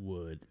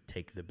would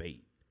take the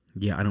bait.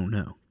 Yeah, I don't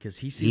know because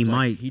he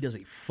might. He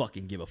doesn't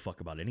fucking give a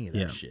fuck about any of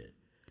that shit.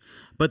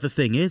 But the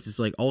thing is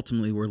like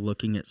ultimately we're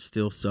looking at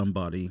still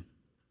somebody.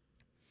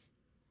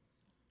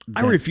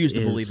 I refuse to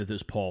believe that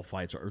those Paul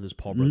fights or those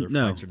Paul brother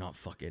fights are not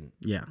fucking.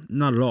 Yeah,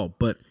 not at all.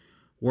 But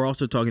we're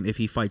also talking if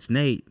he fights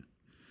Nate,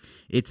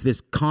 it's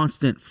this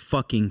constant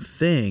fucking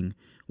thing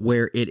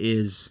where it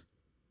is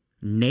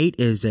Nate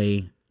is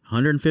a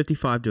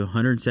 155 to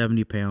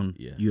 170 pound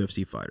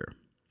UFC fighter.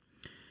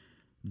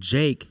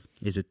 Jake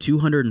is a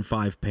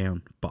 205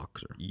 pound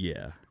boxer.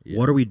 Yeah.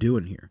 What are we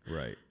doing here?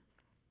 Right.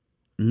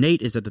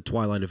 Nate is at the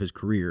twilight of his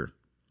career.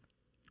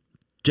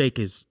 Jake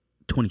is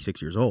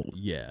 26 years old.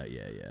 Yeah.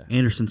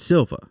 Anderson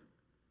Silva.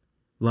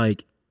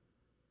 Like,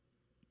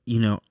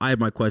 I had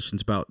my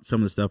questions about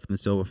some of the stuff in the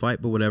Silva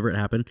fight, but whatever, it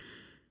happened.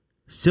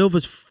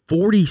 Silva's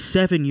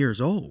 47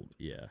 years old.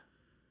 Yeah.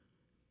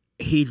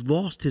 He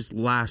lost his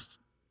last,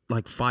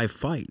 5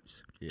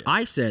 fights. Yeah.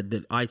 I said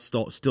that I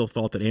still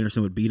thought that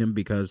Anderson would beat him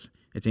because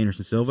it's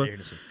Anderson Silva.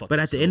 Anderson but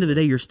at the end of the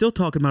day, you're still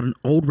talking about an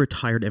old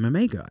retired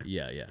MMA guy.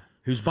 Yeah.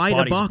 Whose fight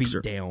a body's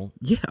boxer. beat down.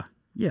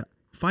 Yeah.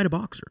 Fight a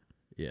boxer.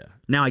 Yeah.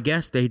 Now, I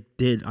guess they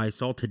did. I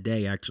saw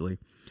today, actually,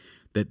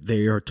 that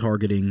they are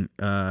targeting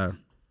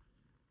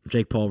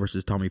Jake Paul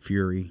versus Tommy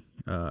Fury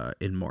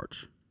in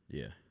March.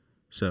 Yeah.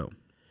 So.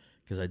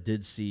 Because I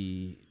did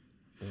see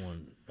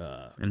on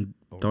and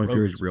on Tommy Rogan's,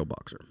 Fury's a real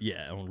boxer.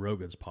 Yeah, on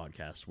Rogan's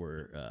podcast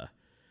where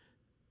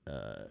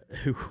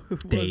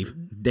Dave's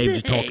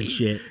just talking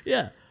shit.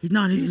 Yeah,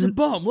 he's a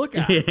bum. Look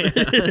at him.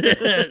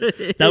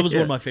 That was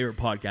one of my favorite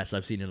podcasts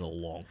I've seen in a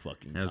long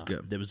fucking time. That was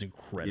good. That was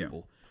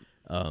incredible.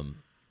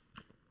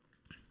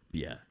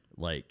 Yeah,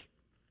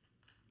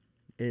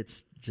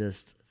 it's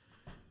just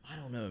I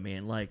don't know,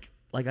 man. Like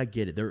I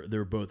get it.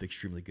 They're both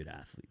extremely good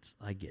athletes.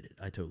 I get it.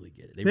 I totally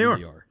get it. They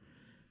really are.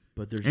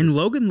 But there's and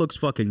Logan looks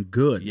fucking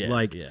good.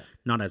 Yeah,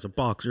 not as a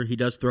boxer, he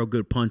does throw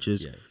good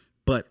punches,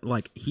 but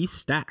he's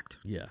stacked.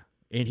 Yeah,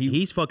 and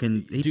he's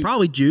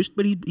probably juiced,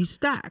 but he's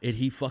stacked. And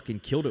he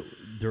fucking killed it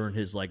during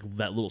his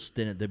that little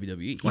stint at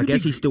WWE. I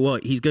guess he's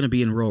going to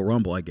be in Royal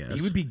Rumble. I guess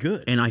he would be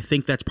good, and I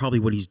think that's probably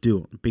what he's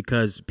doing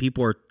because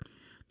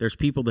there's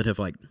people that have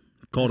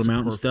called him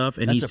out and stuff,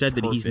 and he said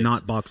that he's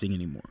not boxing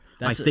anymore.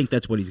 I think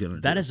that's what he's going to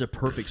do. That is a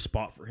perfect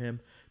spot for him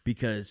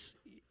because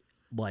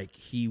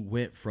he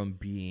went from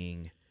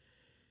being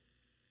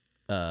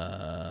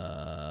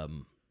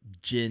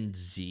Gen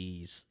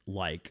Z's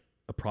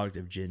a product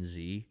of Gen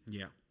Z.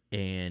 Yeah.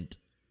 And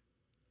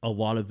a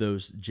lot of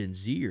those Gen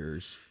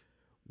Zers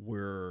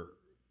were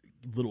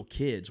little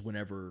kids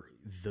whenever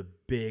the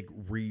big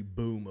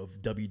reboom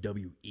of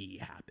WWE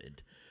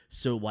happened.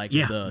 So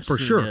the for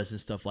sure. and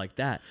stuff like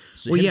that.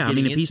 So I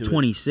mean if he's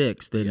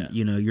 26, then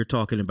you're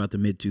talking about the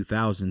mid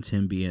 2000s,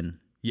 him being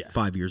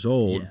 5 years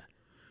old. Yeah.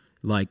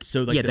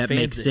 That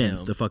makes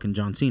sense. The fucking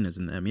John Cena's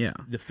in them, yeah.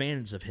 The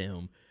fans of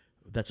him,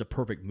 that's a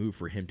perfect move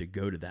for him to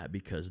go to that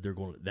because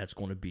that's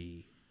going to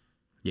be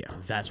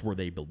that's where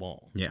they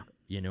belong. Yeah.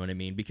 You know what I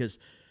mean? Because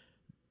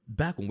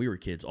back when we were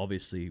kids,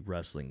 obviously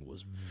wrestling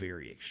was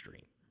very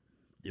extreme.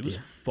 It was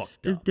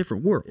fucked up. A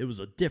different world. It was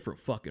a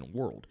different fucking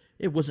world.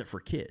 It wasn't for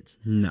kids.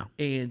 No.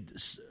 And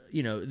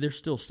there's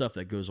still stuff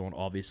that goes on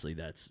obviously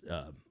that's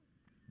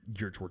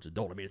geared towards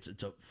adult. I mean,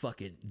 it's a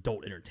fucking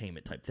adult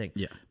entertainment type thing.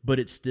 Yeah. But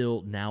it's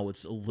still now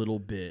it's a little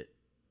bit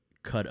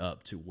cut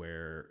up to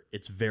where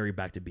it's very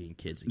back to being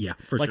kids again. Yeah,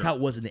 for sure. How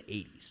it was in the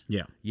 80s.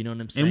 Yeah. You know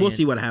what I'm saying? And we'll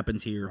see what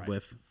happens here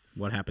with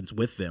what happens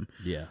with them.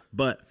 Yeah.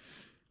 But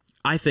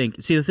I think,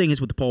 the thing is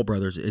with the Paul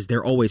brothers is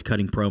they're always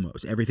cutting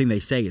promos. Everything they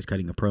say is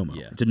cutting a promo.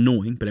 Yeah. It's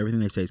annoying, but everything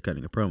they say is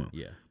cutting a promo.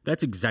 Yeah.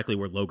 That's exactly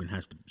where Logan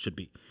should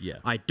be. Yeah.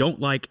 I don't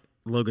like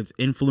Logan's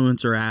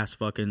influencer ass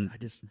fucking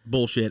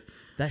bullshit.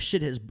 That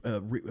shit has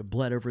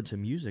bled over into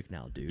music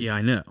now, dude. Yeah,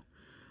 I know.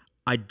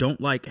 I don't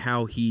like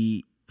how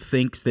he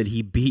thinks that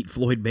he beat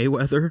Floyd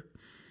Mayweather.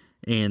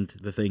 And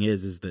the thing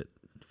is that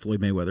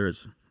Floyd Mayweather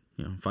is,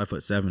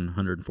 5'7",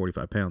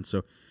 145 pounds.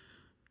 So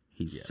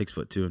he's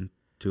 6'2" and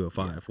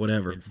 205,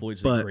 whatever. And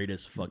Floyd's the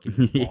greatest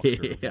fucking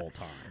boxer of all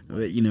time.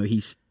 But he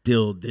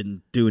still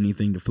didn't do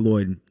anything to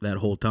Floyd that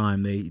whole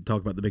time. They talk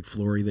about the big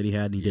flurry that he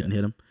had and he didn't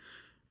hit him.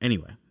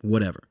 Anyway,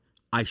 whatever.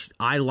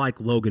 I like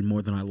Logan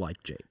more than I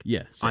like Jake.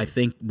 Yeah, same. I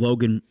think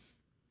Logan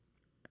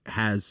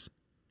has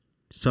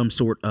some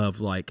sort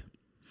of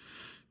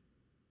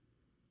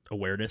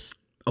awareness,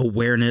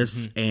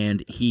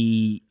 and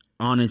he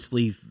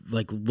honestly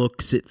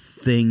looks at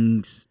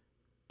things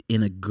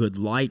in a good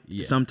light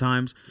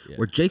sometimes,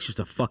 where Jake's just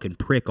a fucking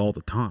prick all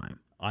the time.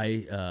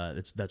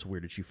 That's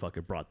weird that you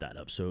fucking brought that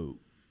up. So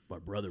my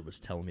brother was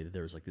telling me that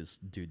there was this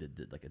dude that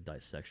did a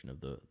dissection of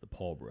the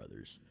Paul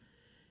brothers,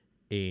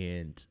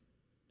 and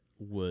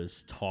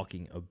was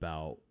talking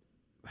about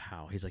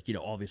how he's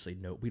obviously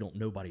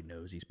nobody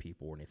knows these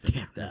people or anything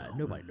like that.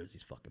 Nobody knows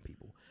these fucking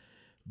people,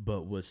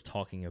 but was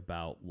talking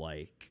about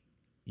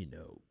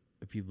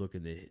if you look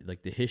at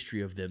the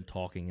history of them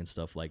talking and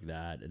stuff like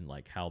that, and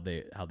how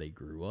they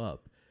grew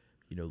up,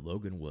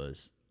 Logan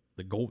was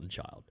the golden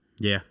child.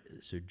 Yeah.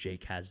 So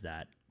Jake has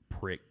that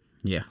prick.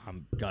 Yeah.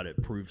 I'm gotta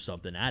prove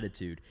something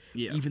attitude.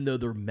 Yeah. Even though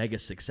they're mega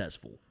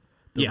successful,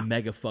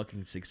 mega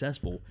fucking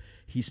successful,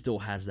 he still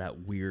has that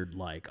weird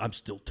I'm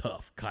still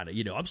tough kind of.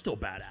 I'm still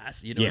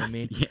badass. You know what I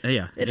mean?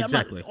 Yeah. And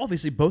exactly.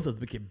 Obviously, both of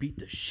them can beat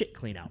the shit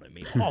clean out of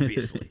me.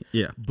 Obviously.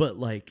 Yeah. But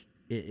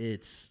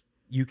it's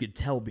you could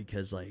tell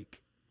because I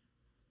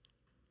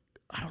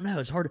don't know.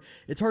 It's hard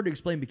to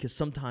explain because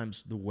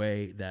sometimes the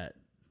way that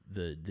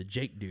the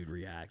Jake dude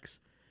reacts,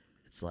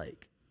 it's I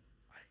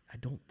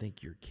don't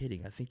think you're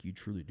kidding. I think you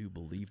truly do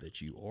believe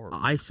that you are.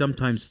 I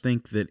sometimes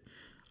think that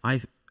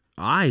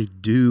I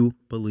do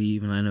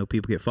believe, and I know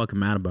people get fucking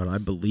mad about it, I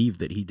believe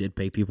that he did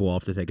pay people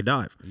off to take a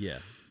dive. Yeah.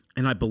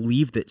 And I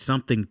believe that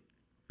something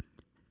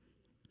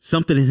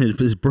in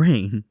his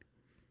brain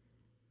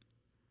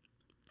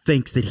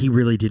thinks that he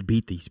really did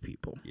beat these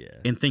people. Yeah.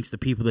 And thinks the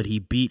people that he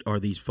beat are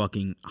these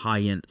fucking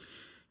high-end.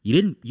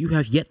 You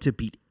have yet to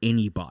beat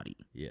anybody.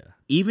 Yeah.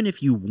 Even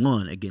if you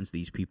won against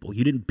these people,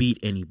 you didn't beat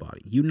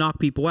anybody. You knocked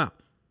people out.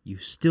 You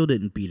still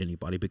didn't beat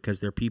anybody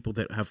because they're people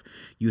that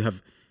you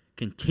have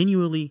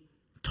continually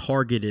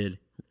targeted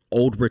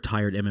old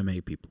retired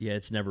MMA people. Yeah,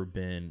 it's never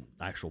been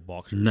actual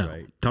boxers, No.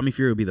 right? Tommy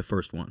Fury will be the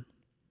first one.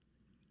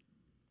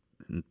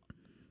 And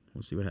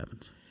we'll see what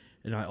happens.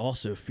 And I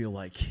also feel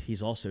like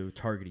he's also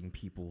targeting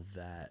people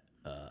that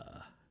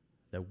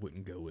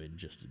wouldn't go in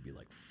just to be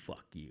like,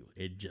 fuck you.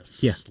 And just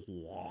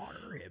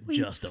slaughter him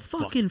just to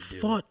fucking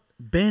fought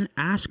Ben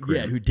Askren.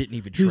 Yeah, who didn't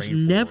even train who's for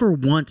never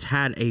once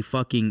had a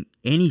fucking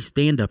any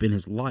stand-up in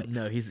his life.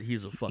 No, he's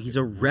a fucking... He's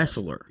a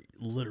wrestler.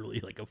 Literally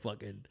like a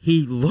fucking...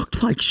 He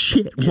looked like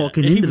shit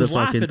walking into the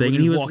fucking thing,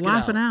 and he was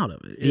laughing out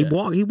of it.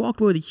 Yeah. He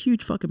walked away with a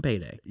huge fucking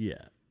payday. Yeah.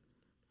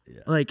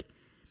 Like,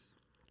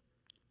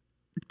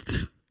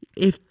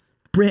 if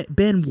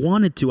Ben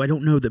wanted to, I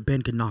don't know that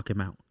Ben could knock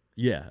him out.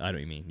 Yeah, I know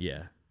what you mean.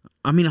 Yeah.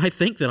 I mean, I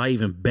think that I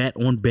even bet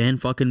on Ben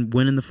fucking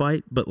winning the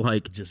fight, but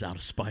like... Just out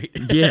of spite.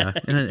 Yeah,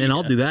 and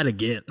I'll do that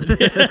again.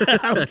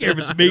 I don't care if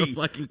it's me.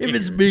 If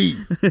it's me,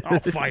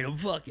 I'll fight him.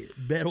 Fuck it.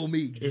 Bet on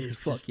me.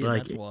 It's fuck just it.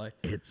 like, That's why.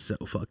 It's so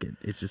fucking...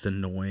 It's just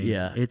annoying.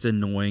 Yeah. It's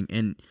annoying.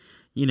 And,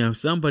 you know,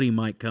 somebody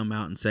might come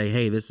out and say,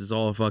 hey, this is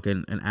all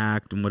fucking an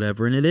act and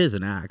whatever, and it is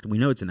an act. We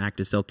know it's an act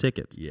to sell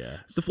tickets. Yeah.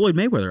 It's the Floyd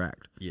Mayweather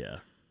act. Yeah.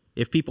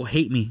 If people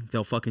hate me,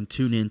 they'll fucking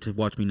tune in to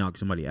watch me knock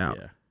somebody out.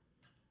 Yeah.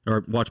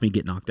 Or watch me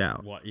get knocked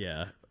out. What?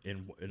 Yeah.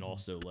 And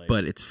also like...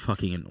 But it's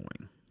fucking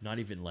annoying. Not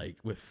even like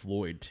with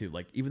Floyd too.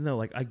 Like even though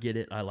like I get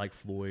it, I like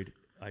Floyd,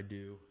 I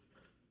do.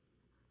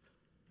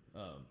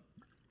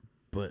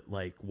 But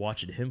like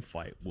watching him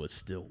fight was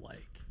still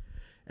like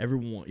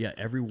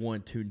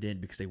everyone tuned in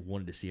because they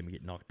wanted to see him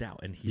get knocked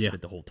out, and he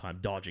spent the whole time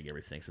dodging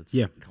everything. So it's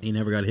he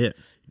never got hit.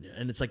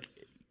 And it's like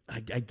I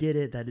get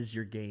it, that is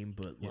your game,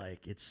 but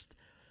like it's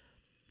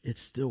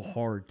still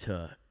hard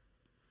to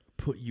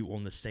put you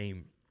on the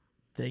same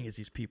thing as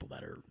these people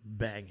that are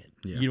banging.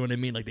 Yeah. You know what I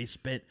mean? Like they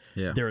spent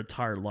Yeah. their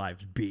entire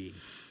lives being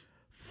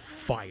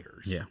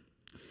fighters. Yeah.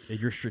 And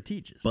you're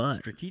strategists. But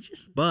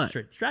strategists?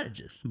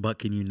 strategists. But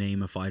can you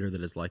name a fighter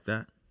that is like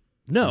that?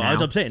 No, Now?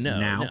 as I'm saying, no.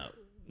 Now?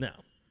 No.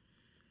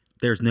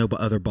 There's no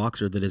other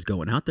boxer that is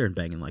going out there and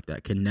banging like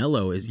that.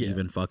 Canelo is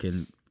even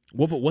fucking.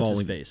 What's his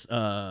falling- face?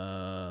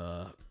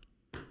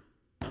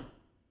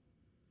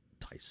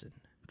 Tyson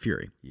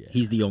Fury. Yeah.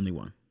 He's the only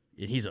one.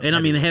 And he's a I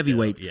mean, the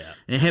heavyweight, heavyweights. yeah.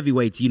 And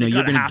heavyweights, you know, They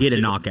you're kinda going to have get a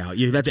to. knockout.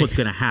 That's They- what's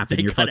going to happen.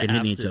 they You're kinda fucking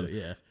hitting have each to, other.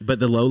 yeah. But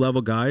the low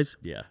level guys,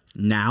 Yeah.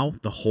 now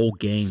the whole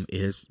game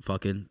is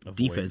fucking Avoid.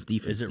 defense.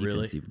 Is it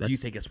really? defense. Do you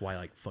think that's why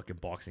like fucking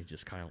boxing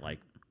just kind of like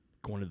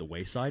going to the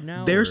wayside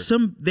now? There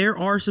or?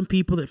 are some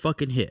people that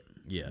fucking hit.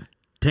 Yeah.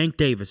 Tank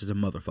Davis is a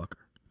motherfucker.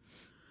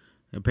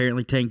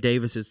 Apparently, Tank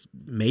Davis is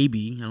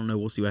maybe, I don't know,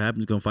 we'll see what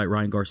happens, going to fight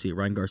Ryan Garcia.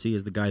 Ryan Garcia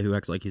is the guy who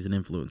acts like he's an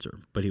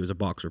influencer, but he was a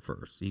boxer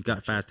first. He's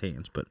got fast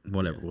hands, but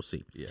whatever, we'll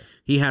see. Yeah.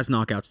 He has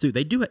knockouts too.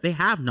 They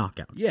have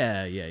knockouts.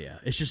 Yeah.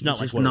 It's just not It's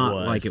like just what not it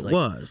was. like it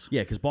was.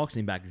 Yeah, because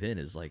boxing back then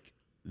is like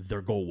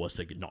their goal was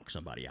to knock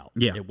somebody out.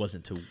 Yeah. It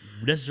wasn't to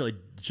necessarily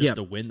just Yeah.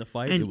 to win the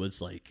fight. And, it was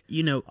like,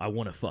 you know, I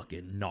want to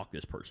fucking knock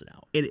this person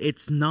out.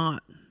 It's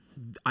not,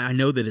 I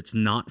know that it's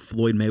not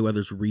Floyd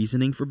Mayweather's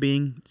reasoning for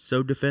being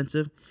so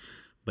defensive,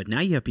 but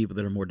now you have people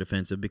that are more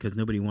defensive because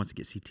nobody wants to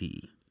get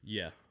CTE.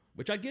 Yeah,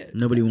 which I get.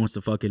 Nobody wants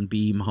to fucking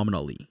be Muhammad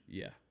Ali.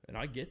 Yeah, and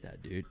I get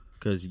that, dude.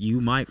 Because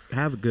you might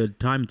have a good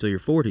time until you're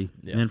 40,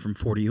 Yeah. and then from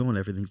 40 on,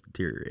 everything's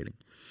deteriorating.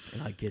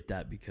 And I get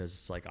that because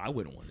it's like I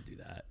wouldn't want to do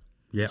that.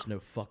 Yeah. There's no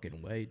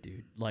fucking way,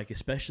 dude. Like,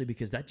 especially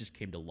because that just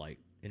came to light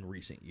in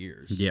recent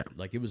years. Yeah.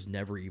 Like, it was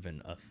never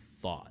even a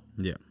thought.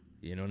 Yeah.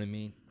 You know what I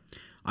mean?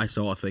 I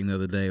saw a thing the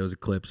other day. It was a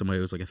clip. It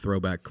was like a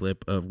throwback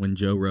clip of when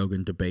Joe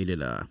Rogan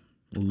debated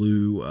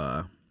Lou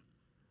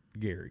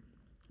Gehrig.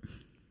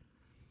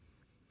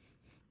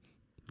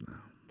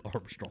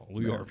 Armstrong.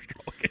 Louis No.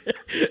 Armstrong.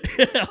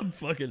 I'm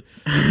fucking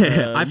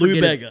I Lou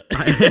forget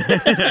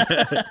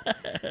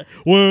Bega.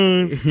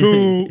 1,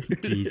 2.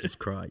 Jesus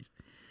Christ.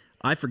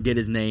 I forget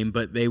his name,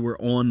 but they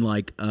were on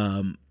like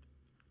the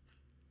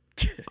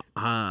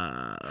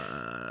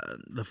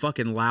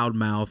fucking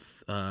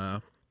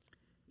loudmouth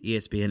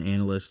ESPN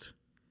analyst.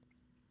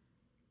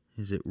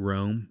 Is it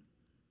Rome?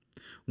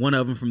 One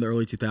of them from the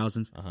early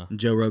 2000s. And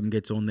Joe Rogan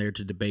gets on there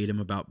to debate him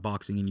about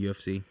boxing and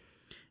UFC.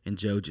 And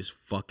Joe just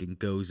fucking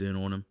goes in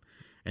on him.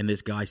 And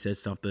this guy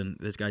says something.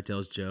 This guy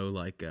tells Joe,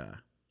 like,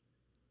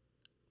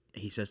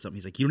 he says something.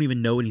 He's like, you don't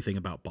even know anything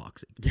about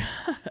boxing.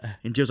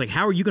 And Joe's like,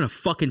 how are you going to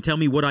fucking tell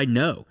me what I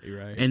know?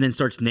 Right. And then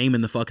starts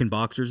naming the fucking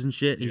boxers and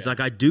shit. He's like,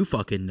 I do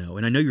fucking know.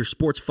 And I know your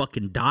sport's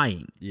fucking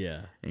dying.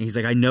 Yeah. And he's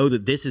like, I know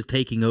that this is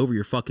taking over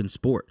your fucking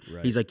sport.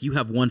 Right. He's like, you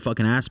have one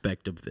fucking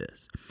aspect of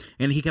this.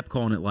 And he kept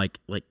calling it like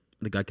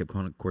the guy kept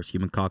calling it, of course,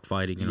 human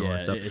cockfighting and all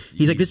that stuff.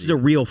 He's like, this is a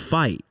real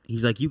fight.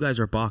 He's like, you guys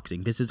are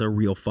boxing. This is a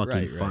real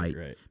fucking fight.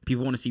 Right.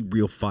 People want to see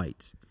real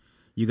fights.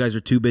 You guys are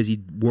too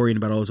busy worrying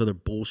about all this other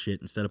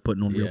bullshit instead of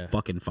putting on real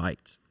fucking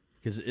fights.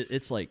 Because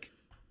it's like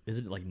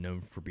Isn't it like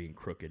known for being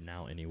crooked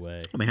now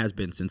anyway? I mean, it has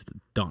been since the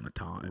dawn of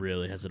time.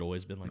 Really? Has it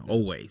always been like that?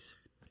 Always.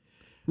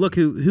 Look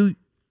who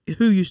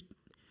used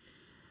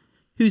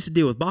to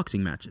deal with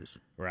boxing matches.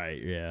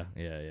 Right. Yeah.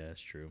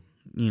 That's true.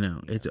 You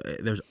know, it's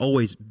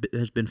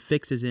there's been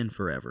fixes in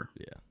forever.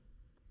 Yeah.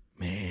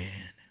 Man,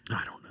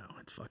 I don't know.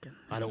 It's fucking.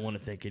 I don't want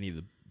to think any of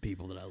the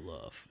people that I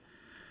love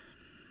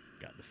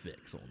got the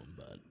fix on them,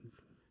 but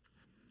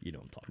you know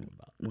what I'm talking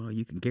about. Well,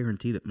 you can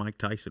guarantee that Mike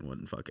Tyson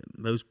wasn't fucking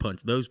those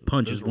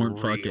punches weren't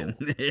fucking.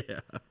 Yeah,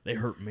 they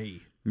hurt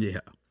me.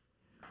 Yeah,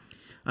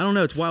 I don't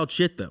know. It's wild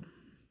shit though.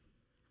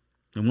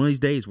 And one of these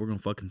days we're gonna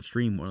fucking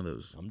stream one of these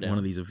events. I'm down.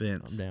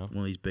 One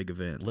of these big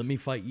events. Let me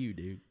fight you,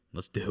 dude.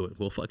 Let's do it.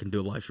 We'll fucking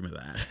do a live stream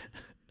of that.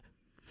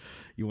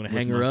 You want to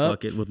hang her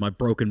up? With my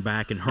broken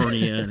back and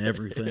hernia and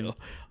everything.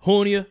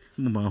 Hernia?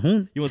 My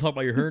home. You want to talk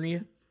about your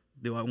hernia?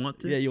 Do I want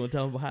to? Yeah, you want to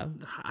tell him what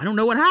happened? I don't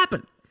know what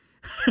happened.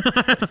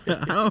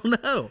 I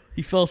don't know.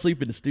 He fell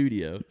asleep in the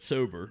studio,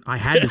 sober. I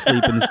had to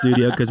sleep in the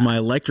studio because my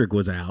electric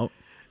was out.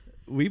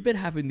 We've been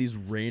having these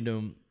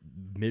random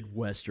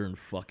Midwestern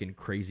fucking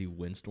crazy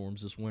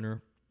windstorms this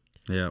winter.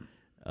 Yeah.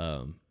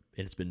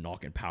 And it's been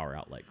knocking power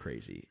out like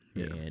crazy.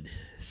 Yeah. And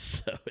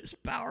so his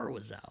power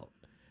was out.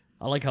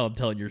 I like how I'm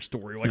telling your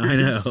story while you're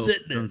just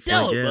sitting there.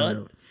 Tell it, bud.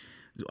 No.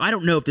 I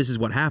don't know if this is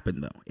what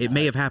happened, though. It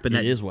may have happened.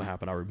 It is what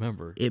happened. I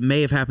remember. It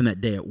may have happened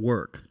that day at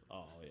work.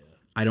 Oh, yeah.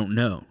 I don't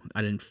know.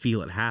 I didn't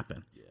feel it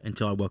happen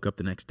until I woke up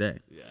the next day.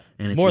 Yeah.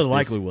 And it's more than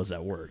likely was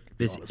at work.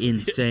 This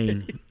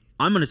insane...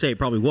 I'm going to say it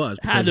probably was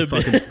because of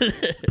fucking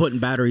putting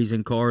batteries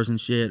in cars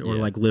and shit or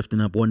like lifting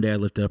up. One day I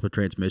lifted up a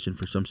transmission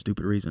for some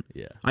stupid reason.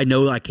 Yeah. I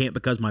know that I can't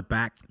because my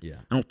back. Yeah.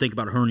 I don't think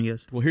about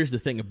hernias. Well, here's the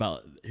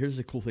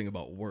cool thing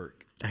about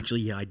work.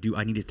 Actually, yeah, I do.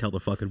 I need to tell the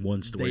fucking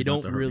one story. They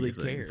don't about the really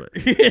hernia care.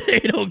 Thing, They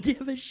don't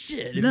give a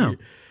shit. No.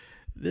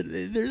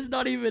 There's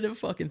not even a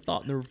fucking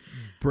thought in their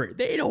brain.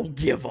 They don't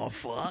give a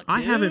fuck.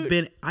 I dude. haven't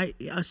been.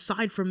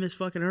 Aside from this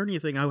fucking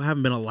hernia thing, I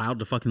haven't been allowed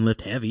to fucking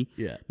lift heavy.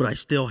 Yeah. But I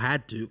still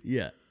had to.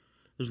 Yeah.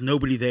 There's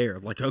nobody there.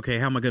 Like, okay,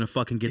 how am I going to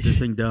fucking get this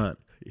thing done?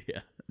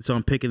 Yeah. So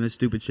I'm picking this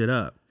stupid shit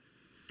up.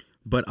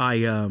 But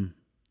I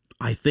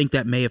think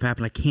that may have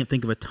happened. I can't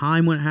think of a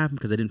time when it happened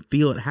because I didn't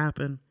feel it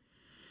happen.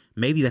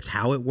 Maybe that's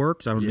how it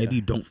works. I don't. Maybe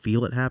you don't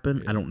feel it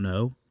happen. I don't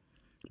know.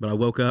 But I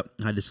woke up.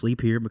 I had to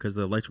sleep here because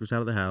the electric was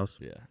out of the house.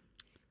 Yeah.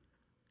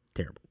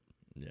 Terrible.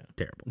 Yeah.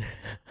 Terrible.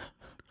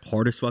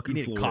 Hardest fucking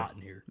you need floor. a cot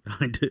in here.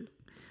 I do.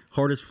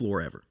 Hardest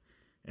floor ever.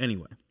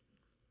 Anyway.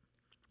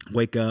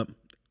 Wake up.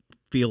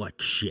 Feel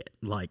like shit.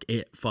 Like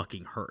it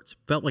fucking hurts.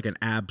 Felt like an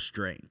ab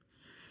strain.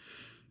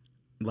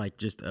 Like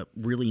just a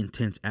really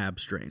intense ab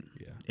strain.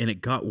 Yeah. And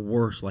it got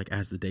worse like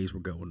as the days were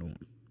going on.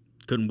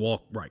 Couldn't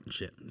walk right and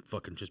shit.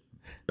 Fucking just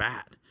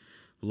bad.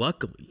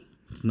 Luckily,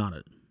 it's not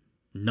a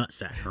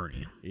nutsack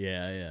hernia.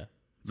 Yeah.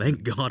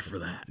 Thank God for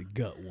that. It's a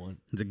gut one.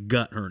 It's a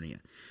gut hernia.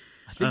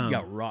 I think you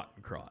got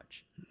rotten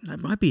crotch. That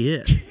might be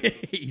it.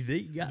 You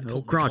think you got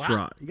no crotch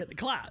rot. You got the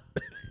clot.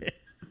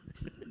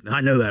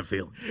 I know that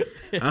feeling.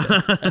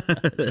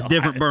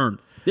 Different burn.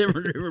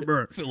 Different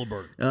burn. Feel a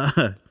burn.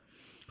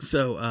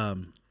 So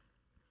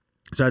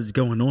as it's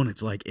going on,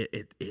 it's like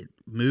it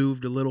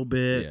moved a little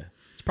bit. Yeah.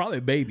 It's probably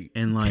a baby.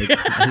 And like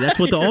that's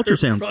what the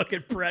ultrasound's.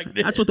 Fucking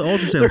pregnant. That's what the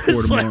ultrasound's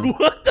for tomorrow. Like,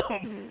 what the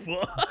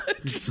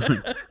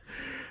fuck?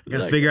 You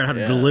gotta figure out how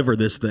to deliver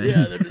this thing.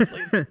 Yeah, they're just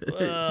like,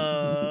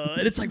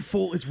 and it's like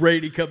full. It's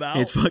ready to come out.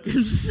 It's fucking.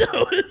 So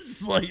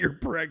it's like you're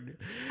pregnant.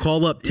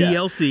 Call up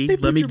TLC. Yeah.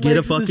 Let me get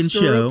a fucking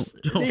show.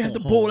 You have to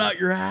pull it out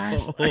your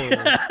ass.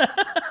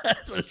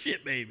 That's a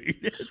shit baby.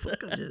 Just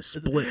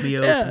split me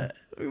open. Yeah.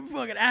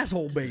 Fucking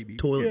asshole baby.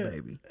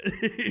 Toilet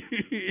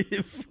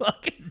baby.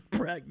 Fucking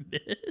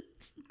pregnant.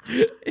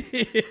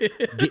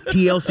 Get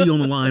TLC on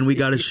the line. We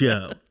got a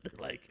show.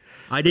 Like,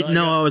 I didn't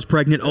know I was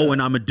pregnant. Oh,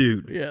 and I'm a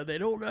dude. Yeah, they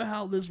don't know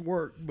how this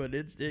worked, but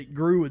it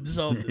grew in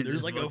something. There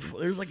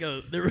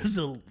was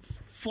a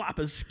flap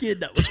of skin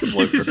that was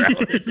floating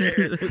around in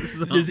there,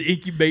 just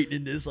incubating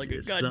in this like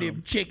a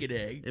goddamn chicken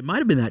egg. It might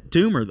have been that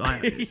tumor.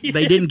 They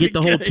didn't get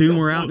the whole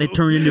tumor out, and it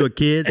turned into a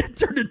kid. It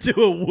turned into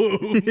a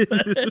womb.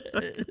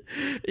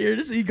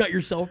 You got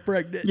yourself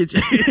pregnant. You're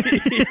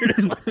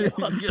just like,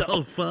 what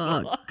the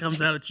fuck?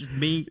 Comes out, it's just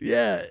me.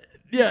 Yeah.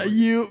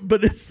 Yeah,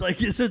 but it's like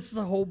it's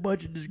a whole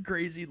bunch of this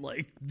crazy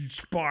like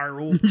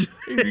spiral.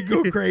 You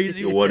go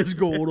crazy. What is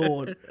going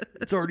on?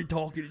 It's already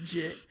talking and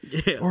shit.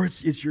 Yeah. Or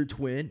it's your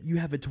twin. You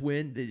have a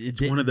twin. It's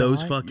one of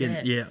those fucking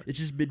yeah. It's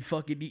just been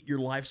fucking eating your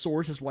life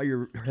source. That's why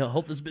your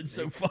health has been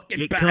so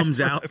fucking. It bad comes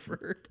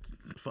forever.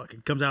 out.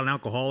 Fucking comes out an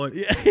alcoholic.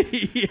 Yeah.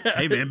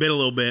 Hey man, been a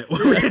little bit.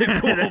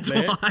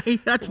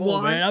 That's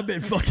why. Man, I've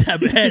been fucking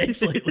having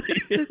headaches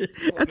lately.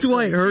 That's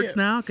why it hurts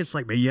now. Cause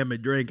like man, you haven't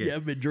been drinking. Yeah,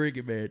 I've been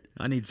drinking, man.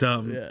 I need some.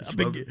 Yeah,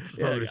 smoking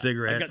a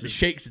cigarette. I got the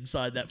shakes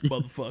inside that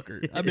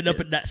motherfucker. I've been up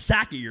in that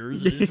sack of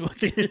yours. And it's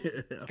fucking,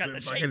 got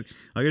the shakes.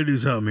 I gotta do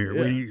something here.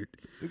 Yeah.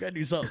 We gotta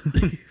do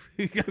something.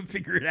 We gotta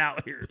figure it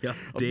out here. Yeah,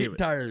 I'm getting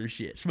tired of this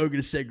shit. Smoking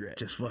a cigarette.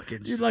 Just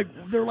fucking. You're like,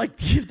 they're like.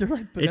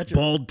 It's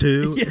bald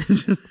too.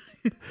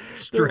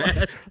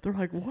 Stressed. They're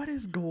like, what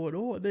is going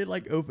on? They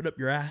like open up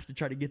your ass to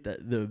try to get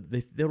that.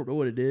 They don't know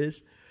what it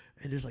is.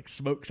 And there's like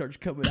smoke starts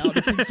coming out.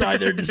 It's inside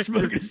there just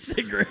smoking a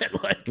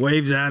cigarette. Like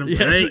waves at him. Yeah,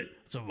 hey, like,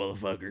 some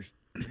motherfuckers.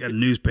 He's got a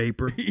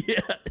newspaper.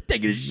 Yeah,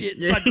 taking a shit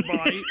inside your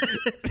body.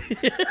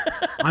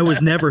 I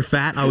was never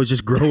fat. I was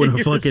just growing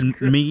a fucking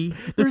me.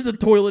 There's a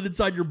toilet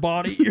inside your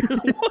body. You're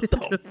like, what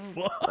the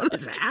fuck? What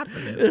is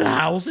happening? In a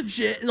house and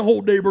shit. In the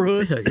whole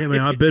neighborhood. Yeah,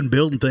 man, I've been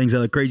building things out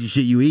of the crazy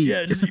shit you eat.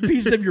 Yeah, just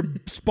pieces of your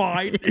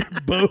spine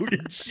and bone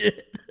and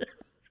shit.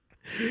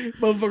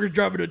 Motherfuckers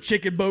driving a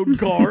chicken bone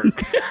car.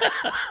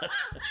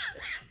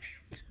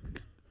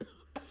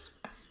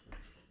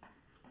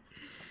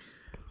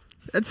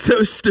 That's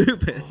so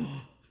stupid.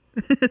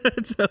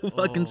 That's so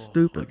fucking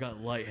stupid. I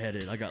got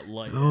lightheaded.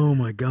 Oh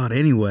my god.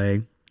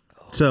 Anyway,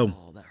 so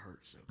that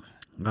hurts so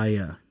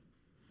bad.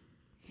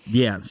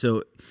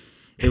 So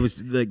it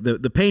was like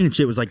the pain and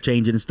shit was like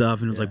changing and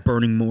stuff, and it was like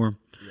burning more.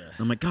 Yeah.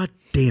 I'm like, God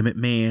damn it,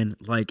 man!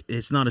 Like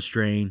it's not a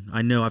strain.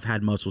 I know I've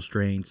had muscle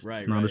strains.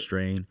 It's not a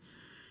strain.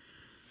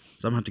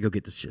 So I'm gonna have to go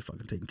get this shit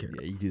fucking taken care of.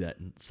 Yeah, you do that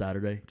on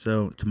Saturday.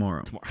 So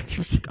tomorrow. God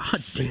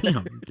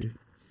damn, dude.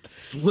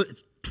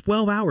 It's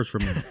 12 hours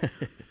from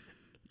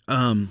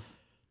now.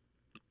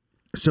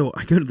 So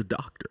I go to the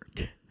doctor,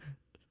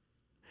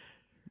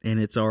 and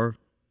it's our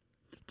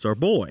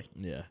boy.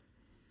 Yeah,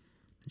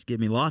 he's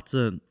given me lots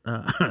of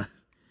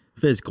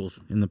physicals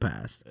in the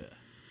past. Yeah.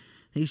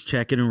 He's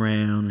checking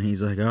around, and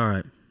he's like, "All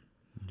right."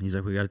 He's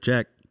like, "We got to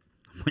check."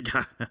 I'm like,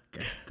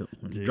 "Okay, go.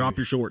 Drop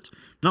your shorts."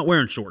 I'm not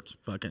wearing shorts,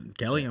 fucking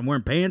Kelly. I'm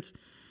wearing pants,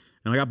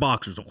 and I got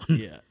boxers on.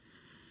 Yeah.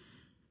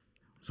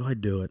 So I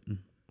do it.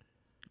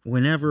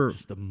 Whenever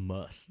just a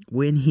must.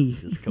 When he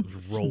just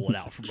comes rolling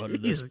out from under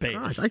those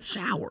pants. I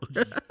shower.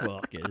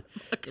 fucking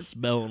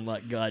smelling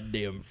like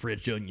goddamn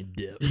French onion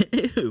dip.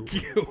 Ew.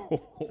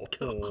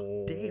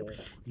 God damn.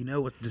 You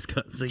know what's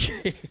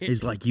disgusting?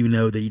 Is like you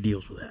know that he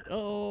deals with that.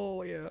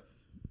 Oh yeah.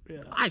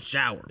 Yeah. I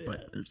shower,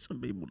 but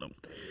some people don't.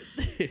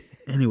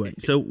 Anyway,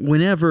 so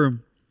whenever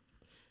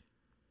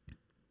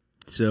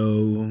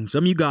some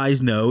of you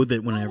guys know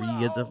that whenever you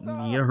get a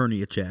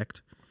hernia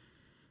checked,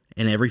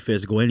 and every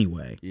physical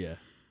anyway. Yeah.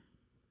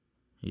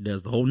 He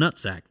does the whole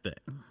nutsack thing.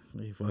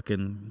 He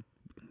fucking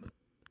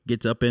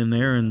gets up in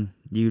there and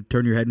you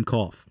turn your head and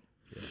cough.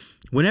 Yeah.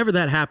 Whenever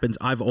that happens,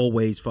 I've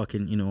always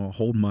fucking,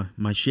 hold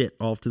my shit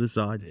off to the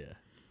side. Yeah.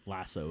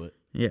 Lasso it.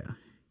 Yeah.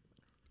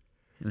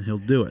 And he'll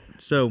do it.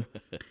 So,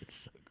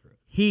 it's so gross.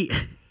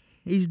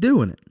 He's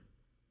doing it.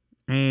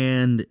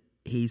 And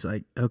he's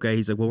like, okay,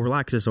 he's like, well,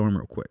 relax this arm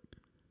real quick.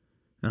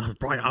 And I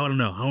don't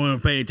know. I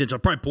wasn't paying attention.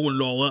 I'm probably pulling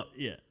it all up.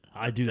 Yeah.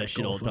 I do that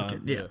shit all the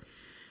time. Yeah.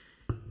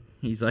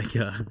 He's like,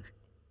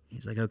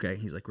 okay.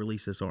 He's like,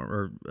 release this arm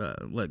or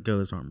let go of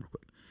this arm real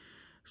quick.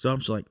 So I'm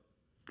just like,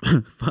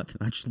 fucking,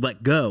 I just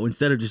let go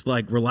instead of just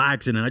like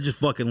relaxing, and I just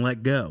fucking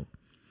let go.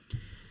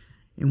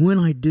 And when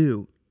I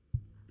do,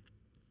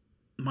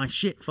 my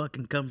shit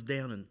fucking comes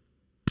down and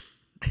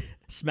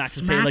smacks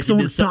his hand like he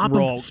did something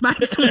wrong.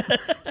 Smacks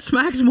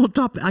him on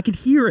top. I could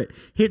hear it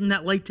hitting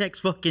that latex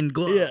fucking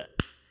glove. Yeah.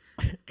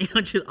 And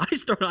I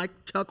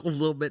chuckled a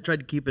little bit,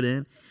 tried to keep it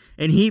in.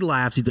 And he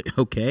laughs. He's like,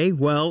 okay,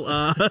 well,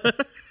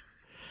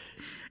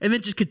 and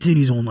then just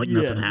continues on like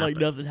nothing happened. Like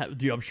nothing happened.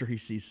 Dude, I'm sure he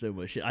sees so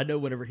much shit. I know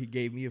whenever he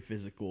gave me a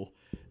physical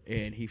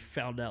and he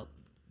figured out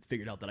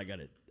that I got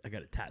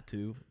a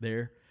tattoo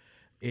there.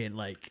 And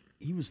like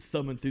he was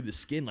thumbing through the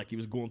skin like he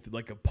was going through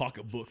like a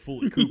pocketbook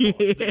full of coupons.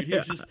 Yeah. Dude. He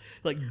was just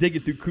like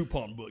digging through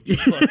coupon books,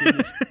 just fucking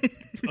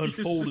just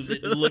unfolding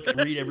it and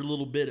read every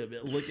little bit of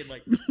it, looking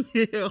like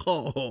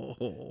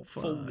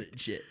folding it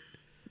and shit.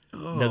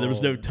 Oh. No, there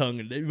was no tongue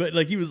in it, but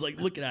like he was like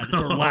looking at it,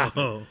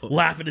 started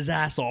laughing his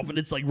ass off, and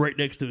it's like right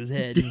next to his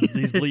head.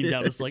 He's leaning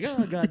down. It's like,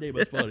 oh goddamn,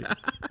 that's funny. I'm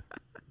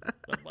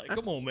like,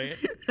 come on, man.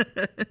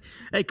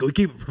 Hey, can we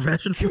keep it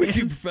professional? Can we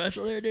keep it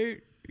professional there,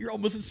 dude? You're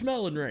almost in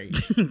smelling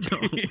range.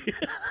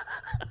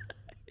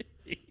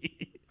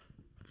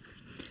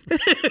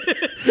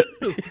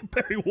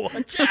 Barry,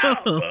 watch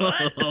out,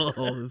 bud.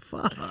 Oh,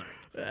 fuck.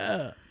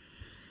 Yeah.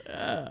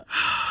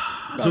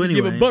 So anyway,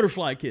 give him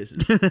butterfly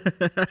kisses.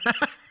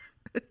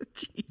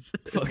 Jesus.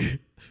 Fuck.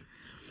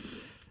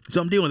 So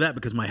I'm dealing with that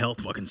because my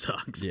health fucking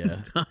sucks.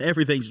 Yeah.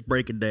 Everything's just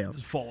breaking down.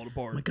 It's falling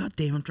apart. I'm like, God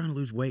damn, I'm trying to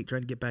lose weight,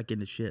 trying to get back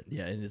into shit.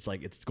 Yeah, and it's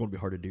like, it's going to be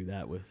hard to do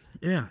that with.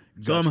 Yeah.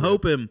 So I'm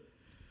hoping.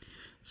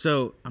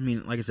 So, I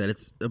mean, like I said,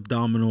 it's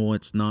abdominal.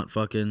 It's not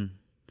the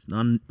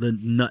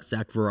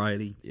nutsack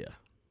variety. Yeah.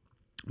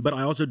 But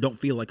I also don't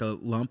feel like a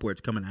lump where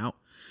it's coming out.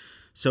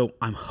 So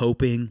I'm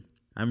hoping,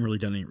 I haven't really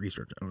done any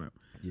research. I don't know.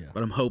 Yeah.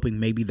 But I'm hoping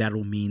maybe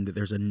that'll mean that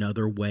there's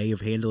another way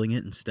of handling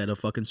it instead of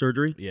fucking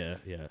surgery. Yeah,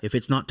 yeah. If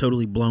it's not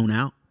totally blown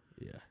out.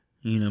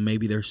 Yeah.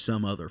 Maybe there's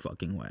some other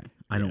fucking way.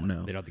 I don't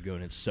know. They'd have to go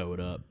in and sew it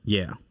up.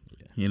 Yeah.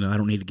 You know, I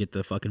don't need to get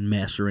the fucking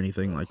mesh or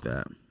anything like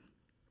that.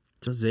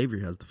 So Xavier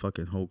has the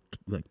fucking whole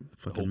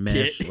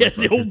mesh. Kit. He has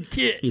the whole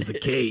kit. He's the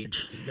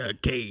cage. He got a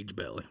cage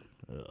belly.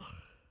 Ugh.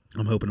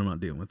 I'm hoping I'm not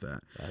dealing with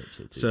that. I hope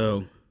so, too.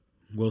 So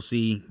we'll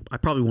see. I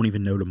probably won't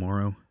even know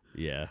tomorrow.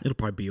 Yeah. It'll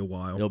probably be a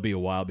while. It'll be a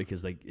while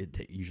because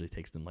it usually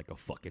takes them like a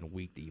fucking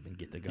week to even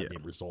get the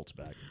goddamn results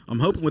back. I'm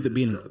hoping with it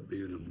being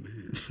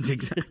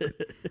exactly.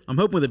 I'm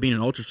hoping with it being an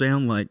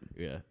ultrasound, like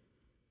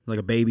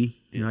a baby.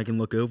 You know, I can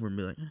look over and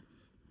be like,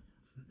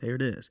 there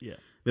it is. Yeah.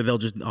 But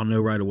I'll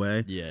know right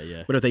away.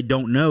 Yeah. But if they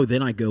don't know,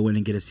 then I go in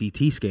and get a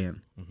CT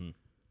scan. Mm-hmm.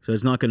 So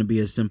it's not going to be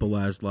as simple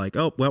as like,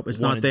 oh, well, it's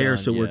not there,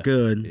 so we're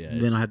good. Yeah,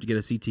 then I have to get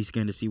a CT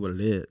scan to see what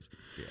it is.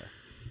 Yeah.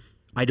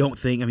 I don't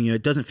think. I mean,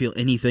 it doesn't feel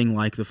anything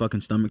like the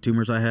fucking stomach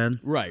tumors I had.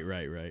 Right.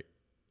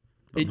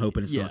 But I'm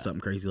hoping it's not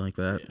something crazy like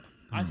that. Yeah.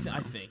 I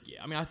think.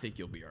 I mean, I think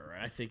you'll be all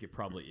right. I think it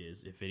probably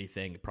is. If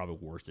anything, probably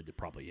worse than it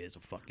probably is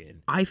a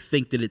fucking. I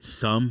think that it's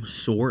some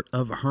sort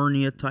of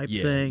hernia type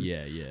thing.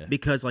 Yeah.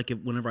 Because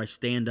whenever I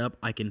stand up,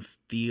 I can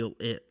feel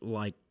it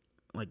like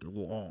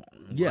long.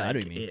 Yeah, like I know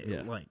what you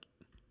mean.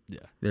 Yeah.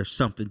 There's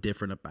something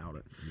different about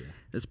it. Yeah.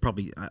 It's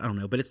probably, I don't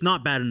know, but it's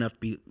not bad enough to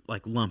be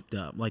like lumped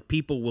up. Like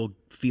people will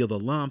feel the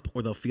lump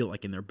or they'll feel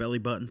like in their belly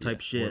button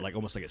type shit. Or like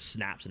almost like it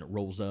snaps and it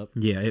rolls up.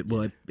 Yeah, it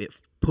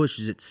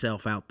pushes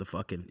itself out the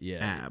fucking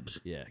abs.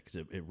 Yeah, because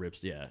it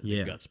rips,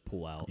 the guts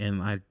pull out.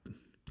 And I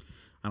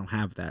don't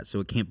have that,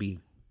 so it's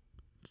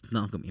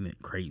not going to be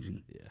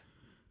crazy. Yeah.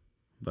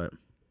 But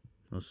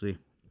we'll see.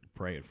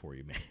 Praying for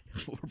you, man.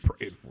 We're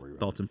praying for you.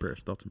 Thoughts and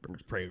prayers. We're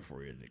praying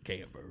for you in the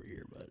camp over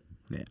here, but.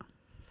 Yeah.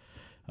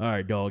 All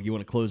right, dog. You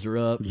want to close her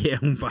up? Yeah,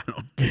 what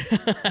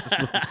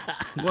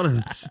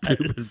a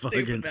stupid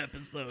fucking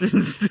episode.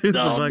 Stupid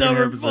fucking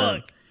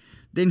episode.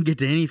 Didn't get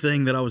to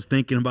anything that I was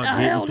thinking about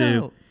getting to.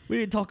 No. We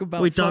didn't talk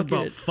about. We talked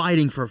about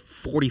fighting for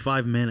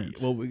 45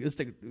 minutes. Well, let's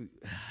take.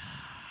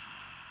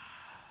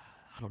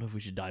 I don't know if we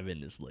should dive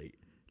in this late.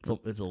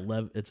 It's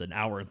 11. It's an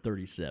hour and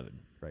 37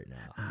 right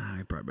now.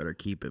 I probably better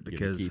keep it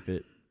because keep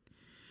it.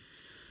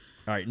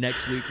 All right,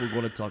 next week we're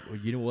going to talk.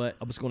 You know what?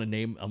 I'm going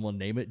to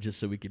name it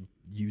just so we can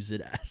use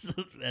it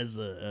as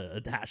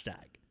a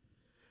hashtag.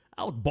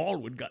 Alec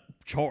Baldwin got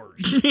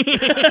charged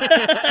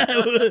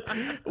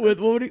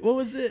with what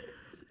was it?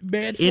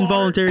 Manslaughter.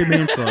 Involuntary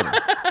manslaughter.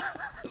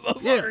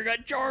 Motherfucker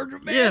got charged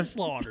with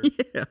manslaughter.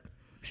 Yeah.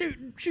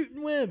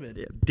 Shooting women.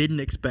 Yeah. Didn't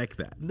expect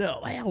that.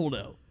 No, hell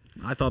no.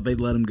 I thought they'd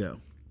let him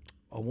go.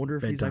 I wonder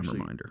if Bedtime he's actually.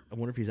 reminder. I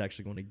wonder if he's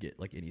actually going to get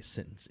like any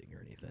sentencing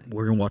or anything.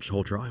 We're gonna watch the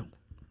whole trial.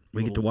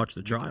 We get to watch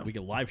the trial. We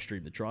can live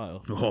stream the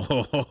trial.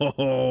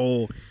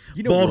 Oh,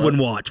 you know Baldwin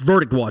what? watch.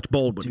 Verdict watch.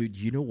 Baldwin. Dude,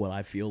 you know what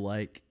I feel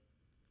like?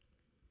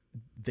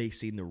 They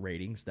seen the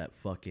ratings that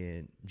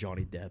fucking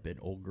Johnny Depp and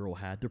old girl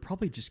had. They're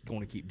probably just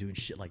going to keep doing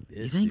shit like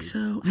this. You think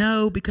so?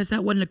 No, because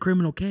that wasn't a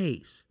criminal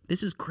case.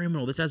 This is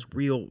criminal. This has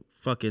real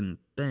fucking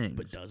things.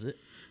 But does it?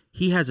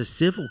 He has a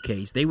civil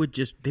case. They would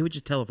just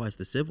televise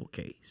the civil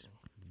case.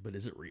 But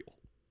is it real?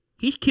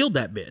 He killed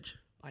that bitch.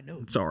 I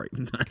know. Sorry.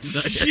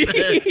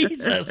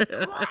 Jesus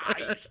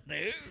Christ,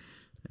 dude.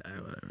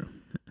 Whatever.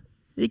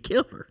 He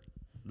killed her.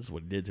 This is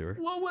what he did to her.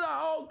 What would I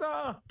hold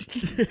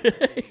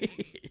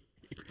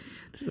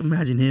Just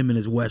imagine him in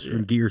his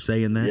Western gear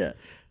saying that. Yeah.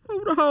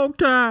 Over the hog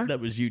tie. That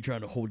was you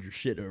trying to hold your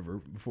shit over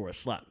before I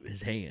slapped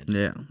his hand.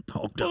 Yeah.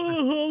 Hog tie.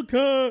 Hog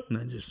tie. And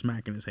then just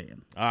smacking his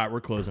hand. All right, we're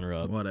closing her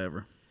up.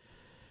 Whatever.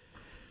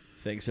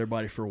 Thanks,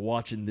 everybody, for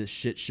watching this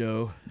shit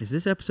show. Is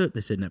this episode?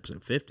 They said in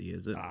episode 50,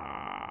 is it?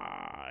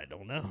 I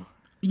don't know.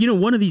 You know,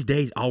 one of these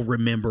days, I'll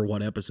remember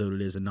what episode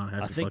it is and not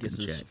have to fucking check. I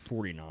think this is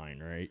 49,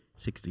 right?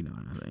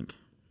 69, I think.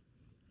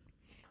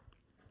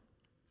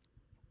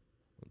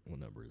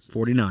 What number is this?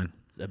 49.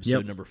 It's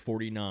episode number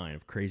 49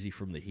 of Crazy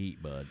from the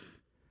Heat, bud.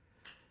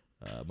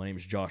 My name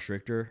is Josh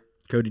Richter.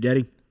 Cody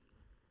Daddy.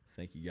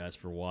 Thank you guys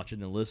for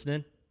watching and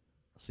listening.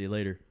 I'll see you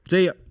later.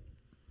 See ya.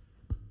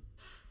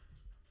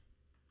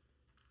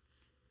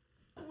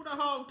 Who the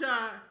hog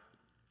tie?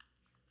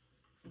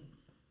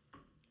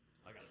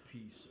 I got a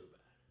piece of